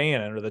Tuatha De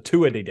Danann, or the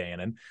Tua De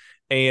Danann,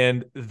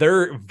 and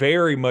they're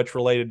very much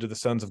related to the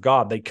sons of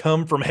God. They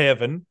come from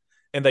heaven,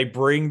 and they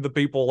bring the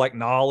people like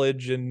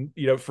knowledge and,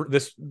 for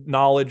this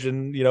knowledge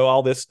and,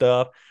 all this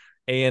stuff.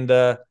 And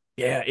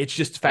it's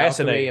just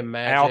fascinating.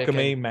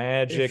 Alchemy,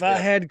 magic. If I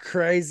had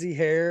crazy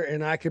hair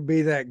and I could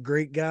be that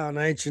Greek guy on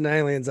Ancient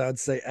Aliens, I'd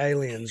say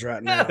aliens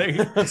right now.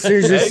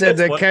 Susan said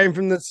they came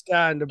from the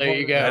sky. And there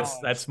you go.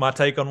 That's my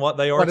take on what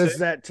they are. What does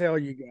that tell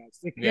you guys?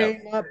 They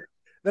came up.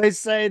 They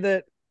say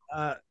that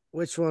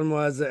which one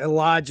was it?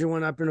 Elijah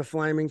went up in a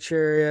flaming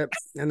chariot,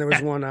 and there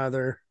was one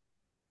other.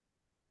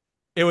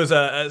 It was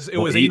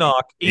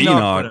Enoch.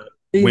 Enoch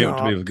went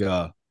to be with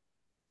God.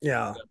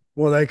 Yeah.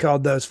 Well, they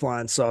called those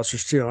flying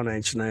saucers too on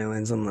Ancient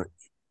Aliens. I'm like,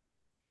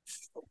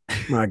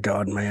 my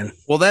God, man.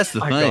 Well, that's the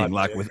thing. God,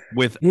 like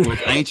with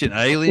Ancient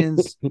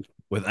Aliens,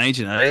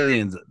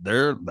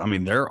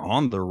 they're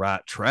on the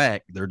right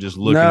track. They're just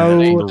looking at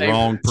it from the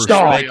wrong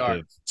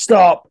perspective.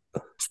 Stop.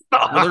 Well,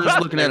 they're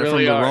just looking at it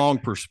from the wrong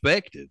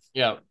perspective.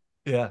 Yeah.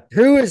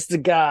 Who is the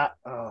guy?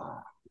 Oh,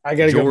 I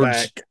gotta go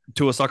back.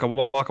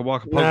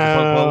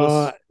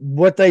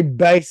 What they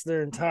base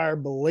their entire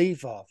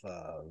belief off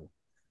of.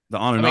 The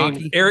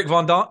Anunnaki? Eric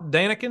von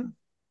Daniken?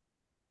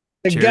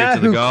 The guy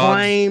who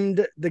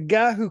claimed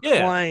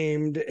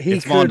he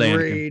could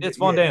read. It's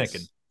von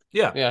Daniken.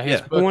 Yeah.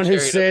 The one who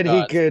said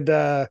he could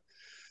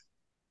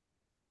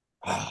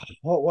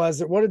what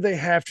was it? What did they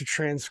have to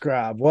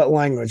transcribe? What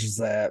language is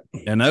that?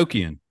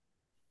 Enochian.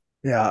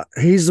 Yeah.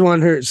 He's the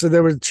one who, so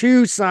there were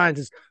two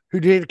scientists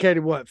who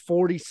dedicated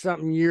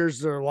 40-something years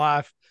of their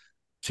life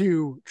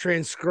to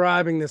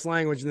transcribing this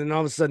language, and then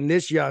all of a sudden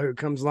this Yahoo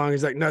comes along.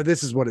 He's like, no,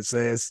 this is what it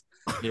says.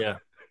 Yeah.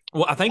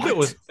 Well, I think it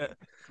was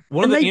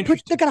one of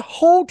the they got a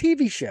whole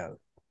TV show.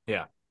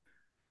 Yeah.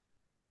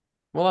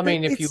 Well, I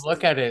mean, if you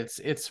look at it,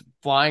 it's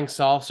flying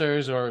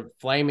saucers or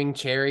flaming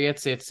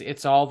chariots.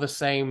 It's all the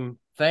same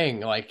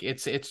thing. Like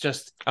it's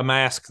just a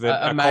mask.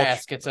 A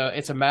mask. It's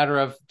a matter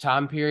of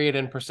time period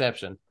and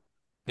perception.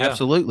 Yeah.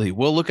 Absolutely.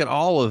 Well, look at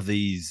all of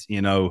these,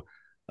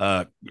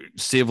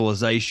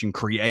 civilization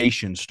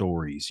creation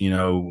stories,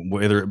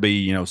 whether it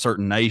be,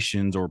 certain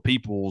nations or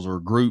peoples or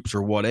groups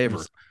or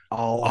whatever.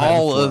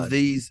 All of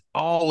these,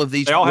 they all have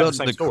the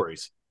same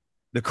stories.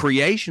 The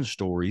creation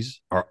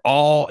stories are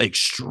all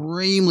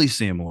extremely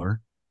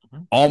similar.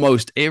 Mm-hmm.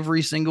 Almost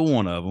every single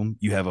one of them,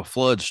 you have a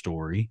flood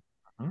story.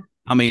 Mm-hmm.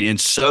 I mean, in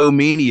so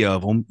many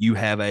of them, you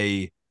have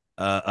a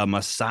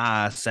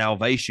Messiah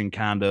salvation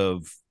kind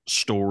of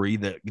story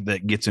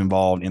that gets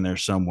involved in there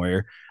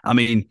somewhere. I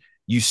mean,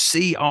 you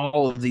see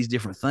all of these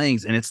different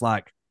things, and it's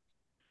like,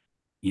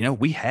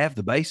 we have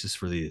the basis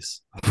for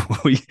this.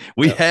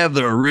 we have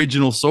the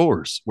original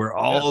source where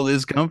all of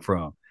this come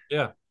from.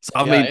 Yeah. So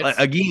I mean,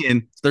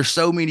 again, there's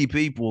so many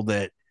people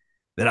that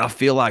I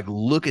feel like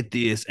look at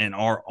this and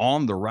are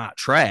on the right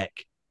track.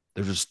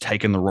 They're just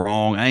taking the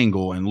wrong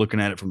angle and looking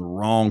at it from the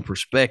wrong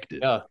perspective.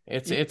 Yeah,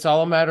 it's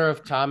all a matter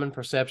of time and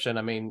perception.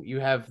 I mean, you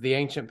have the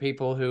ancient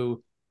people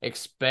who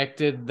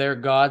expected their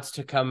gods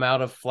to come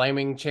out of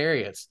flaming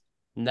chariots.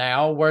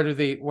 Now, where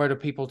do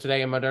people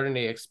today in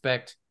modernity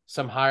expect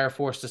some higher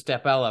force to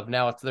step out of?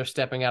 Now they're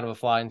stepping out of a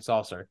flying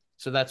saucer.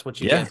 So that's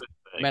what you get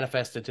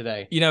manifested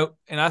today.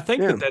 And I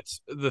think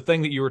that's the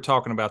thing that you were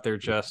talking about there,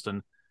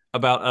 Justin,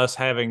 about us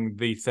having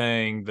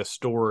the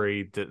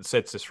story that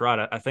sets us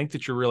right. I think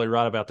that you're really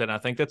right about that. And I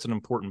think that's an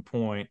important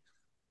point.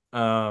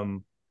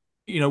 One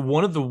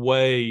of the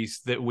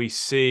ways that we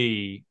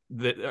see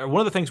that,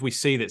 one of the things we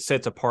see that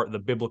sets apart the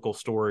biblical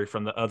story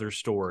from the other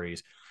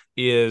stories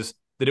is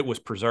that it was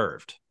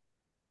preserved,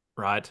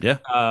 right? Yeah.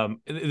 That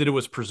it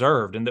was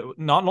preserved. And that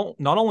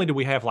not only do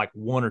we have like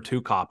 1 or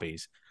 2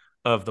 copies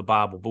of the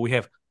Bible, but we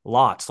have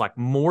lots, like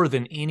more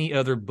than any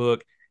other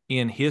book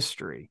in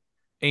history.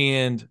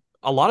 And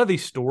a lot of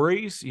these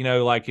stories,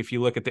 like if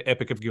you look at the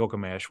Epic of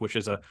Gilgamesh, which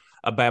is a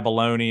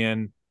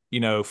Babylonian,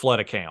 flood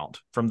account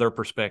from their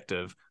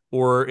perspective,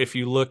 or if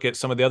you look at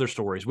some of the other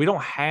stories, we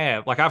don't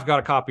have, like I've got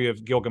a copy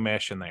of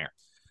Gilgamesh in there.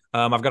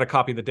 I've got a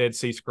copy of the Dead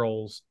Sea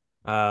Scrolls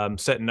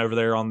sitting over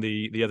there on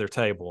the other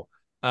table.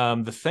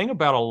 The thing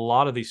about a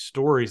lot of these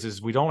stories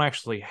is we don't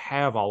actually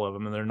have all of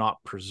them and they're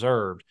not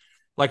preserved.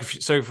 Like,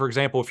 for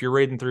example, if you're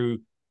reading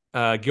through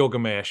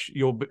Gilgamesh,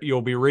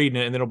 you'll be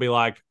reading it and it'll be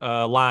like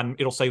line.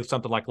 It'll say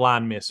something like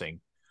line missing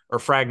or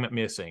fragment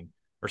missing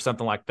or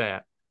something like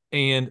that.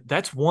 And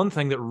that's one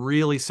thing that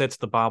really sets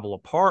the Bible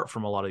apart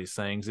from a lot of these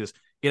things is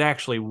it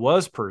actually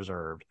was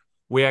preserved.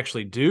 We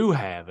actually do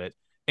have it.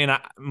 And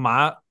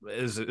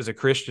as a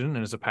Christian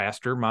and as a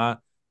pastor, my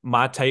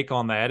take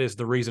on that is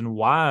the reason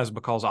why is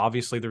because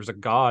obviously there's a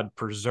God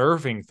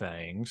preserving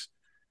things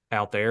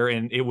out there,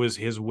 and it was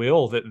His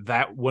will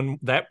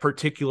that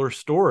particular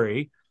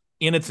story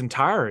in its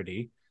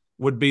entirety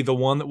would be the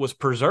one that was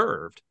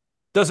preserved.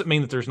 Doesn't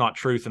mean that there's not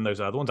truth in those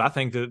other ones. I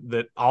think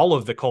that all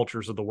of the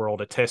cultures of the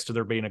world attest to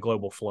there being a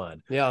global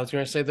flood. Yeah, I was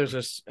going to say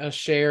there's a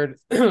shared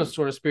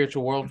sort of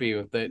spiritual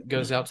worldview that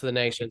goes out to the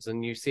nations,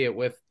 and you see it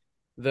with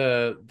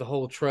the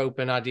whole trope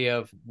and idea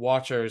of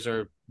watchers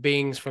or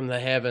beings from the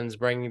heavens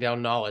bringing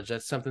down knowledge.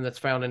 That's something that's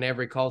found in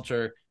every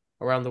culture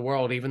around the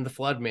world. Even the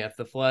flood myth,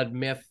 the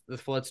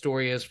flood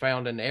story is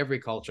found in every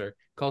culture,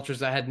 cultures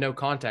that had no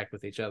contact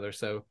with each other.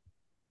 So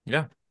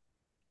yeah,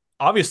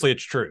 obviously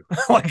it's true.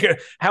 Like,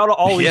 how do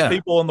all these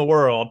people in the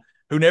world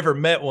who never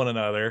met one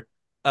another,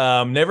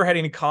 never had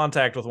any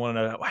contact with one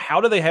another,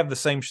 how do they have the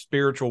same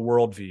spiritual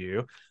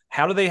worldview?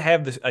 How do they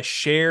have a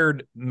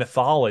shared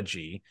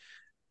mythology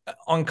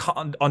on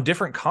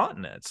different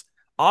continents?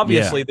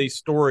 Obviously, these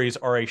stories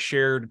are a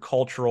shared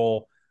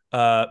cultural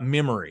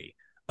memory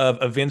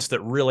of events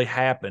that really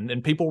happened,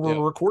 and people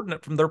were recording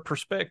it from their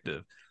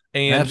perspective.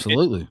 And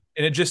absolutely,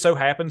 it just so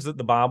happens that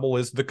the Bible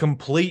is the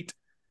complete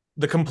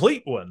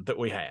one that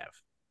we have.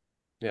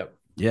 Yep.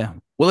 Yeah.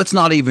 Well, it's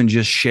not even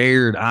just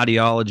shared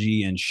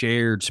ideology and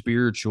shared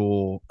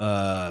spirituality.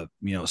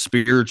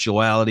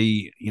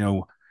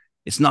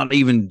 It's not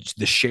even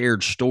the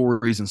shared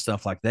stories and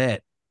stuff like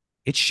that.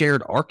 It's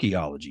shared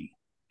archaeology.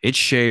 It's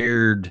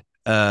shared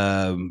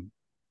symbolism.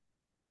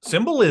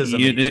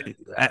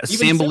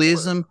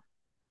 Symbolism.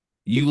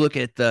 You look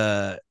at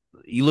the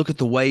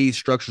way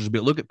structures are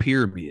built. Look at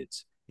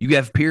pyramids. You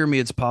have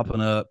pyramids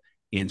popping up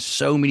in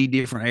so many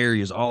different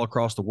areas all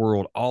across the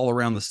world, all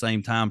around the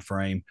same time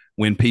frame,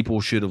 when people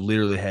should have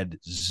literally had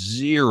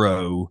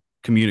zero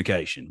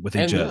communication with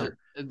each other.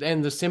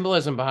 And the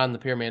symbolism behind the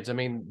pyramids, I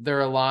mean,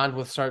 they're aligned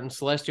with certain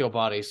celestial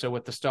bodies. So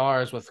with the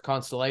stars, with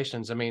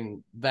constellations, I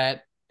mean,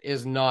 that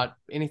is not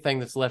anything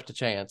that's left to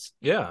chance.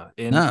 Yeah.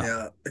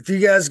 If you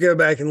guys go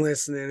back and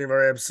listen to any of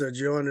our episodes,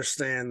 you'll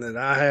understand that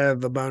I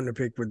have a bone to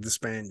pick with the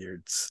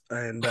Spaniards.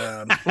 And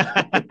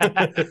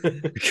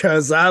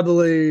because I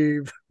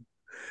believe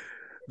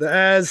the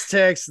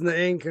Aztecs and the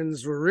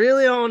Incans were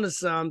really onto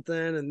something,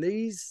 and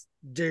these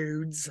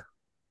dudes,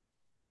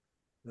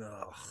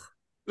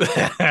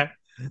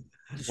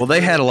 well,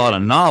 they had a lot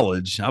of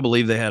knowledge. I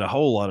believe they had a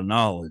whole lot of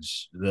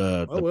knowledge.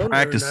 The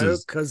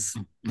practices, because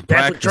the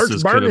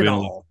practices could have been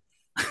all.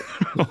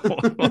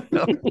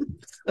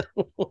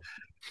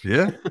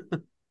 Yeah.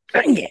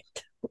 Dang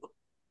it.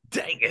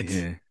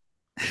 Yeah.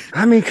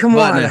 I mean, come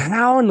on.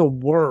 How in the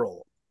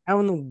world?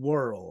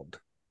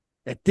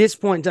 At this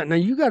point in time, now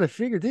you got to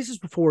figure this is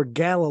before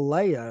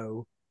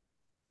Galileo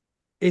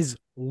is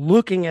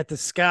looking at the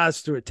skies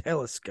through a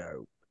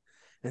telescope.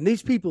 And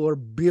these people are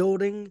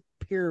building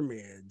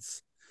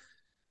pyramids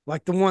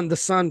like the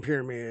Sun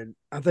Pyramid.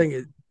 I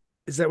think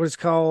is that what it's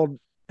called?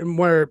 And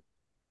where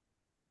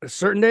a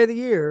certain day of the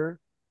year,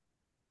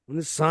 when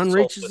the sun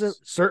reaches a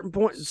certain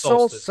point,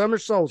 summer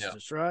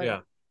solstice, right?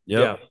 Yeah.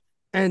 Yeah.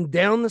 And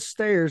down the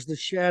stairs, the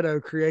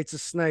shadow creates a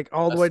snake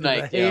all the way to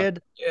the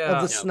head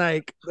of the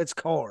snake that's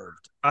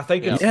carved. I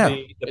think it's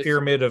the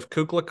pyramid of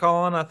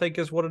Kukulkan, I think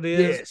is what it is.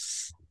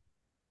 Yes.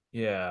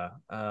 Yeah.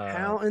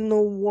 How in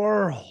the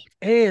world?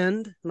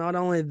 And not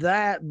only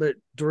that, but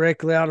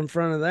directly out in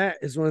front of that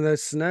is one of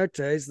those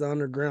cenotes, the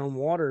underground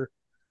water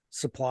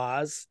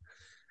supplies.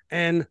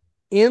 And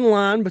in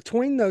line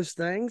between those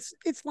things,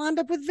 it's lined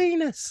up with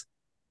Venus.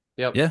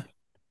 Yep. Yeah.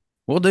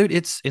 Well, dude,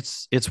 it's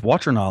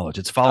Watcher knowledge.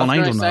 It's fallen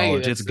angel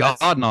knowledge. It's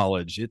God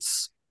knowledge.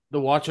 It's the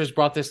Watchers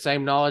brought this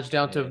same knowledge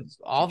down to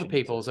all the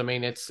peoples. I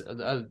mean, it's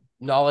a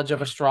knowledge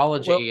of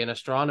astrology and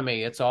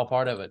astronomy. It's all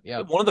part of it.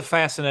 Yeah. One of the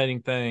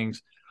fascinating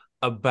things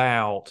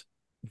about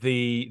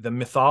the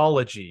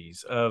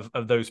mythologies of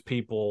those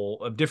people,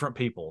 of different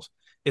peoples,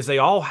 is they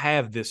all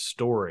have this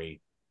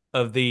story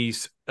of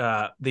these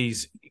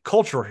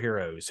cultural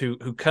heroes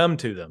who come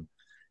to them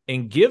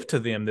and give to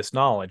them this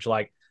knowledge.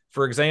 Like,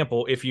 for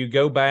example, if you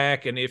go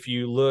back and if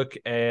you look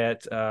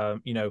at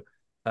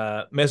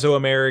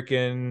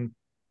Mesoamerican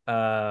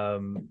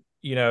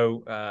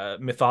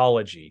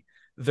mythology,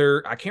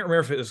 I can't remember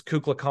if it was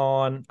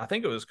Kukulkan. I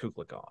think it was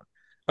Kukulkan.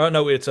 Oh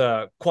no, it's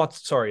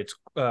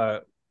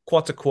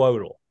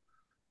Quetzalcoatl.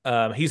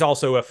 He's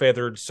also a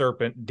feathered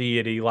serpent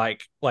deity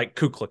like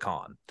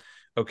Kukulkan.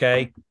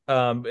 Okay.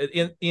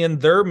 In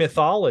their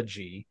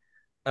mythology,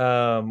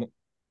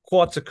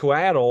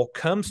 Quetzalcoatl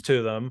comes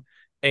to them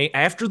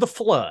after the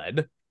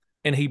flood,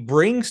 and he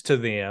brings to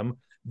them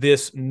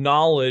this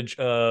knowledge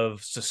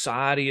of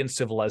society and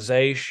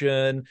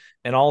civilization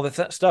and all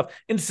that stuff.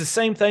 And it's the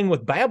same thing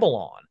with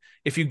Babylon.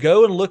 If you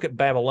go and look at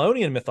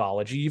Babylonian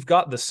mythology, you've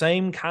got the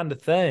same kind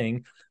of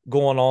thing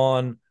going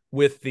on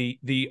with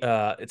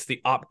it's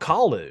the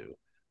Apkallu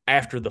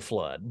after the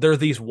flood. There are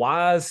these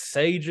wise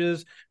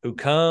sages who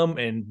come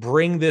and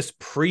bring this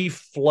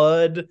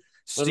pre-flood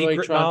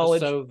secret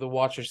knowledge. To sow the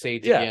Watcher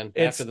seeds again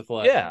after the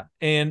flood. Yeah,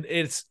 and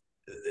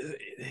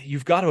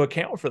you've got to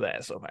account for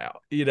that somehow.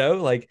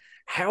 Like,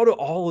 how do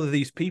all of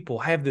these people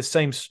have the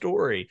same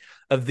story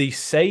of these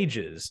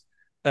sages,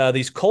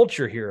 these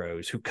culture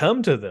heroes who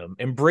come to them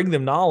and bring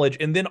them knowledge,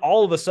 and then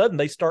all of a sudden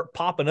they start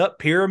popping up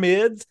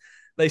pyramids,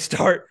 they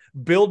start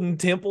building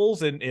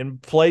temples in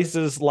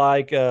places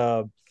like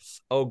the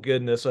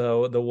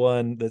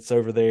one that's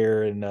over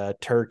there in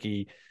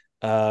Turkey,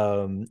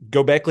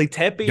 Göbekli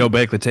Tepe.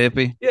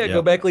 Yeah,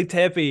 Göbekli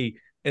Tepe.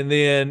 And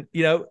then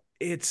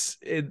it's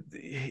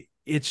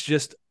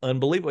just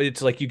unbelievable.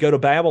 It's like you go to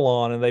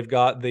Babylon and they've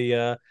got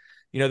the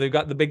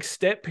big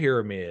step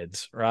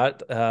pyramids,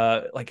 right?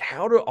 Like,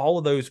 how do all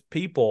of those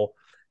people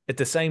at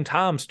the same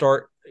time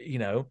start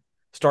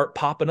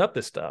popping up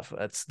this stuff?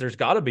 There's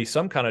got to be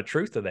some kind of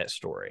truth to that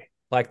story.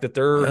 Like that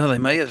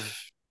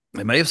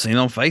they may have seen it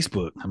on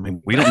Facebook. I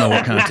mean, we don't know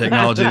what kind of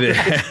technology they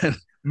had.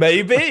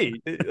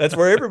 Maybe that's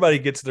where everybody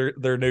gets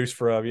their news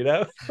from,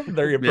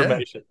 their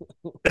information.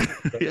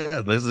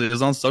 Yeah, this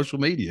is on social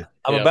media.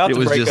 I'm about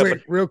to break up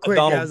real quick,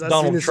 guys. I've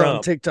seen this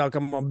on TikTok.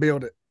 I'm gonna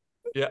build it.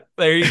 Yeah,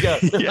 there you go.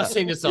 I've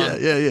seen this on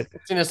I've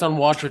seen this on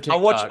Watcher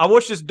TikTok. I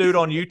watched this dude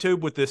on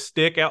YouTube with this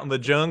stick out in the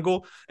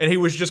jungle, and he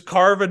was just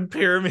carving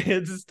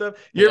pyramids and stuff.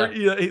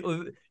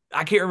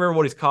 I can't remember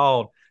what he's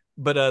called,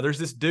 but there's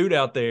this dude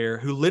out there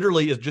who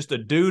literally is just a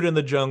dude in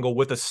the jungle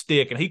with a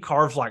stick, and he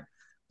carves like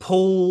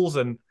pools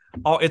and.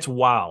 Oh, it's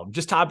wild.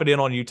 Just type it in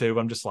on YouTube.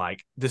 I'm just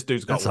like, this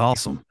dude's got. That's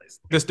awesome.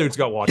 This dude's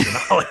got Watcher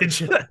knowledge.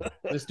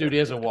 This dude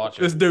is a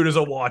Watcher. This dude is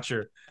a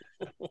Watcher.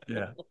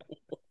 Yeah.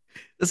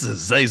 This is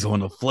Zazel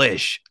in the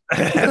flesh.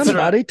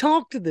 Somebody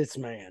talk to this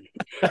man.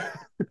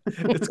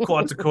 It's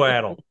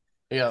Quetzalcoatl.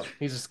 Yeah,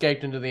 he's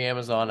escaped into the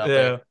Amazon up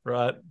there. there.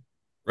 Right.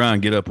 Ryan,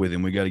 get up with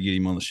him. We got to get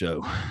him on the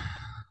show.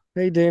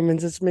 Hey,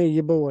 Demons, it's me,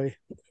 your boy.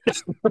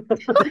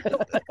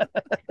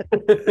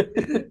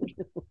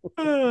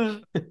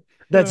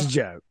 That's a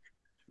joke.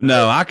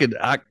 No, I think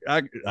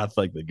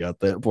they got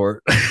that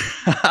part.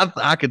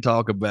 I could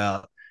talk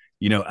about,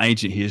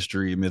 ancient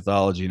history and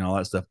mythology and all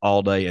that stuff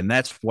all day. And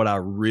that's what I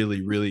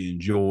really, really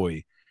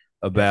enjoy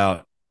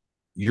about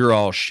your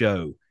all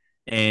show.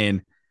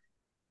 And,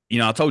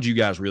 I told you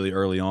guys really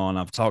early on,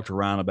 I've talked to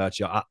Ryan about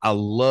y'all. I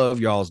love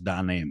y'all's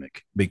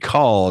dynamic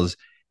because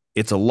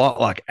it's a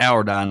lot like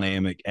our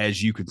dynamic,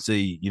 as you can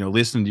see,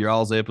 listening to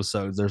y'all's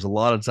episodes. There's a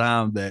lot of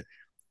time that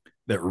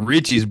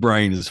Richie's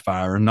brain is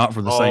firing, not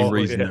for the same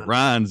reason that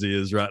Ryan's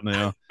is right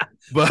now,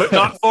 but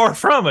not far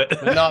from it.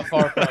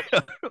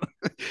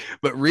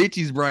 But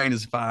Richie's brain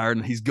is firing,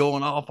 and he's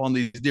going off on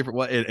these different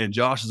ways. And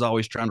Josh is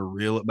always trying to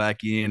reel it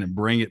back in and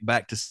bring it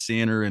back to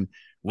center. And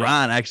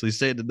Ryan actually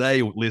said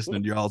today,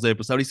 listening to y'all's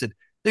episode, he said,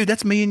 "Dude,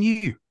 that's me and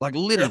you. Like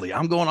literally,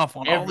 I'm going off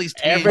on all these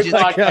tangents."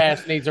 Every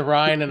podcast needs a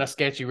Ryan and a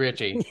sketchy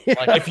Richie.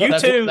 Like, if you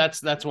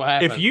that's what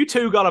happens. If you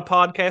two got a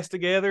podcast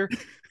together.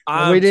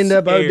 We'd end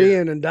up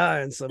ODing and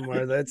dying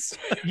somewhere. That's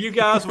you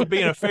guys would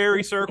be in a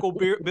fairy circle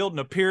building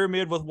a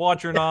pyramid with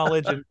Watcher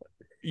knowledge, and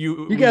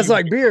you guys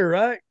like beer,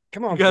 right?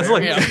 Come on, you guys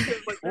like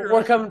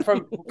we're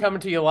coming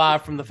to you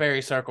live from the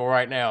fairy circle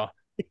right now.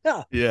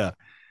 Yeah.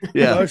 The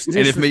most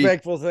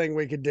disrespectful thing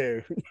we could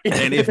do.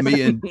 And if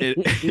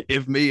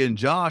me and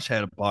Josh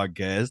had a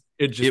podcast,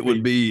 it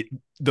would be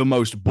the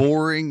most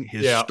boring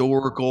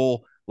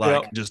historical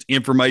like just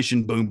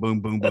information, boom, boom,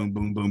 boom, boom,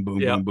 boom, boom, boom,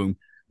 Yep. boom, boom.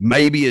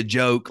 Maybe a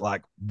joke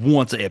like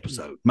once an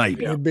episode,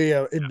 maybe. It'd be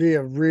a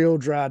real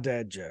dry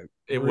dad joke.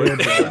 It Real would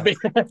dry. be.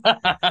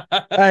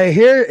 Hey,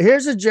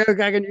 here's a joke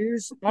I can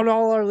use on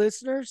all our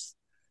listeners.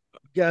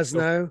 You guys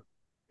know,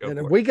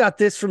 and we got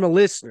this from a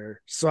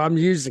listener, so I'm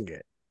using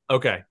it.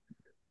 Okay.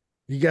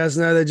 You guys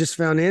know they just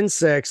found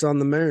insects on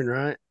the moon,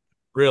 right?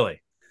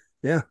 Really?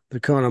 Yeah, they're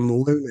calling them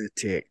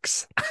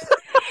lunatics.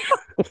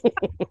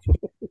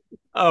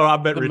 Oh, I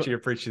bet Richie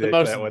appreciates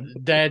that one.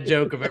 Dad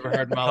joke I've ever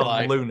heard in my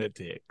life.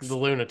 Lunatics. The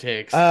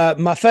lunatics.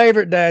 My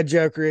favorite dad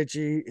joke,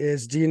 Richie,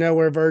 is do you know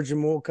where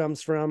virgin wool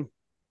comes from?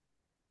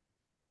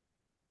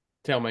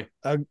 Tell me.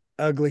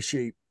 Ugly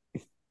sheep.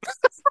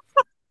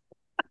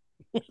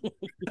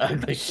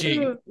 Ugly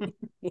sheep.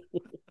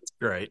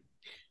 Great.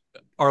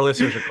 Our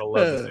listeners are going to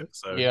love this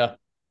episode. Yeah.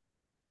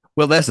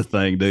 Well, that's the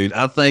thing, dude.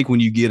 I think when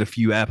you get a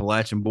few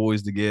Appalachian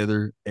boys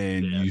together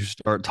and you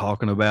start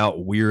talking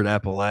about weird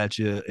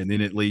Appalachia, and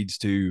then it leads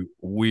to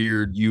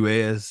weird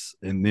US,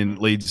 and then it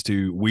leads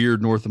to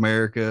weird North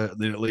America,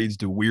 then it leads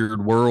to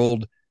weird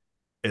world,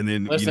 and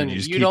then listen,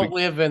 you don't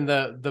live in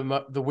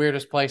the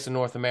weirdest place in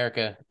North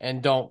America,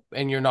 and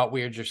you're not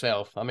weird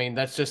yourself. I mean,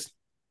 that's just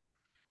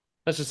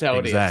how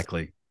it is.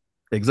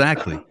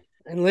 Exactly.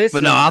 And listen,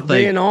 but no, I think,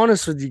 being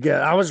honest with you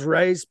guys, I was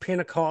raised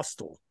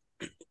Pentecostal.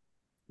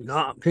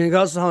 Not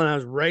Pentecostal, and I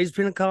was raised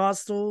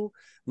Pentecostal.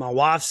 My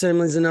wife's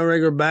family's a no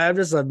regular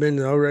Baptist. I've been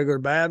to no regular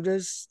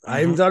Baptist.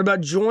 I even thought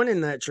about joining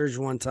that church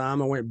one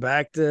time. I went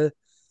back to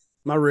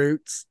my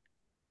roots,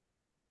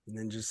 and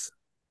then just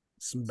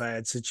some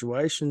bad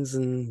situations,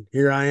 and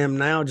here I am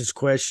now, just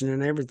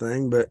questioning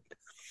everything. But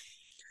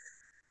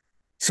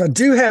so I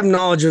do have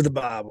knowledge of the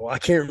Bible. I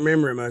can't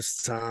remember it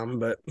most of the time,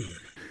 but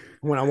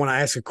when I want to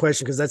ask a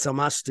question, because that's how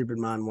my stupid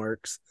mind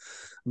works.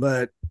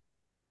 But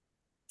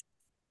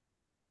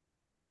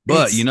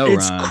you know,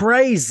 it's Ryan,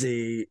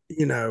 crazy.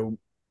 You know,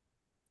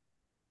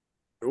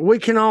 we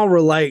can all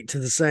relate to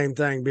the same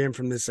thing being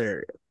from this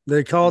area.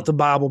 They call it the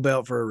Bible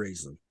Belt for a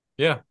reason.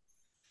 Yeah.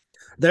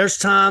 There's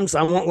times,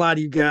 I won't lie to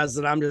you guys,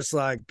 that I'm just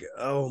like,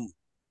 oh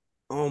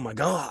my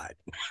God.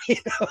 You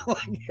know,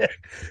 like,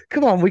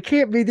 come on, we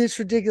can't be this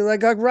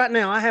ridiculous. Like right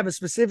now, I have a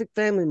specific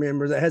family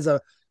member that has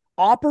a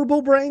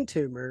operable brain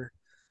tumor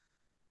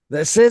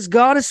that says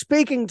God is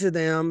speaking to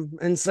them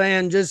and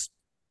saying,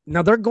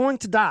 now they're going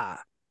to die.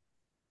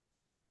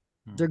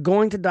 They're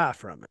going to die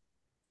from it.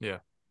 Yeah.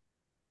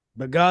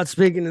 But God's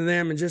speaking to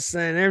them and just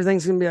saying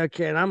everything's going to be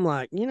okay. And I'm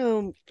like,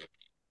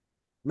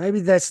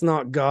 maybe that's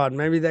not God.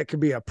 Maybe that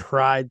could be a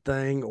pride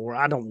thing, or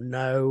I don't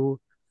know.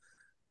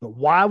 But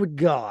why would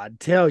God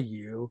tell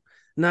you,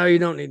 no, you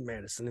don't need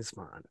medicine? It's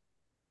fine.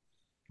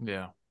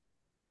 Yeah.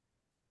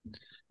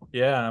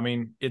 Yeah. I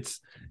mean, it's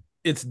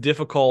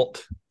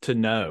difficult to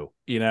know,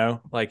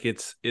 like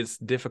it's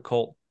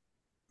difficult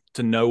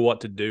to know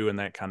what to do in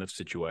that kind of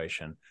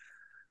situation.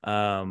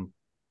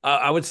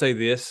 I would say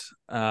this,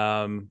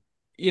 you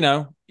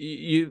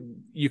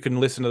can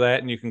listen to that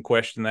and you can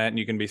question that and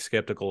you can be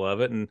skeptical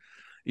of it. And,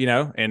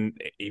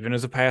 and even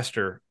as a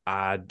pastor,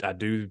 I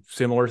do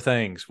similar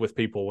things with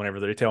people whenever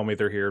they tell me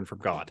they're hearing from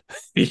God.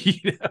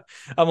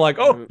 I'm like,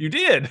 oh, you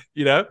did,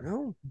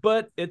 No.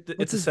 but What's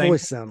it's the his same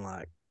voice sound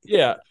like?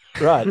 Yeah.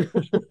 Right.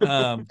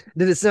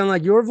 Did it sound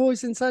like your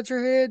voice inside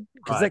your head?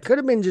 Because that could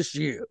have been just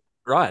you.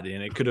 Right.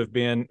 And it could have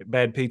been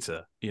bad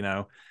pizza,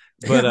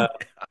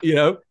 but,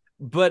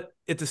 but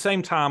at the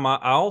same time, I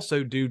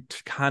also do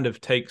kind of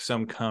take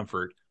some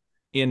comfort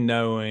in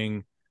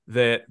knowing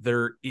that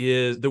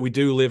we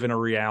do live in a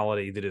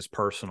reality that is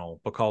personal,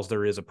 because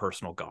there is a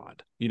personal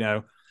God, and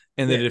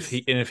that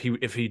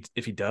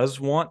if he does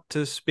want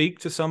to speak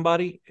to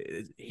somebody,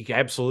 he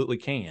absolutely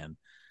can.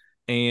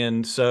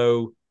 And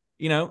so,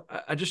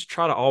 I just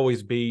try to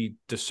always be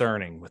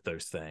discerning with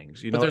those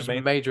things. But there's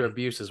major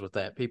abuses with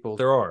that. People,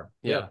 there are,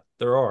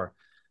 there are.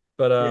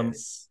 But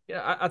Yes.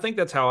 I think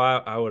that's how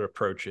I would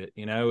approach it.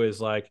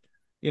 Is like,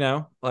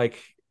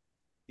 like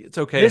it's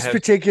okay. This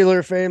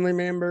particular family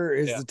member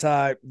is the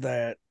type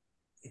that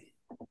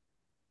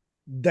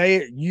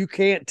you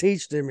can't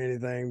teach them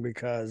anything,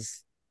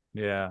 because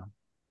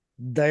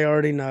they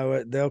already know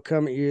it. They'll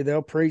come at you.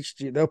 They'll preach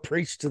to you. They'll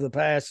preach to the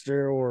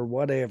pastor or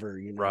whatever.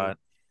 Right.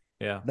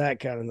 Yeah. That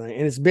kind of thing.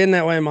 And it's been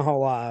that way my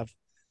whole life.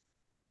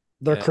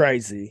 They're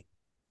crazy,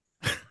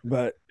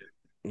 but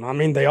I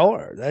mean, they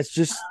are. That's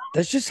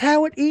just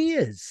how it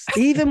is.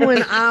 Even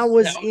when I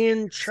was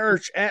in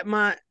church at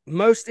my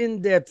most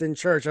in-depth in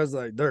church, I was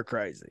like, they're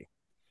crazy.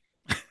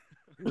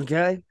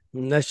 Okay.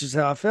 And that's just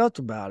how I felt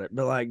about it.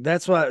 But like,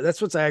 that's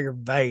what's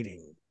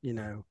aggravating,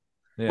 Yeah,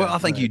 well, I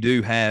think you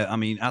do have,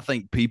 I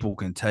think people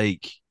can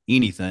take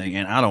anything,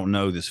 and I don't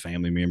know this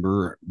family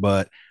member,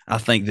 but I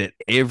think that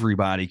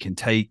everybody can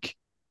take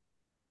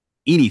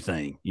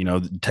anything,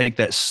 take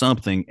that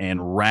something and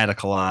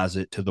radicalize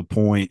it to the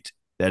point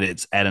that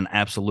it's at an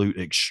absolute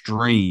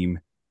extreme,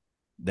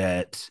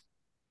 that,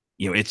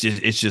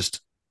 it's just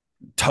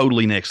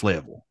totally next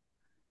level.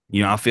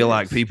 I feel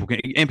like people can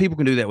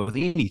do that with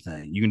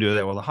anything. You can do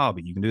that with a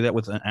hobby. You can do that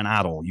with an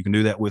idol. You can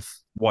do that with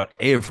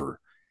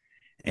whatever.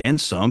 And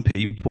some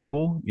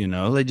people,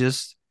 they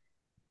just,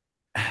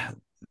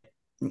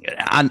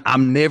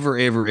 I'm never,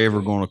 ever,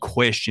 ever going to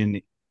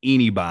question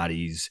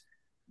anybody's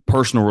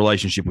personal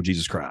relationship with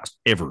Jesus Christ,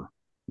 ever.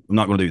 I'm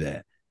not going to do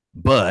that.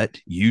 But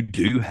you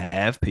do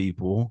have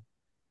people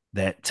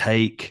that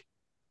take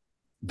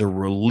the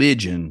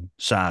religion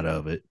side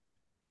of it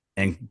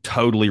and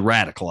totally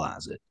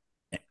radicalize it.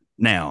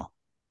 Now,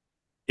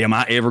 am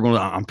I ever going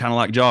to, I'm kind of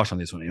like Josh on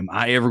this one. Am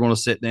I ever going to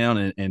sit down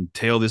and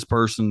tell this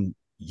person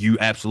you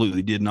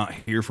absolutely did not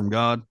hear from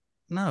God?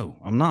 No,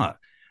 I'm not.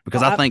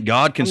 Because I think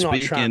God can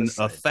speak in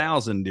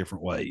 1,000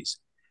 different ways.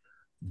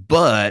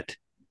 But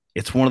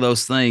it's one of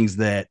those things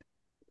that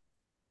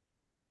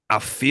I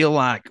feel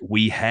like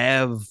we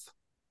have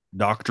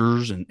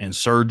doctors and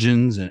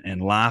surgeons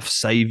and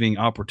life-saving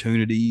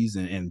opportunities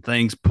and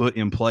things put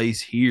in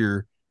place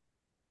here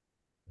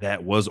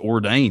that was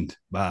ordained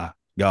by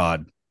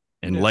God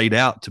and laid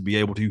out to be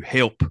able to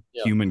help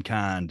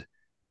humankind.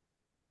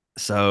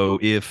 So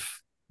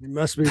if you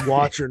must be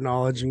watcher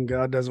knowledge and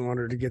God doesn't want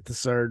her to get the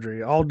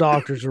surgery. All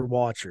doctors are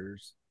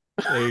watchers.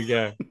 There you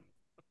go.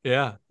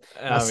 Yeah.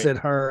 I said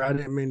her. I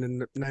didn't mean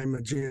to name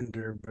a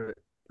gender, but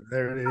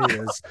there it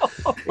is.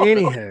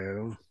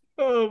 Anyhow.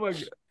 Oh my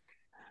God.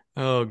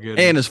 Oh, good.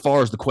 And as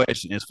far as the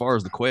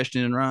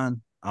question,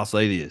 Ryan, I'll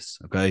say this,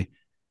 okay?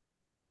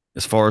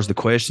 As far as the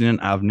questioning,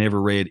 I've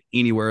never read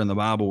anywhere in the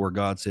Bible where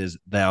God says,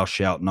 "Thou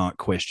shalt not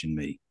question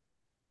me."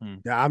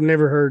 Yeah, I've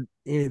never heard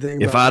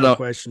anything if about I don't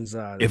questions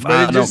either. If but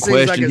I it don't just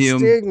seems question like a him,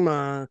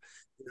 stigma.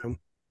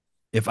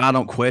 If I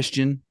don't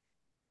question,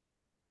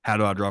 how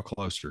do I draw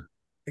closer?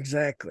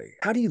 Exactly.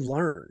 How do you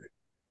learn?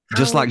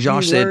 Just like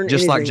Josh said.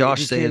 Just like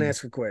Josh said. Can't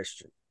ask a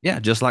question. Yeah,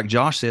 just like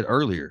Josh said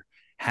earlier.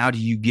 How do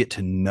you get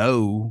to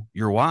know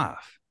your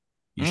wife?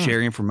 You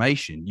share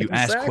information. You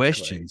ask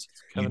questions.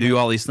 You do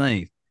all these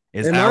things.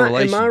 Am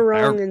I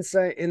wrong in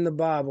saying in the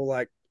Bible,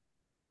 like,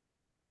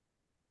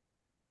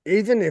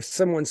 even if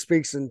someone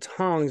speaks in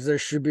tongues, there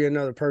should be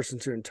another person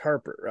to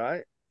interpret,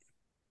 right?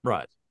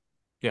 Right.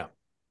 Yeah.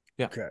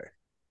 Yeah. Okay.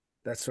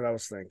 That's what I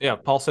was thinking. Yeah.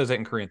 Paul says that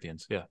in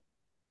Corinthians. Yeah.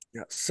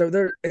 Yeah. So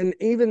there, and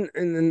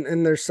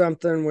there's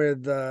something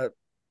with,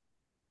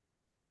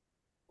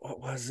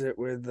 what was it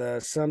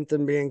with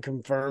something being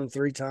confirmed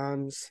 3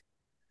 times?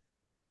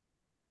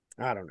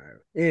 I don't know.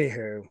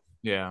 Anywho.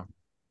 Yeah.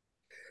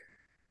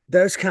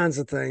 Those kinds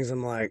of things,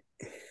 I'm like,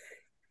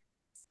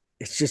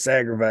 it's just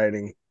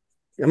aggravating.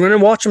 I'm going to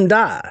watch them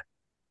die.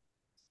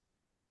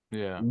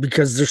 Yeah.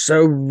 Because they're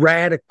so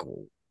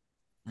radical.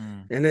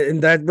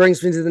 And that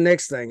brings me to the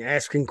next thing,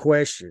 asking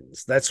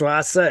questions. That's why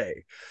I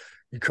say,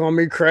 you call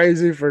me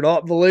crazy for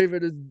not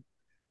believing it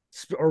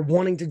or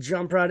wanting to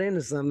jump right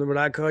into something, but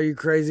I call you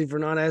crazy for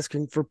not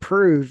asking for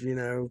proof,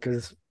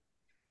 because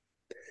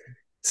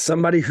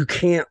somebody who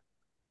can't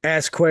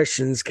ask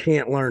questions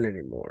can't learn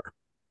anymore.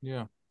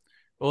 Yeah.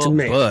 Well, to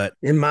me,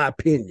 in my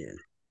opinion.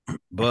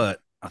 But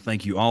I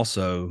think you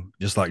also,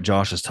 just like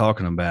Josh is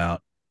talking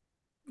about,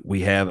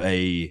 we have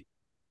a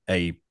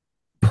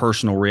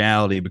personal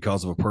reality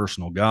because of a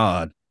personal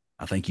God.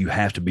 I think you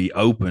have to be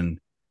open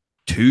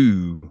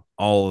to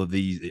all of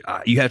these.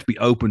 You have to be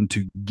open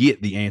to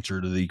get the answer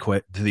to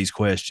these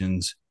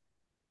questions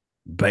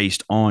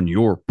based on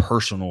your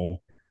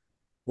personal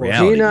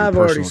reality. He and I have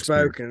already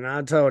spoken.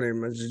 I told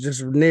him,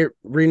 just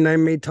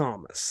rename me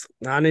Thomas.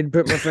 I need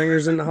to put my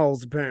fingers in the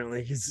holes,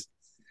 apparently, because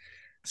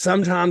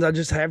sometimes I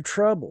just have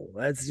trouble.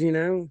 That's,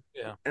 Yeah.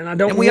 And I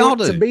don't want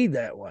to be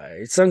that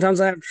way. Sometimes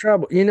I have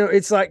trouble.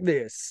 It's like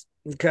this.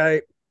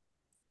 Okay.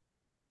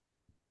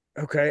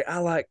 I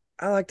like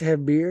to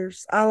have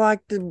beers. I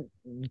like to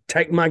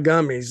take my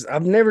gummies.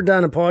 I've never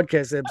done a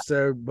podcast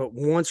episode, but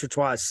once or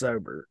twice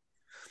sober.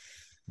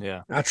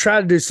 Yeah. I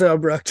tried to do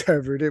sober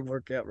October. It didn't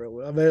work out real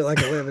well. I made it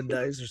like 11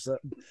 days or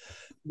something.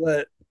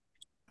 But,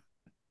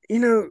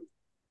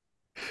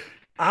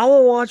 I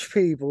will watch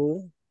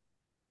people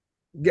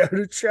go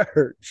to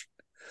church,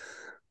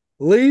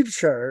 leave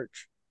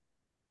church,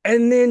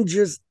 and then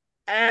just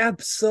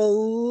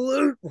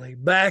absolutely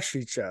bash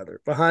each other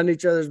behind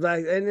each other's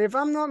back. And if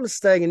I'm not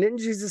mistaken, didn't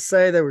Jesus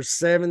say there were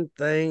 7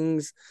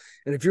 things?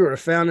 And if you were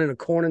found in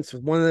accordance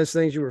with one of those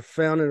things, you were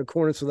found in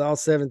accordance with all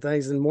 7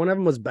 things. And one of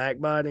them was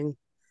backbiting.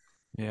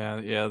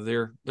 Yeah.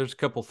 There's a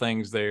couple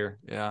things there.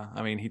 Yeah.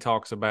 I mean, he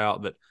talks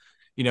about that,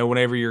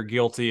 whenever you're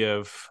guilty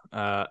of,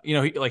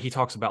 he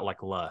talks about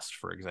like lust,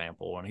 for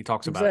example, and he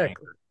talks about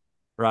anger,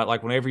 right?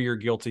 Like whenever you're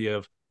guilty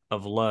of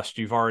lust,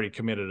 you've already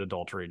committed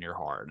adultery in your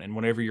heart. And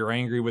whenever you're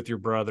angry with your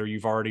brother,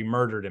 you've already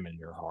murdered him in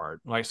your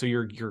heart. Like, so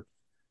you're,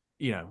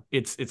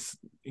 it's,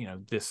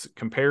 this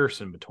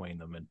comparison between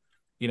them. And,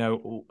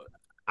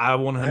 I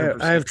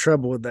 100%. I have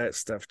trouble with that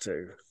stuff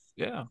too.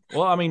 Yeah.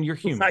 Well, I mean, you're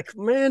human. Like,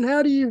 man,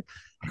 how do you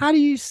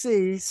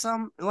see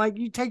like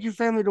you take your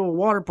family to a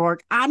water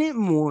park? I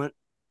didn't want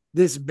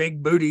this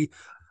big booty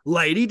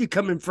lady to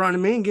come in front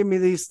of me and give me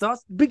these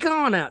thoughts. Be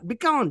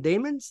gone,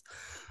 demons.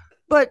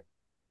 But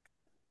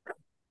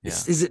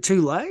is it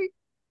too late?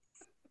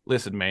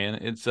 Listen, man,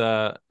 it's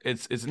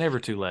never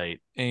too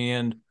late.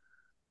 And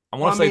I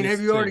want to say,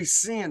 have you already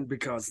sinned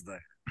because of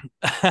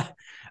that?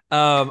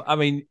 I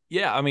mean,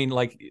 yeah, I mean,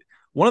 like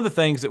one of the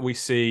things that we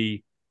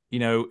see,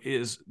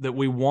 is that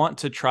we want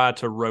to try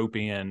to rope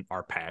in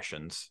our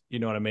passions. You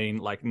know what I mean?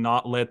 Like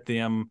not let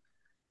them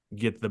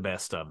get the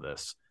best of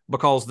this,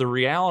 because the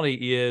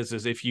reality is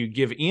if you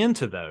give in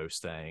to those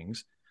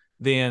things,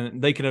 then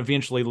they can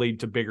eventually lead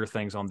to bigger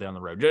things on down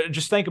the road.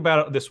 Just think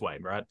about it this way,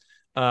 right?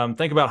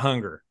 Think about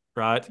hunger,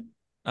 right?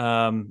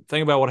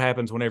 Think about what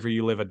happens whenever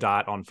you live a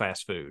diet on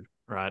fast food,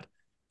 right?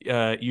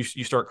 You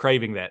start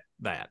craving that,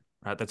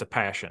 right? That's a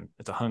passion.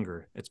 It's a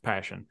hunger. It's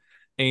passion.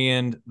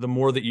 And the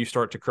more that you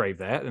start to crave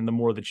that, and the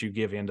more that you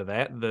give into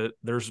that,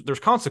 there's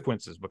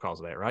consequences because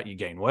of that, right? You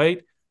gain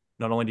weight.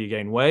 Not only do you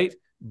gain weight,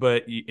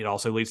 but it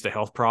also leads to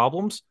health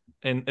problems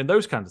and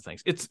those kinds of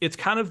things. It's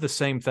kind of the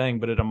same thing,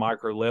 but at a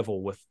micro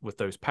level with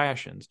those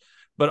passions.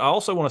 But I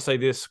also want to say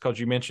this, because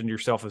you mentioned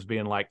yourself as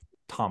being like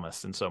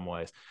Thomas in some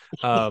ways.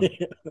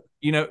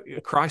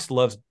 Christ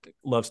loves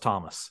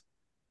Thomas.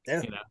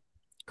 Yeah.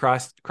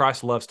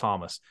 Christ loves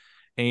Thomas,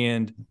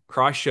 and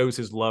Christ shows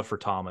his love for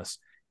Thomas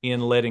in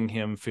letting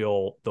him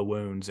feel the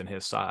wounds in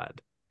his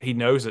side. He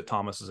knows that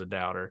Thomas is a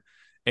doubter,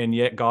 and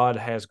yet God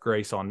has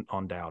grace on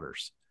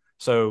doubters.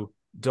 So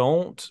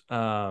don't.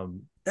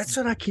 That's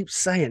what I keep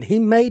saying. He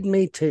made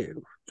me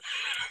too.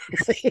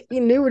 He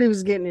knew what he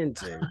was getting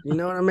into. You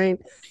know what I mean?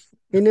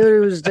 He knew what he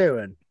was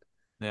doing.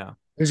 Yeah.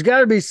 There's got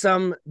to be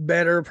some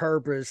better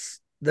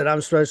purpose that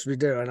I'm supposed to be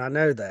doing. I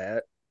know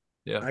that.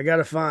 Yeah. I got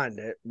to find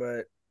it,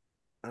 but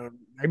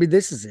maybe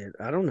this is it.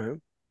 I don't know.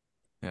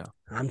 Yeah.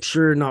 I'm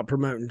sure not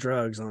promoting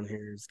drugs on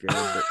here is good.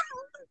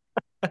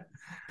 But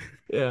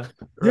yeah.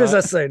 Right. As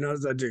I say, not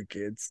as I do,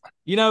 kids.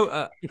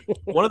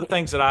 One of the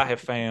things that I have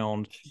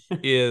found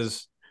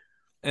is,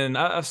 and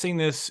I've seen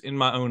this in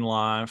my own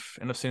life,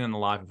 and I've seen it in the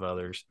life of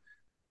others,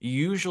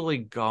 usually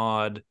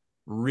God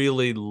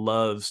really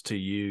loves to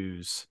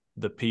use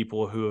the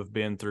people who have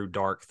been through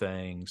dark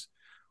things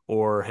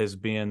or has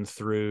been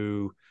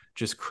through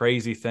just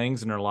crazy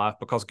things in their life,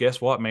 because guess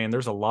what, man,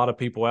 there's a lot of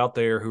people out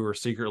there who are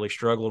secretly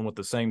struggling with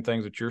the same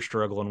things that you're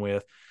struggling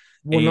with.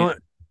 Well,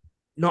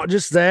 not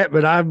just that,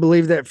 but I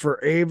believe that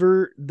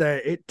forever,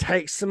 that it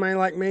takes somebody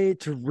like me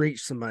to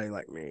reach somebody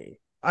like me.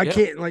 I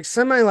can't, like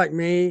somebody like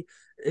me,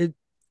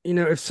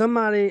 if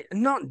somebody,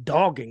 not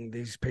dogging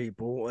these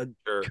people,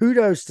 sure,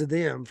 kudos to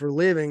them for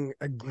living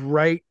a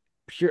great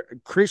pure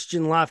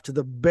Christian life to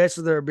the best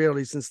of their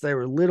ability since they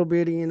were little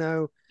bitty,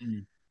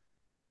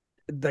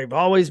 They've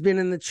always been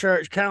in the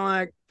church, kind of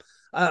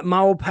like my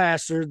old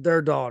pastor,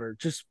 their daughter,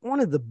 just one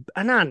of the,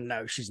 and I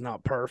know she's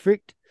not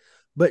perfect,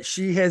 but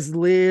she has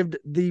lived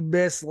the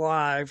best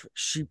life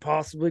she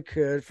possibly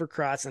could for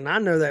Christ. And I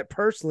know that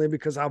personally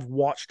because I've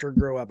watched her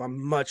grow up.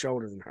 I'm much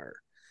older than her,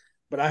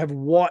 but I have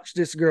watched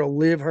this girl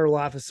live her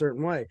life a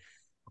certain way.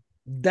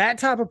 That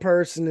type of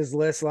person is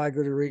less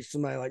likely to reach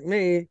somebody like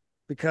me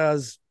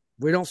because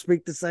we don't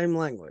speak the same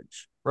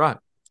language. Right.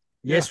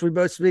 Yes, we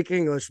both speak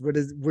English, but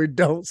we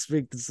don't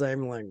speak the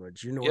same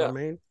language. You know what I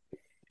mean?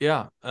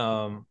 Yeah.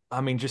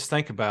 I mean, just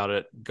think about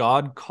it.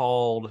 God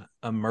called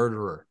a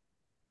murderer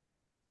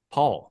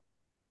Paul.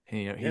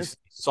 He's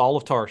Saul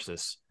of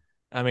Tarsus.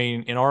 I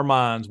mean, in our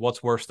minds,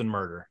 what's worse than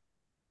murder?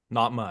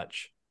 Not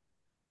much.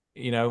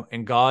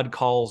 And God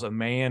calls a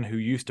man who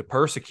used to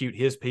persecute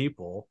his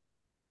people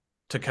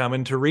to come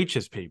and to reach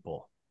his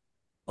people.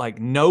 Like,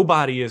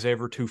 nobody is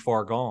ever too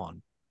far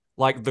gone.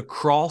 Like, the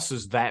cross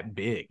is that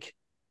big.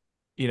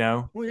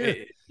 Well,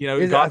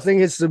 I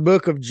think it's the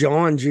book of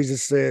John.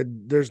 Jesus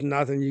said, "There's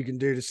nothing you can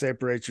do to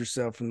separate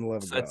yourself from the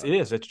love of God."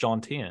 It's John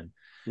 10.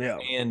 Yeah,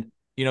 and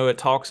it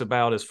talks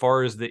about, as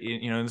far as this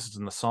is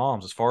in the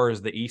Psalms, as far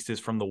as the east is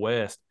from the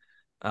west.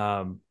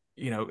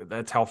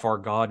 That's how far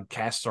God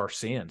casts our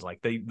sins.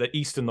 Like the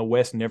east and the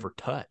west never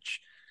touch.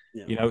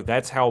 Yeah.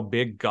 That's how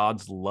big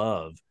God's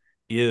love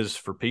is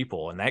for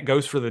people, and that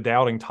goes for the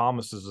doubting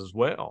Thomases as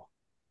well.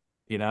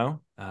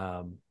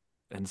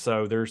 And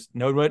so there's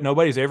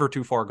nobody's ever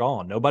too far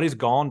gone. Nobody's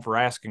gone for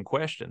asking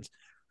questions.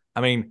 I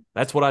mean,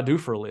 that's what I do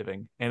for a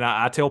living. And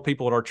I tell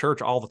people at our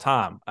church all the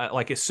time,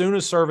 like as soon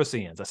as service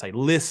ends, I say,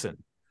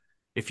 listen,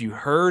 if you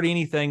heard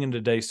anything in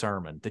today's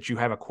sermon that you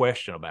have a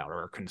question about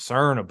or a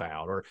concern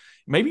about, or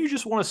maybe you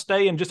just want to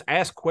stay and just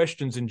ask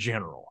questions in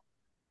general,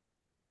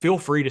 feel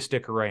free to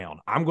stick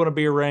around. I'm going to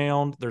be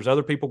around. There's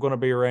other people going to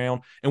be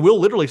around. And we'll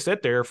literally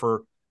sit there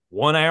for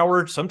 1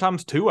 hour,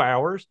 sometimes 2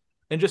 hours,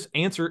 and just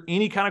answer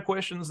any kind of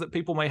questions that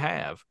people may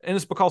have. And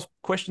it's because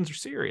questions are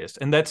serious.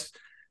 And that's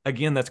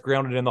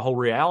grounded in the whole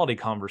reality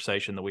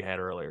conversation that we had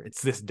earlier.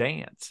 It's this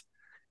dance.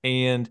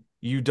 And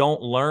you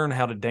don't learn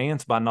how to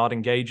dance by not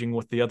engaging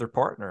with the other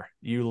partner.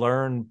 You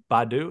learn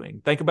by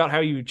doing. Think about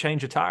how you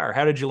change a tire.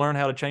 How did you learn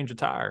how to change a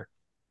tire?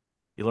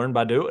 You learn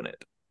by doing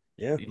it.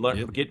 Yeah. You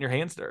learn by getting your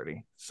hands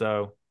dirty.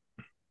 So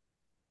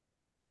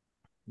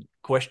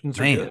questions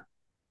are good.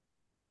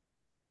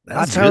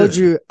 I told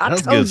you I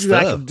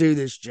could do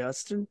this,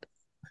 Justin.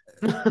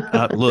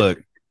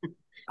 Look,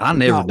 I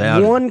never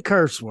doubted one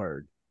curse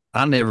word.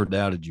 I never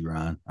doubted you,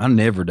 Ryan. I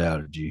never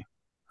doubted you.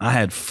 I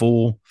had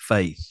full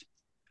faith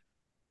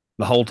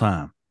the whole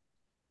time.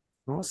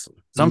 Awesome.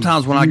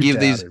 Sometimes when I give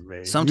these,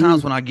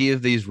 when I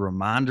give these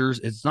reminders,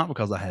 it's not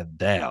because I have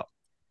doubt.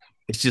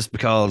 It's just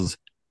because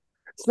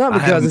it's not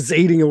because it's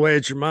eating away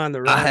at your mind.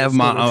 I have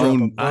my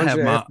own. I have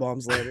my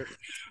F-bombs later.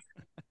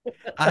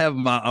 I have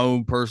my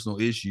own personal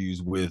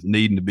issues with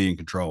needing to be in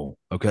control.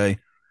 Okay.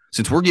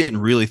 Since we're getting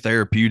really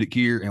therapeutic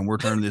here and we're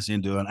turning this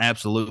into an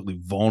absolutely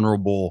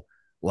vulnerable,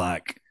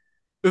 like,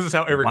 this is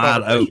how every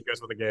conversation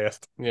goes with a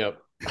guest. Yep.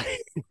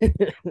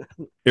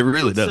 It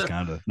really does,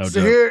 kind of. No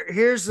so joke.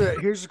 Here's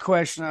a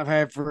question I've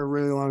had for a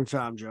really long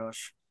time,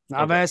 Josh.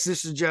 I've asked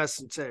this to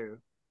Justin too.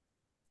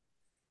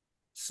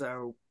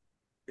 So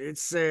it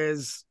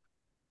says,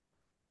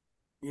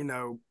 you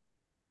know,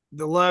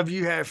 the love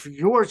you have for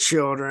your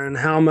children,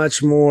 how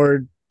much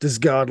more does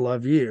God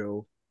love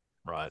you?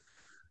 Right.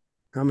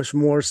 How much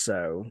more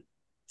so?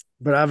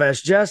 But I've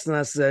asked Justin,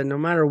 I said, no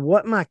matter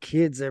what my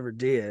kids ever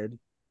did,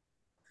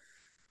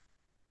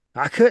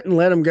 I couldn't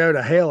let them go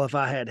to hell if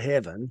I had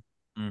heaven.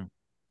 Mm.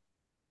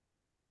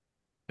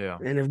 Yeah.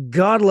 And if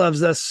God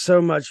loves us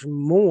so much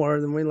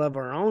more than we love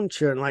our own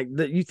children, like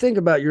that, you think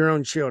about your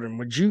own children,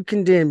 would you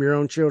condemn your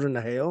own children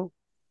to hell?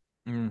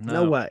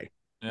 No way.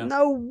 Yeah.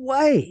 No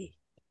way.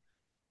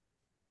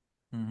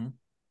 Mm-hmm.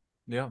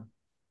 Yeah.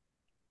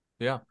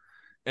 Yeah.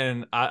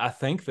 And I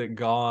think that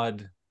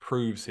God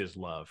proves his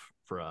love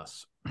for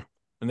us.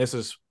 And this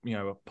is,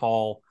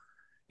 Paul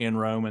in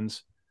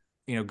Romans,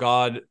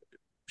 God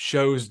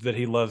shows that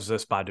he loves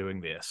us by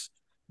doing this,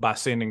 by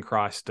sending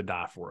Christ to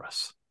die for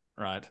us,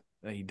 right?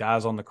 He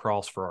dies on the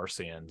cross for our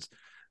sins.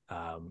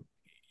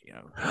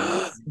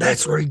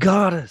 That's where he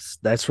got us.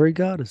 That's where he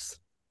got us.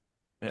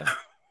 Yeah.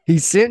 He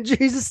sent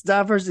Jesus to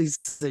die for us. He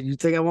said, you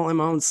think I won't let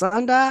my own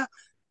son die?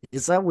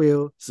 Yes, I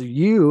will. So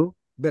you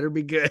better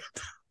be good.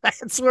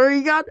 That's where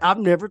he got. I've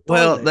never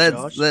thought of that,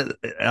 Josh.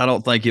 I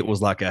don't think it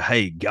was like a,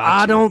 hey,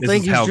 gotcha. I don't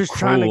think he's just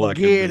trying to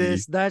get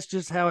us. Be. That's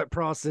just how it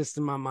processed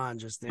in my mind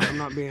just then. I'm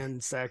not being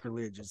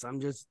sacrilegious.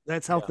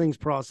 That's how things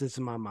process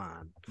in my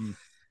mind.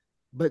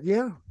 But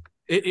yeah,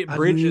 it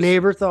bridges. I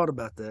never thought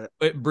about that.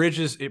 It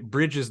bridges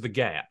the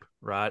gap,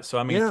 right?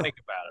 So, think about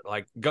it.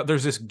 Like,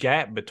 there's this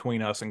gap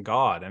between us and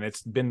God, and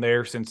it's been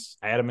there since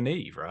Adam and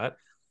Eve, right?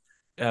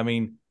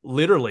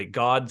 Literally,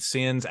 God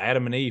sends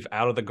Adam and Eve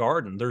out of the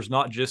garden. There's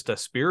not just a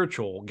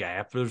spiritual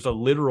gap. There's a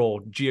literal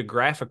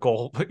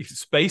geographical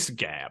space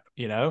gap,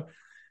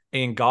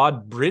 and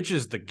God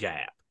bridges the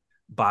gap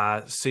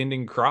by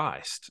sending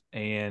Christ,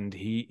 and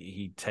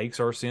he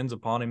takes our sins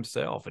upon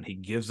himself, and he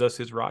gives us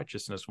his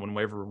righteousness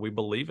whenever we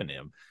believe in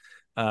him,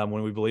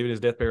 when we believe in his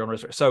death, burial, and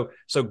resurrection.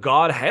 So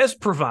God has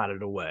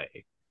provided a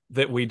way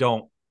that we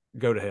don't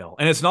go to hell,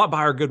 and it's not by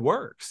our good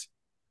works.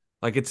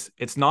 Like,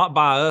 it's not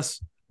by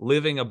us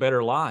living a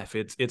better life.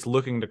 It's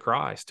looking to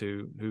Christ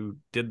who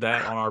did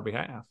that on our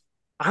behalf.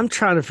 I'm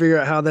trying to figure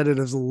out how that it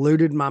has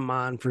eluded my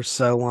mind for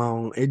so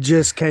long. It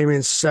just came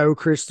in so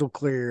crystal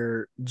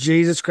clear.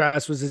 Jesus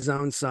Christ was his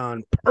own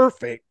son.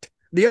 Perfect.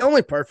 The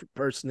only perfect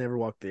person to ever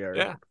walk the earth.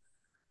 Yeah.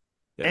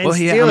 And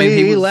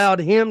he allowed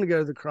him to go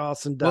to the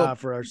cross and die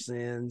for our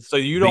sins. So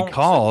you don't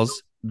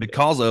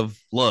because of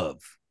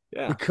love.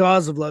 Yeah.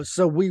 Because of love.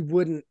 So we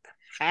wouldn't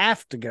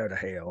have to go to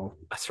hell.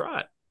 That's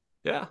right.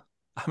 Yeah.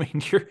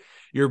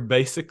 You're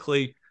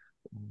basically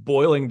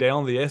boiling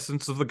down the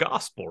essence of the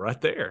gospel right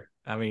there.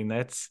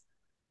 That's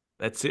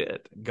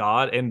it.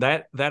 God, and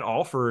that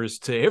offers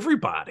to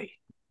everybody,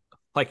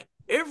 like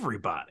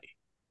everybody.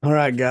 All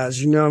right,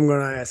 guys, I'm going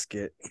to ask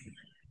it.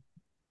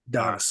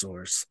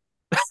 Dinosaurs.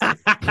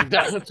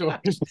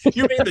 Dinosaurs.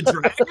 You mean the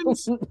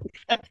dragons?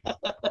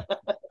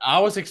 I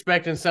was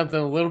expecting something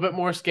a little bit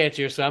more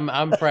sketchier, so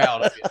I'm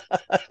proud of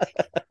you.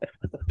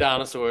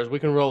 Dinosaurs. We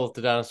can roll with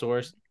the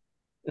dinosaurs.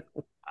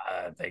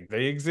 I think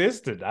they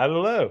existed. I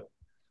don't know.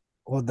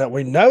 Well, that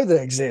we know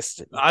they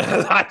existed.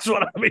 That's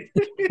what I mean.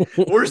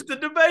 Where's the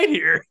debate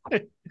here?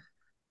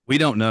 We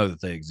don't know that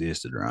they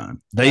existed,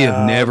 Ryan. They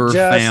have never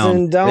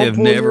found. They have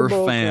never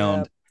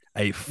found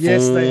a full.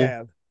 Yes, they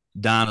have.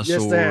 Dinosaur.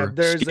 Yes, they have.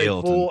 There's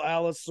skeleton. A full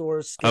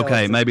Allosaurus skeleton.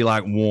 Okay, maybe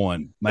like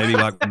one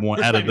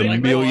out of the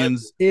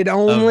millions. It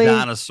only of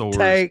dinosaurs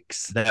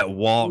takes that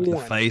walk the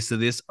face of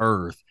this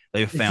earth.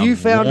 They found. If you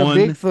found a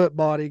Bigfoot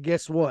body,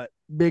 guess what?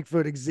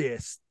 Bigfoot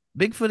exists.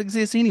 Bigfoot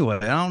exists anyway.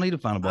 I don't need to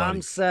find a body.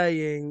 I'm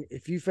saying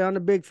if you found a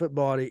Bigfoot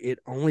body, it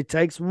only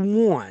takes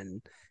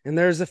one. And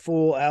there's a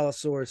full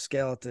Allosaurus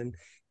skeleton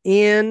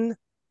in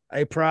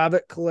a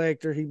private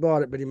collector. He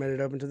bought it, but he made it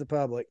open to the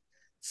public.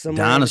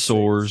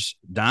 Dinosaurs,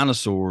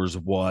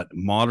 what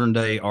modern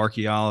day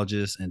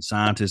archaeologists and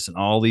scientists and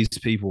all these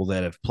people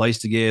that have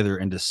placed together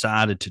and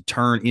decided to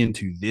turn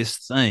into this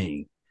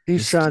thing.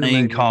 He's trying to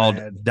make called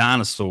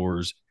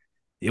dinosaurs.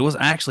 It was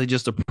actually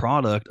just a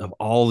product of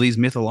all these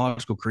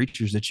mythological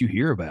creatures that you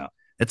hear about.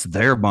 It's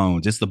their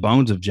bones. It's the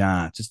bones of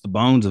giants. It's the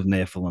bones of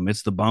Nephilim.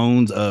 It's the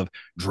bones of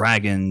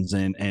dragons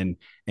and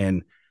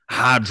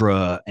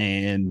Hydra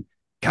and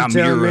chimeras.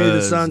 You telling me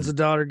the sons and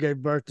daughter gave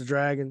birth to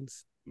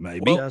dragons?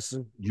 Maybe.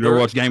 You ever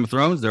watch Game of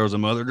Thrones? There was a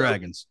mother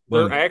dragons.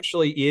 There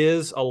actually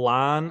is a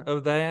line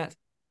of that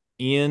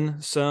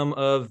in some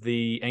of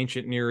the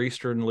ancient Near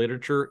Eastern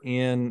literature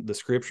in the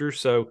scriptures.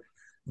 So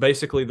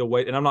basically the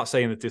way, and I'm not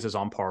saying that this is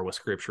on par with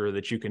scripture,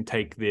 that you can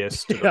take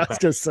this to the I was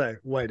going to say,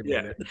 wait a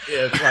minute.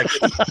 Yeah, it's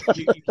like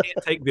you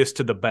can't take this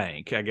to the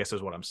bank, I guess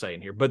is what I'm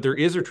saying here. But there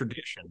is a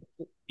tradition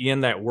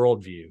in that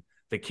worldview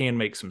that can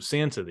make some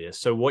sense of this.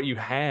 So what you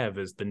have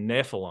is the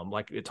Nephilim,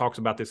 like it talks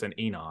about this in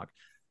Enoch.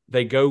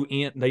 They go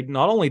in, they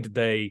not only did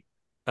they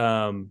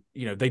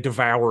they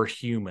devour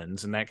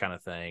humans and that kind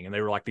of thing, and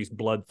they were like these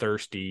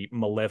bloodthirsty,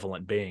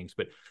 malevolent beings,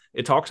 but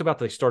it talks about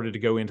they started to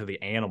go into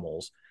the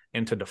animals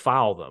and to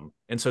defile them.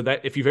 And so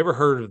that, if you've ever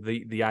heard of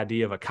the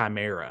idea of a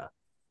chimera,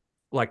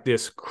 like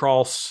this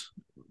cross,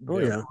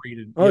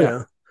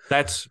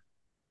 that's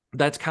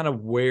kind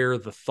of where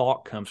the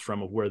thought comes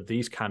from, of where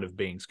these kind of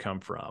beings come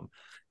from,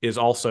 is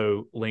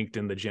also linked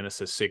in the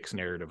Genesis 6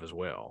 narrative as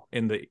well,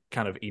 in the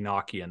kind of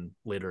Enochian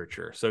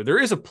literature. So there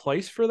is a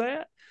place for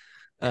that.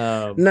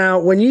 Now,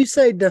 when you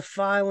say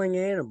defiling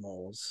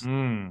animals,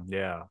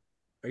 yeah,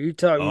 are you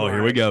talking? Oh,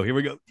 here we go.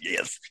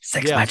 Yes,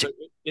 sex magic.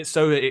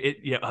 There it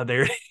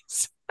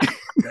is.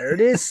 There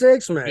it is,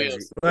 sex magic.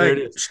 Yes, like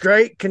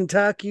straight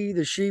Kentucky,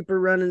 the sheep are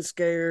running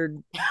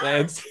scared.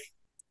 That's.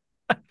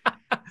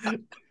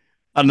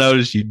 I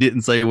noticed you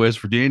didn't say West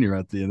Virginia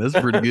right then. That's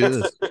pretty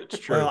good. It's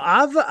true. Well,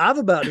 I've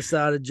about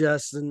decided,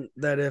 Justin,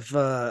 that if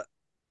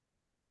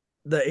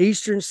the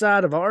eastern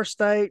side of our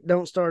state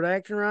don't start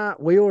acting right,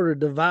 we ought to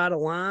divide a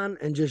line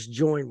and just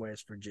join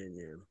West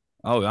Virginia.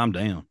 Oh, I'm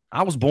down.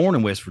 I was born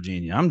in West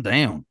Virginia. I'm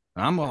down.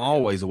 I'm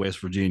always a West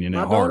Virginian at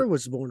heart. My daughter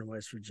was born in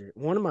West Virginia.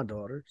 One of my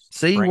daughters.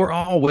 See, we're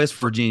all West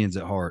Virginians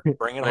at heart.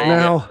 Bring it on.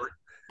 Now,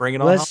 bring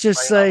it on. Let's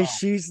just say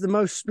she's the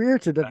most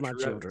spirited of my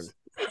children.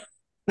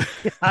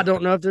 I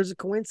don't know if there's a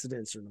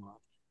coincidence or not,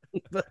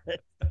 but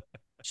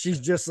she's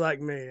just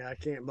like me. I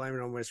can't blame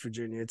it on West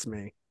Virginia. It's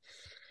me.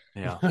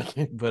 Yeah,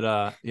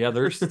 but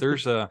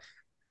there's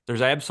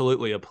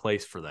absolutely a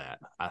place for that,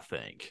 I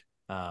think.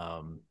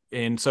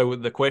 And so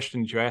the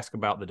question you ask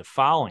about the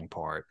defiling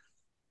part,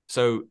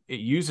 so it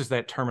uses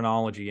that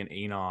terminology in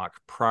Enoch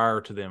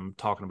prior to them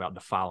talking about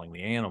defiling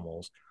the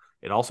animals.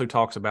 It also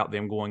talks about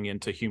them going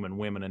into human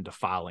women and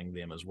defiling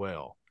them as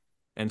well.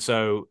 And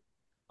so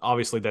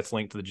obviously that's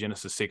linked to the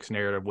Genesis 6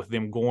 narrative, with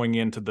them going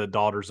into the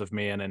daughters of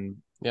men and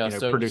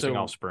producing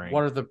offspring.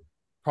 What are the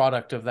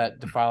product of that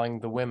defiling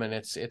the women?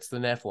 It's the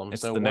Nephilim.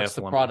 It's so the what's Nephilim,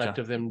 the product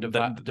of them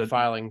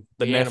defiling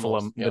the Nephilim?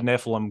 animals? The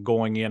Nephilim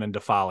going in and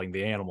defiling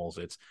the animals.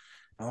 It's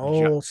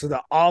so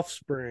the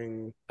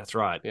offspring. That's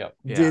right. Yeah.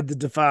 Did the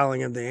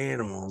defiling of the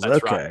animals.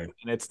 That's okay. Right.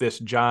 And it's this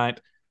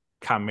giant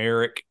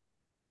chimeric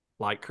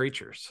like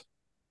creatures.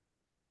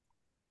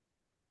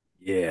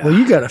 Yeah. Well,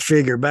 you got to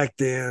figure back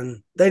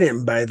then they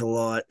didn't bathe a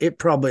lot. It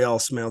probably all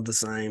smelled the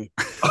same.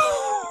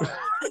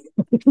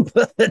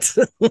 But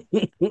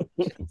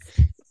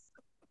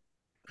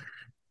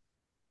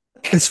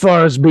as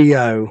far as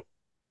BO.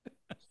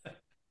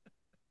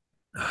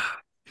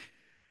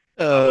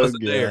 Oh,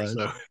 there,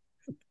 so.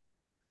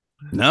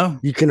 No,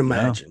 you can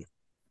imagine.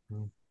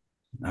 No.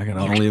 I can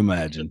only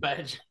imagine.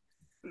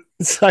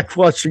 It's like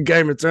watching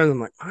Game of Thrones. I'm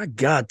like, my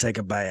God, take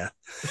a bath.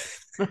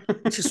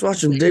 Just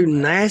watch them do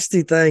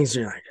nasty things.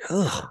 And you're like,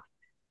 oh,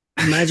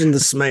 imagine the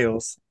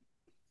smells.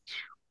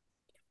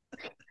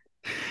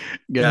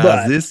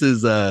 Guys, this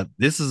is a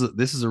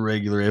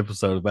regular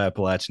episode of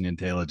Appalachian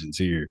Intelligence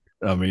here.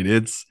 I mean,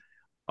 it's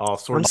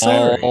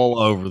all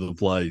over the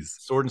place.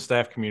 Sword and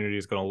Staff community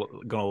is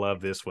gonna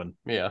love this one.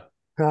 Yeah,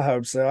 I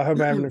hope so. I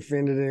hope I haven't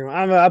offended anyone.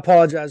 I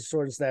apologize to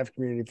Sword and Staff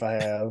community if I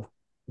have.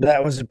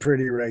 That was a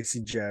pretty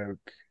racy joke.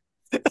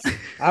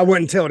 I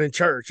wouldn't tell it in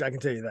church. I can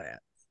tell you that.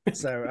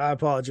 So I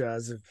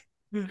apologize if.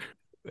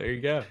 There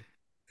you go.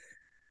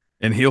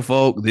 And Hill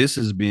folk, this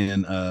has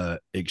been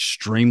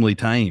extremely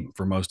tame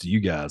for most of you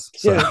guys.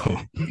 So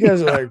yeah, you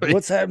guys are like,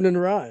 what's happening to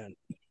Ryan?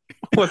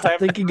 I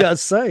think he got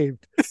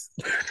saved.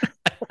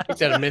 He's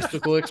had a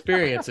mystical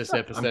experience this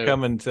episode. I'm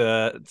coming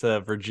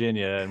to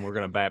Virginia and we're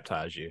going to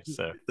baptize you.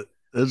 So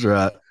that's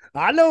right.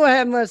 I know what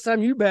happened last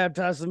time you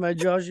baptized somebody,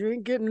 Josh. You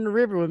ain't getting in the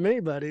river with me,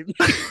 buddy.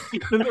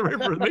 In the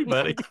river with me,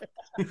 buddy.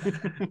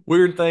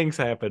 Weird things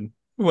happen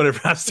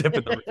whenever I step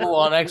in the river. Full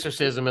on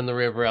exorcism in the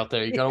river out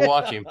there. You got to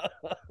watch him.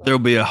 There'll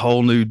be a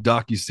whole new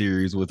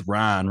docuseries with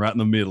Ryan right in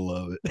the middle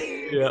of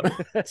it. Yeah.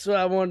 That's what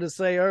I wanted to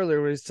say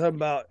earlier when he's talking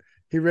about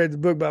he read the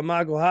book by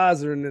Michael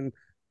Heiser and then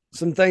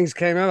some things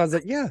came out. I was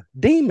like, yeah,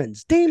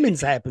 demons. Demons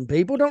happen,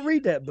 people. Don't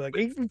read that book.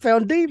 He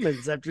found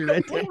demons after you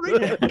read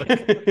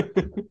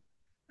that book.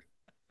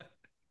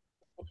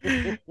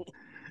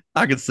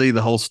 I could see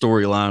the whole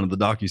storyline of the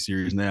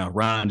docuseries now.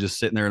 Ryan just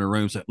sitting there in a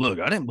room saying, look,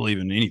 I didn't believe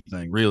in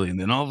anything really. And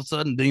then all of a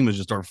sudden demons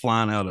just started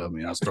flying out of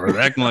me. I started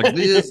acting like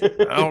this.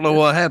 I don't know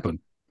what happened.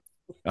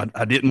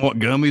 I didn't want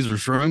gummies or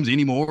shrooms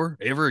anymore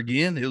ever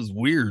again. It was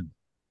weird.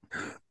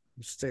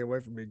 Stay away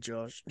from me,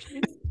 Josh.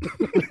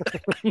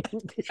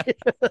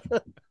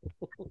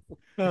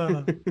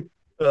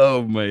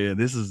 Oh man,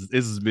 this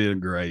has been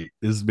great.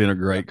 This has been a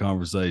great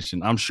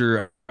conversation. I'm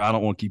sure I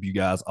don't want to keep you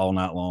guys all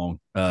night long.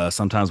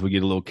 Sometimes we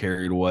get a little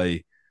carried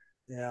away,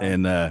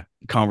 and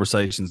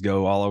conversations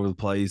go all over the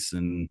place.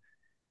 And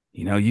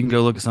you can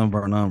go look at some of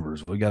our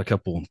numbers. We got a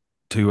couple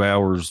 2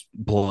 hours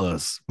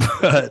plus.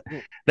 But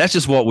that's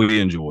just what we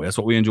enjoy. That's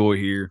what we enjoy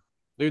here.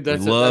 Dude,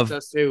 that's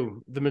us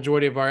too. The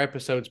majority of our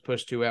episodes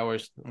push 2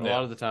 hours a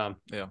lot of the time.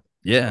 Yeah.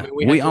 Yeah. I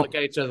mean, we have to look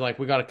at each other like,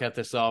 we got to cut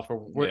this off,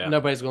 or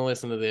nobody's going to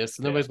listen to this.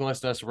 Nobody's going to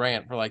listen to us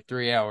rant for like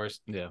 3 hours.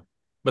 Yeah.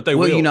 But they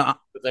will.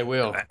 But they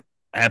will.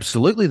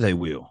 Absolutely, they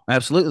will.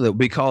 Absolutely,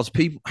 because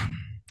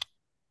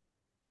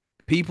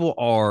people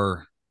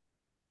are,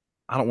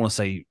 I don't want to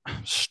say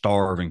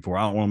starving for.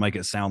 I don't want to make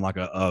it sound like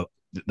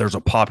there's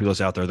a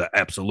populace out there that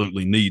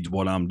absolutely needs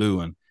what I'm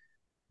doing.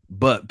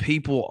 But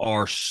people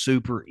are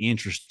super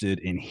interested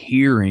in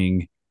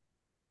hearing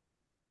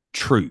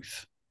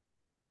truth.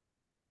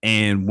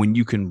 And when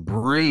you can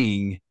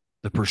bring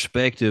the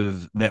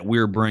perspective that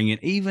we're bringing,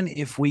 even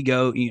if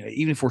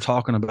we're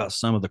talking about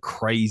some of the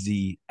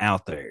crazy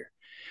out there,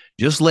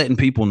 just letting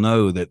people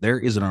know that there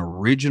is an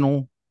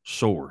original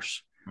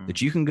source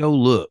that you can go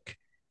look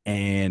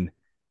and,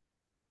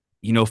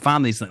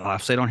 find these things.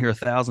 I've said on here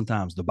 1,000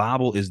 times, the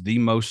Bible is the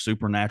most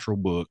supernatural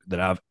book that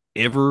I've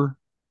ever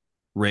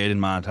read in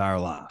my entire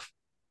life,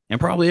 and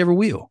probably ever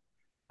will.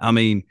 I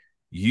mean,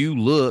 you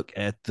look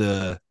at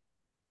the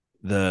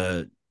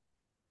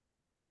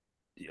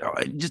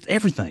just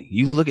everything.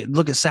 You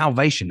look at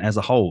salvation as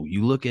a whole.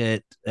 You look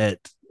at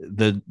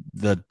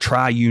the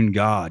triune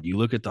God. You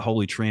look at the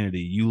Holy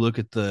Trinity. You look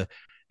at the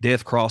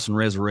death, cross, and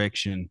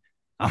resurrection.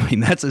 I mean,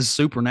 that's as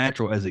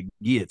supernatural as it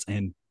gets,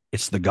 and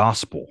it's the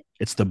gospel.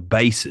 It's the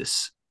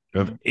basis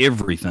of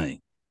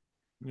everything.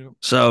 Yep.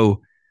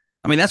 So,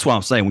 I mean, that's what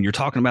I'm saying. When you're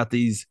talking about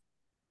these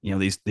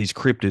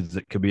cryptids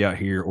that could be out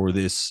here, or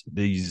this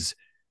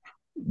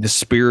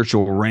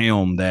spiritual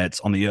realm that's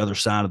on the other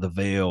side of the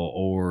veil,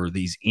 or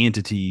these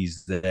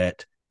entities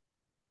that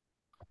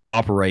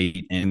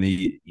operate in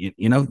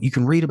you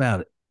can read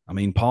about it. I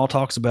mean, Paul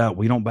talks about,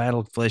 we don't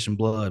battle flesh and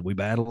blood. We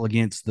battle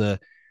against the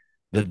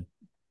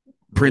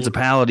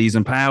principalities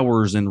and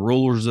powers and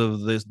rulers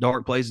of this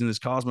dark place in this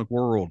cosmic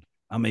world.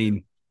 I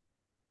mean,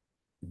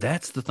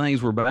 that's the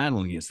things we're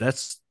battling against.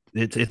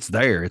 It's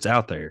there, it's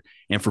out there.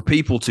 And for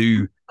people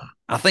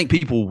I think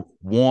people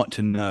want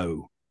to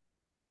know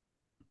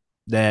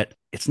that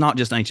it's not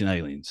just ancient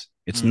aliens.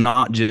 It's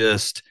not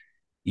just,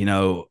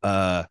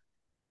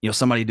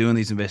 somebody doing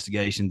these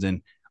investigations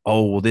and,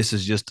 this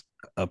is just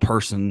a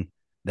person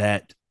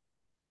that,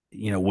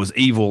 was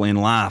evil in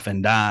life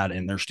and died,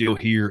 and they're still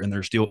here and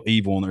they're still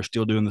evil and they're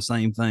still doing the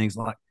same things.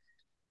 Like,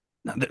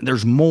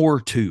 there's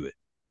more to it.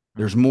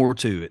 There's more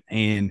to it.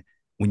 And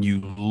when you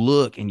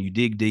look and you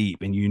dig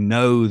deep and you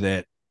know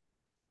that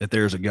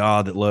there's a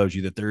God that loves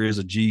you, that there is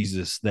a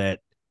Jesus that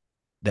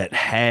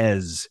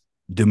has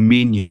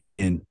dominion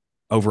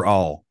over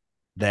all,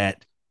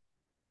 that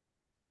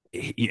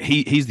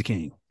he's the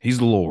king, he's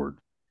the Lord,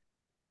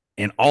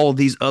 and all of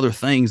these other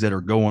things that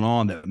are going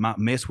on that might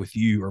mess with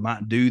you or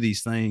might do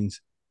these things,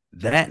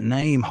 that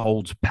name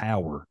holds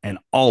power, and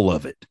all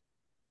of it.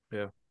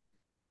 Yeah.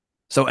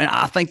 So, and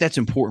I think that's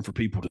important for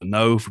people to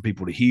know, for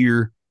people to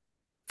hear,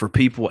 for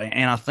people.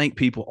 And I think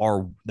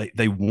people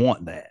they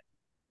want that,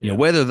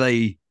 whether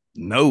they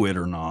know it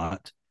or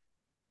not.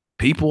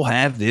 People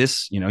have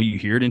this, you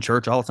hear it in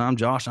church all the time.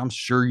 Josh, I'm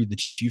sure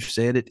that you've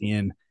said it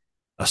in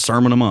a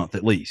sermon a month,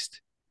 at least.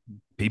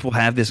 People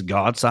have this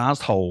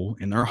God-sized hole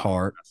in their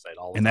heart,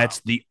 and that's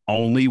the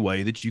only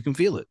way that you can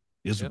feel it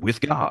is with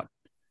God.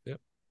 Yep.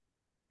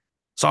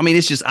 So, I mean,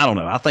 it's just, I don't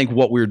know. I think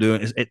what we're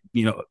doing is,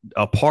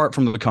 apart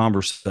from the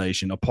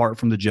conversation, apart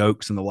from the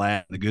jokes and the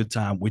laugh, the good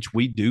time, which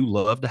we do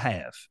love to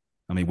have.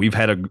 I mean,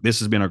 this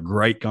has been a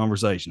great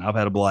conversation. I've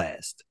had a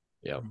blast.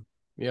 Yep.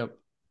 Yep.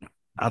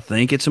 I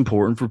think it's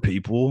important for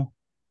people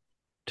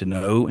to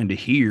know and to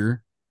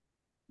hear,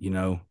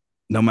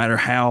 no matter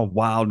how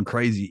wild and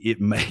crazy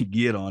it may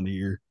get on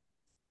here,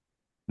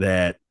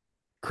 that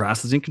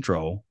Christ is in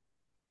control.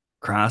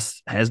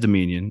 Christ has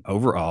dominion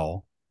over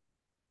all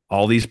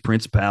these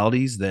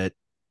principalities that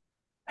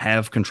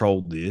have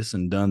controlled this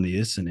and done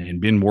this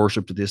and been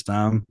worshiped at this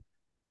time.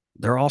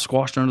 They're all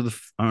squashed under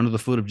the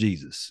foot of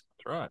Jesus.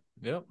 That's right.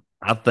 Yep.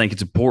 I think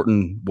it's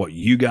important what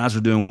you guys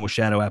are doing with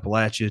Shadow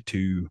Appalachia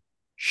to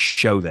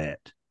show that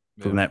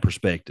from that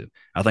perspective.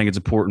 I think it's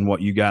important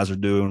what you guys are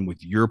doing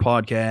with your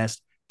podcast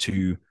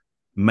to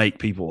make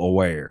people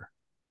aware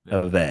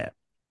of that.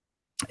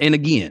 And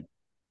again,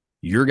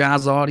 your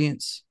guys'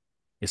 audience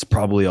is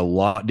probably a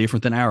lot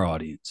different than our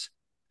audience.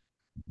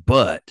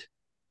 But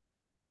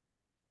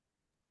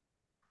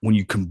when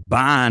you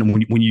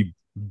combine, when you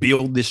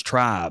build this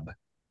tribe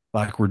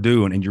like we're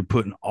doing, and you're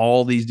putting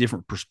all these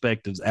different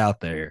perspectives out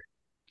there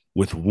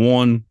with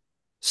one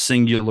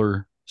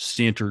singular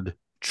centered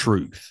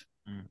truth,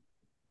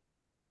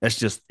 that's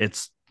just,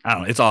 it's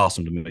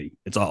awesome to me.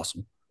 It's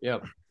awesome.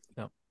 Yep.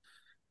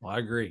 Well, I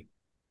agree.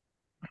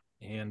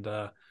 And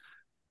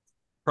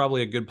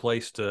probably a good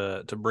place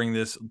to bring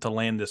this, to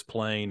land this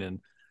plane. And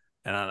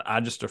I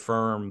just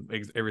affirm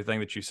everything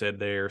that you said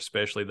there,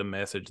 especially the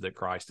message that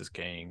Christ is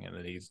King and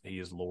that he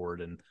is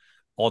Lord. And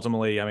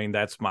ultimately, I mean,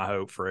 that's my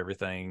hope for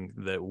everything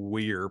that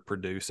we're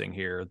producing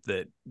here,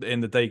 that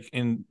they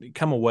can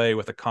come away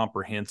with a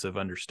comprehensive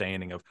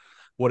understanding of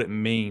what it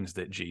means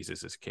that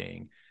Jesus is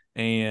king,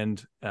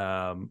 and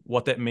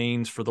what that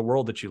means for the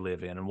world that you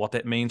live in, and what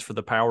that means for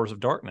the powers of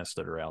darkness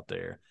that are out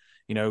there.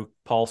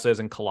 Paul says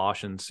in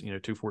Colossians,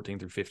 2:14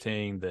 through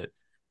 15, that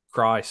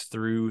Christ,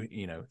 through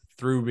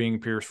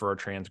being pierced for our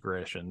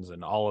transgressions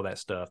and all of that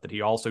stuff, that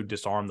he also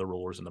disarmed the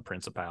rulers and the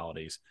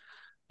principalities,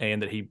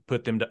 and that he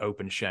put them to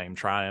open shame,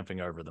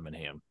 triumphing over them in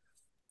him.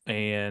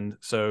 And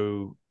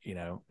so,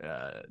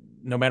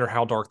 no matter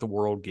how dark the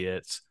world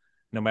gets,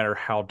 no matter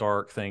how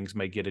dark things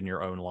may get in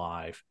your own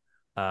life,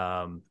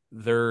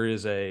 there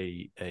is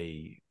a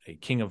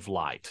king of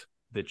light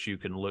that you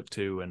can look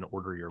to and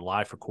order your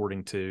life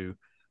according to.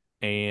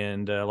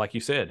 And like you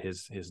said,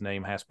 his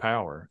name has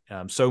power,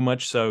 so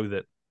much so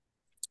that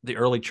the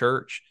early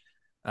church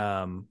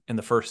in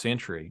the first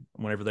century,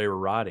 whenever they were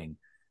writing,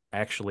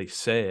 actually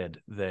said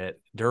that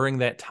during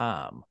that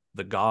time,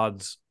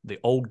 the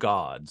old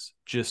gods,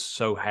 just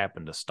so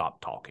happened to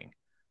stop talking.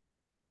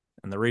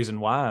 And the reason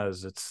why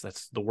is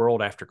that's the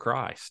world after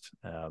Christ.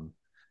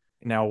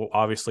 Now,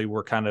 obviously,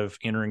 we're kind of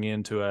entering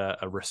into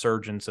a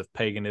resurgence of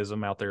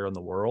paganism out there in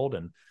the world,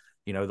 and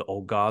the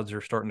old gods are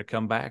starting to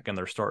come back and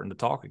they're starting to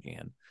talk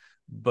again.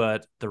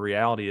 But the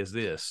reality is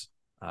this: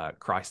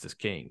 Christ is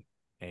king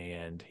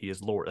and he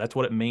is Lord. That's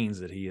what it means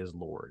that he is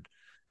Lord.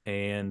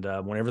 And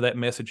whenever that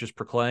message is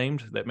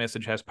proclaimed, that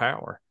message has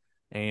power.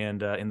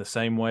 And in the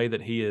same way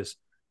that he has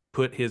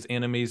put his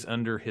enemies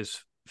under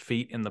his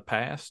feet in the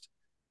past,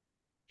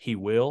 he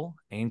will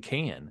and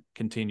can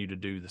continue to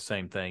do the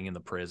same thing in the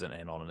present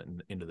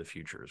and into the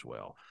future as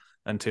well,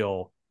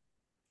 until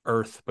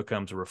earth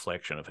becomes a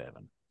reflection of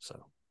heaven.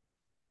 So,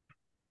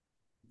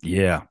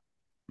 yeah,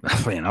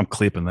 man, I'm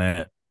clipping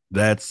that.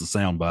 That's the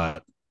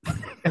soundbite.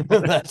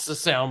 That's the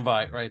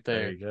soundbite right there.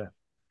 There you go.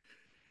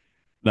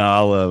 No, I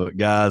love it,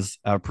 guys.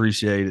 I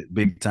appreciate it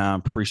big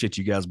time. Appreciate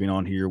you guys being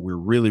on here. We're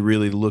really,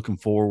 really looking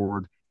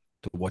forward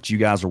to what you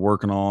guys are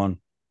working on.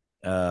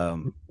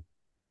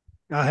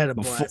 I had a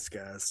blast,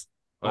 guys.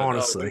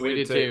 Honestly, we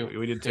did too.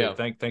 We did too. Yeah.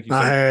 Thank you.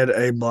 I had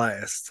a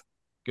blast.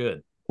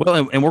 Good.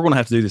 Well, and we're going to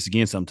have to do this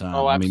again sometime.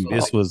 Oh, I mean, absolutely.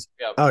 this was.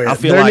 Yeah. Oh yeah, I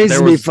feel there like needs there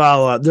to be was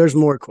follow up. There's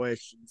more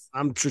questions.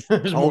 I'm just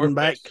There's more holding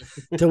back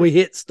till we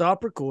hit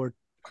stop record.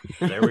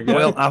 There we go.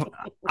 Well,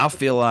 I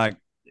feel like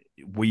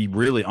we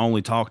really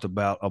only talked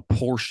about a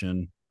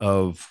portion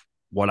of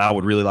what I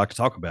would really like to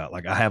talk about.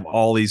 Like, I have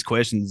all these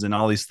questions and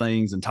all these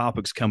things and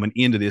topics coming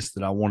into this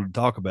that I wanted to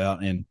talk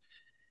about, and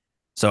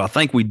so I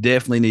think we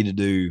definitely need to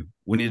do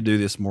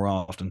this more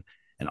often.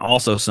 And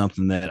also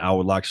something that I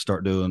would like to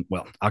start doing.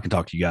 Well, I can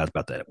talk to you guys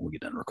about that when we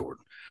get done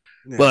recording.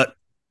 Yeah. But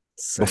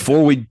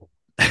Same.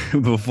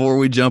 before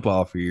we jump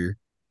off here,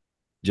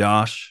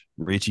 Josh,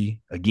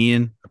 Richie,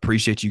 again,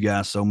 appreciate you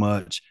guys so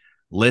much.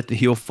 Let the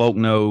Hill folk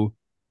know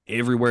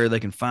everywhere they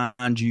can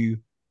find you,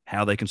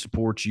 how they can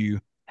support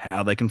you,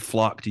 how they can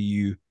flock to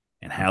you,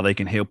 and how they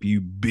can help you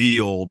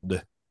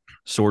build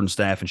Sword and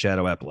Staff and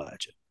Shadow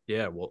Appalachia.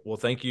 Yeah, well,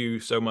 thank you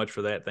so much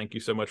for that. Thank you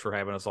so much for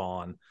having us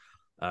on.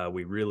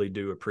 We really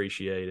do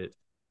appreciate it.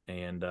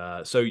 And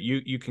so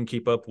you can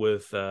keep up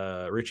with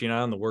Richie and I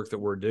on the work that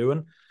we're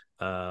doing.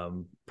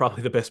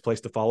 Probably the best place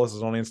to follow us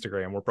is on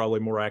Instagram. We're probably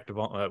more active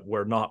on.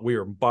 We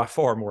are by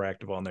far more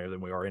active on there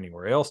than we are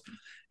anywhere else.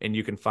 And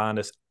you can find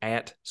us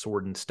at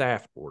Sword and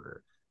Staff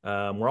Order.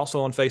 We're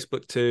also on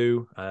Facebook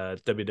too.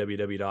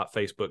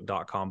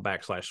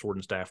 www.facebook.com/Sword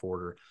and Staff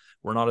Order.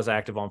 We're not as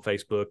active on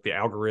Facebook. The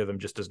algorithm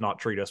just does not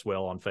treat us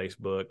well on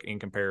Facebook in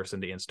comparison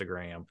to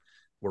Instagram.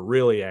 We're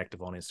really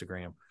active on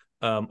Instagram.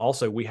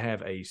 Also, we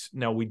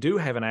do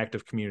have an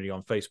active community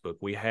on Facebook.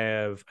 We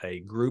have a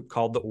group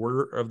called the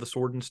Order of the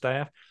Sword and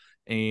Staff,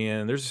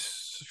 and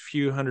there's a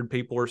few hundred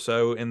people or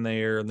so in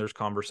there, and there's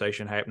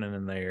conversation happening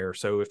in there.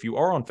 So if you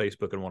are on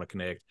Facebook and want to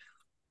connect,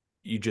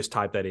 you just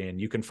type that in.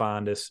 You can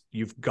find us.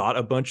 You've got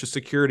a bunch of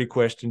security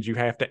questions you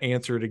have to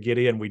answer to get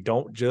in. We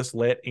don't just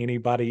let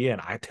anybody in.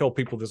 I tell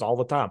people this all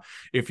the time.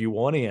 If you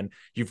want in,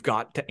 you've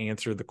got to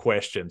answer the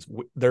questions.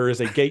 There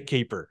is a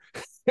gatekeeper,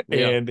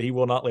 and he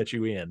will not let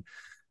you in.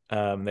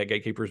 That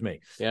gatekeeper is me.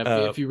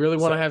 Yeah, if you really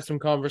want to have some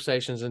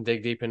conversations and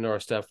dig deep into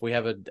our stuff, we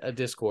have a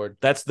Discord.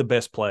 That's the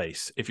best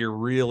place. If you're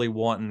really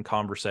wanting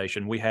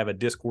conversation, we have a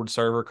Discord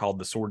server called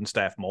the Sword and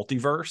Staff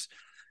Multiverse.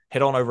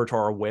 Head on over to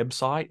our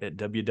website at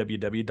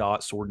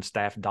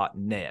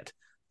www.swordandstaff.net.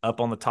 Up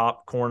on the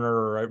top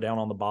corner or down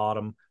on the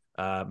bottom,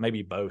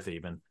 maybe both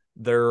even,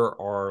 there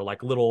are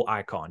like little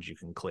icons you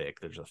can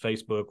click. There's a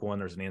Facebook one,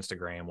 there's an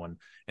Instagram one,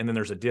 and then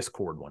there's a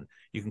Discord one.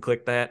 You can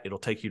click that. It'll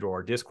take you to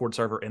our Discord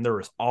server, and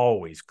there is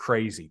always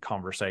crazy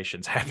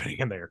conversations happening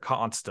in there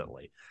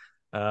constantly.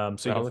 So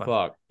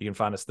you can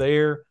find us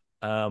there.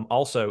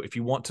 Also, if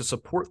you want to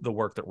support the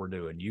work that we're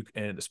doing,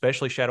 and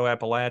especially Shadow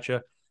Appalachia,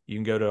 you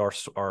can go to our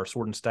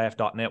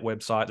swordandstaff.net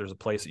website. There's a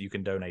place that you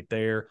can donate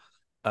there.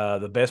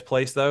 The best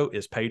place, though,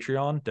 is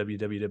Patreon,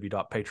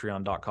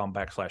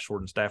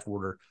 www.patreon.com/Sword and Staff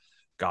Order.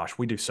 Gosh,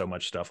 we do so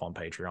much stuff on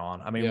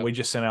Patreon. I mean, we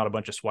just sent out a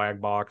bunch of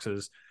swag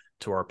boxes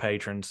to our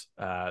patrons.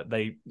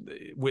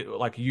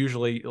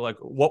 Usually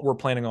what we're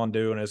planning on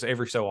doing is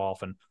every so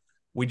often,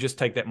 we just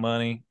take that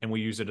money and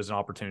we use it as an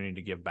opportunity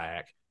to give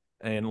back.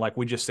 And like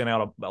we just sent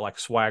out like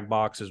swag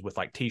boxes with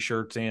like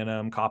t-shirts in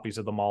them, copies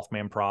of the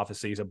Mothman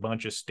prophecies, a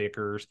bunch of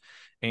stickers,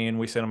 and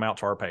we sent them out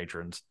to our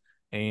patrons.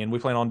 And we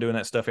plan on doing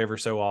that stuff every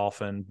so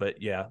often.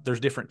 But yeah, there's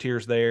different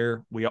tiers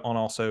there. We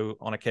also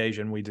on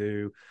occasion we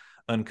do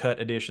uncut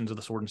editions of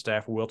the Sword and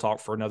Staff. We'll talk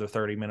for another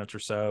 30 minutes or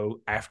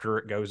so after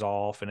it goes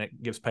off, and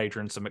it gives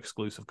patrons some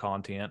exclusive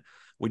content.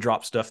 We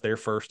drop stuff there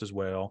first as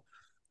well.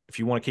 If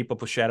you want to keep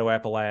up with Shadow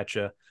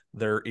Appalachia,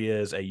 there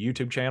is a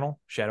YouTube channel,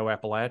 Shadow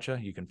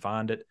Appalachia. You can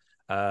find it.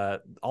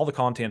 All the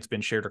content's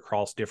been shared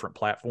across different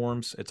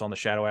platforms. It's on the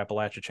Shadow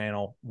Appalachia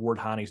channel, Ward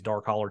Heine's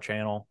Dark Holler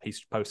channel.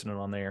 He's posting it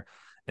on there.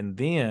 And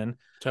then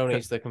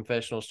Tony's the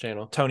Confessionals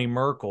channel. Tony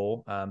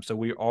Merkel. So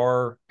we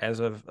are, as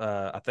of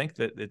I think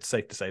that it's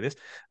safe to say this,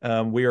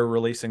 we are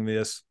releasing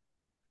this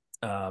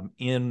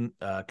in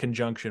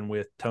conjunction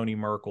with Tony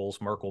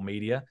Merkel's Merkel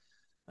Media.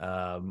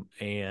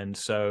 And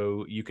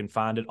so you can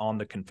find it on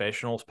the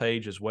Confessionals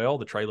page as well.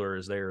 The trailer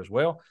is there as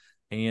well.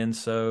 And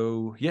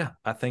so, yeah,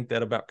 I think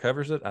that about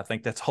covers it. I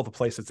think that's all the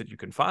places that you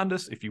can find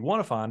us if you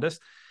want to find us.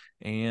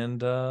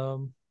 And I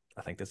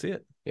think that's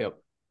it. Yep.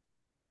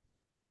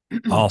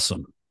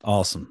 Awesome.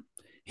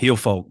 Heel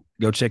folk,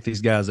 go check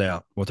these guys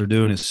out. What they're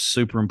doing is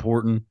super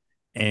important,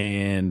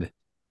 and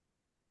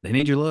they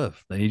need your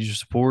love. They need your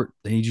support.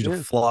 They need you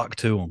to flock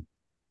to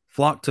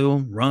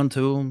them, run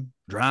to them,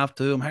 drive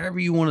to them, however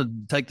you want to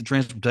take the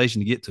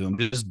transportation to get to them.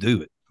 Just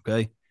do it.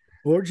 Okay.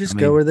 Or just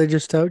go where they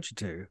just told you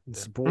to and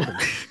support them.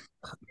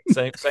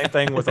 Same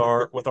thing with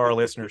our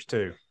listeners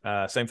too.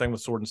 Same thing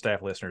with Sword and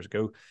Staff listeners.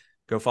 Go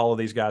follow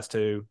these guys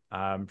too.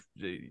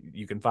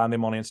 You can find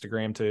them on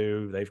Instagram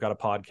too. They've got a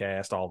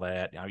podcast, all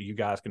that. You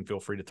guys can feel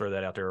free to throw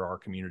that out there to our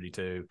community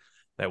too.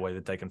 That way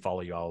that they can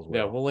follow you all as well.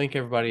 Yeah, we'll link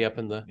everybody up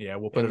in the. Yeah,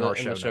 we'll put it in our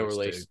show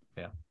release.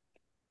 Too.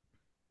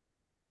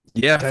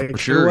 Yeah, Take for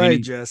sure. Away,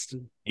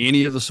 Justin.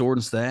 Any of the Sword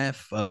and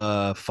Staff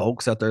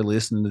folks out there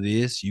listening to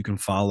this, you can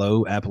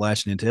follow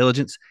Appalachian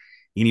Intelligence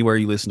anywhere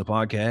you listen to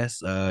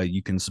podcasts.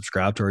 You can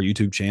subscribe to our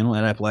YouTube channel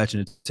at Appalachian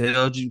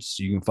Intelligence.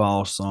 You can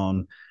follow us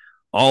on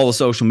all the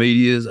social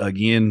medias.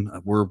 Again,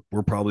 we're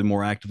probably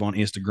more active on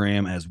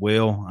Instagram as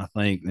well. I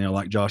think,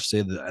 like Josh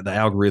said, the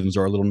algorithms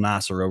are a little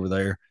nicer over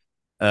there.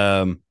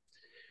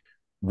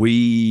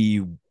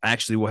 We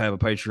actually will have a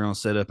Patreon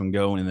set up and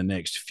going in the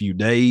next few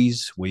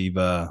days. We've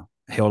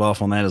held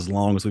off on that as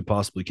long as we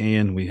possibly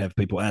can. We have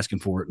people asking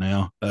for it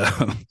now.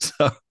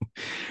 So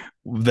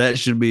that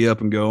should be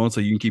up and going.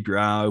 So you can keep your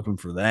eye open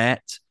for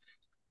that.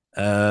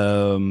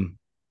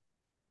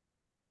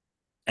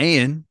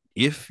 And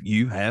if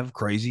you have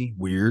crazy,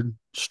 weird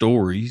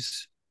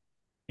stories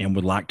and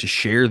would like to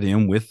share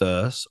them with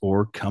us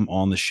or come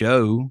on the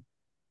show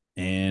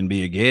and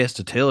be a guest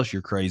to tell us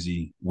your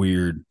crazy,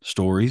 weird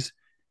stories,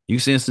 you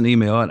can send us an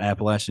email at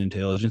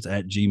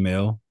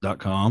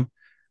appalachianintelligence@gmail.com.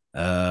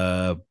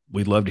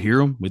 We'd love to hear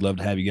them. We'd love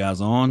to have you guys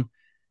on.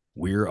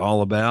 We're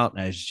all about,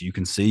 as you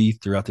can see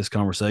throughout this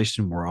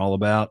conversation, we're all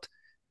about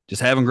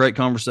just having great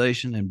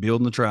conversation and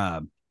building the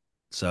tribe.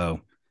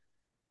 So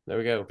there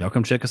we go. Y'all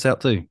come check us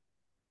out too.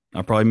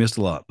 I probably missed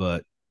a lot,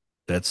 but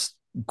that's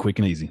quick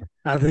and easy.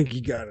 I think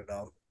you got it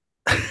all.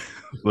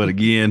 But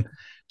again,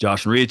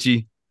 Josh and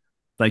Richie,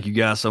 thank you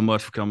guys so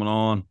much for coming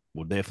on.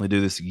 We'll definitely do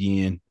this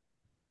again.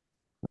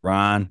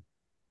 Ryan,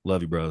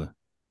 love you, brother.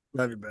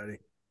 Love you, buddy.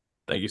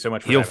 Thank you so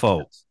much for Heel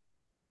folk.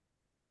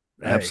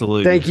 Hey,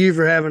 Absolutely. Thank you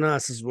for having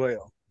us as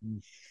well.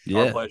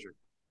 Yeah. Our pleasure.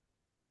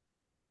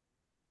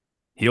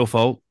 Heel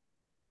folk.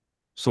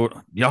 So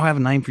y'all have a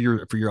name for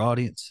your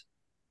audience?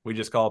 We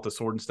just call it the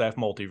Sword and Staff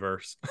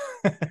multiverse.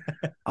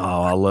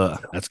 Oh, I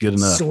love that's good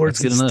enough. Swords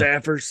that's and good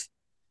enough. staffers.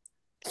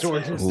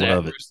 Swords and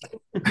Love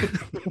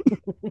staffers.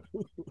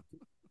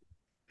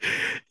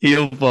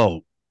 Heel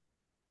folk.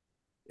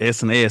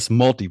 S&S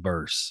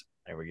multiverse.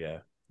 There we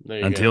go.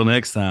 Until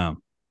next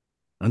time.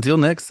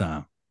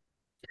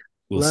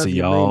 We'll Love see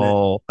you,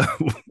 y'all.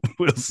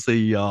 We'll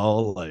see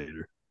y'all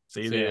later.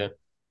 See you then.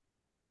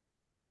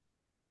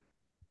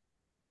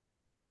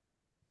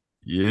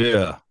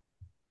 Yeah.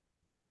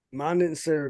 Mine didn't serve.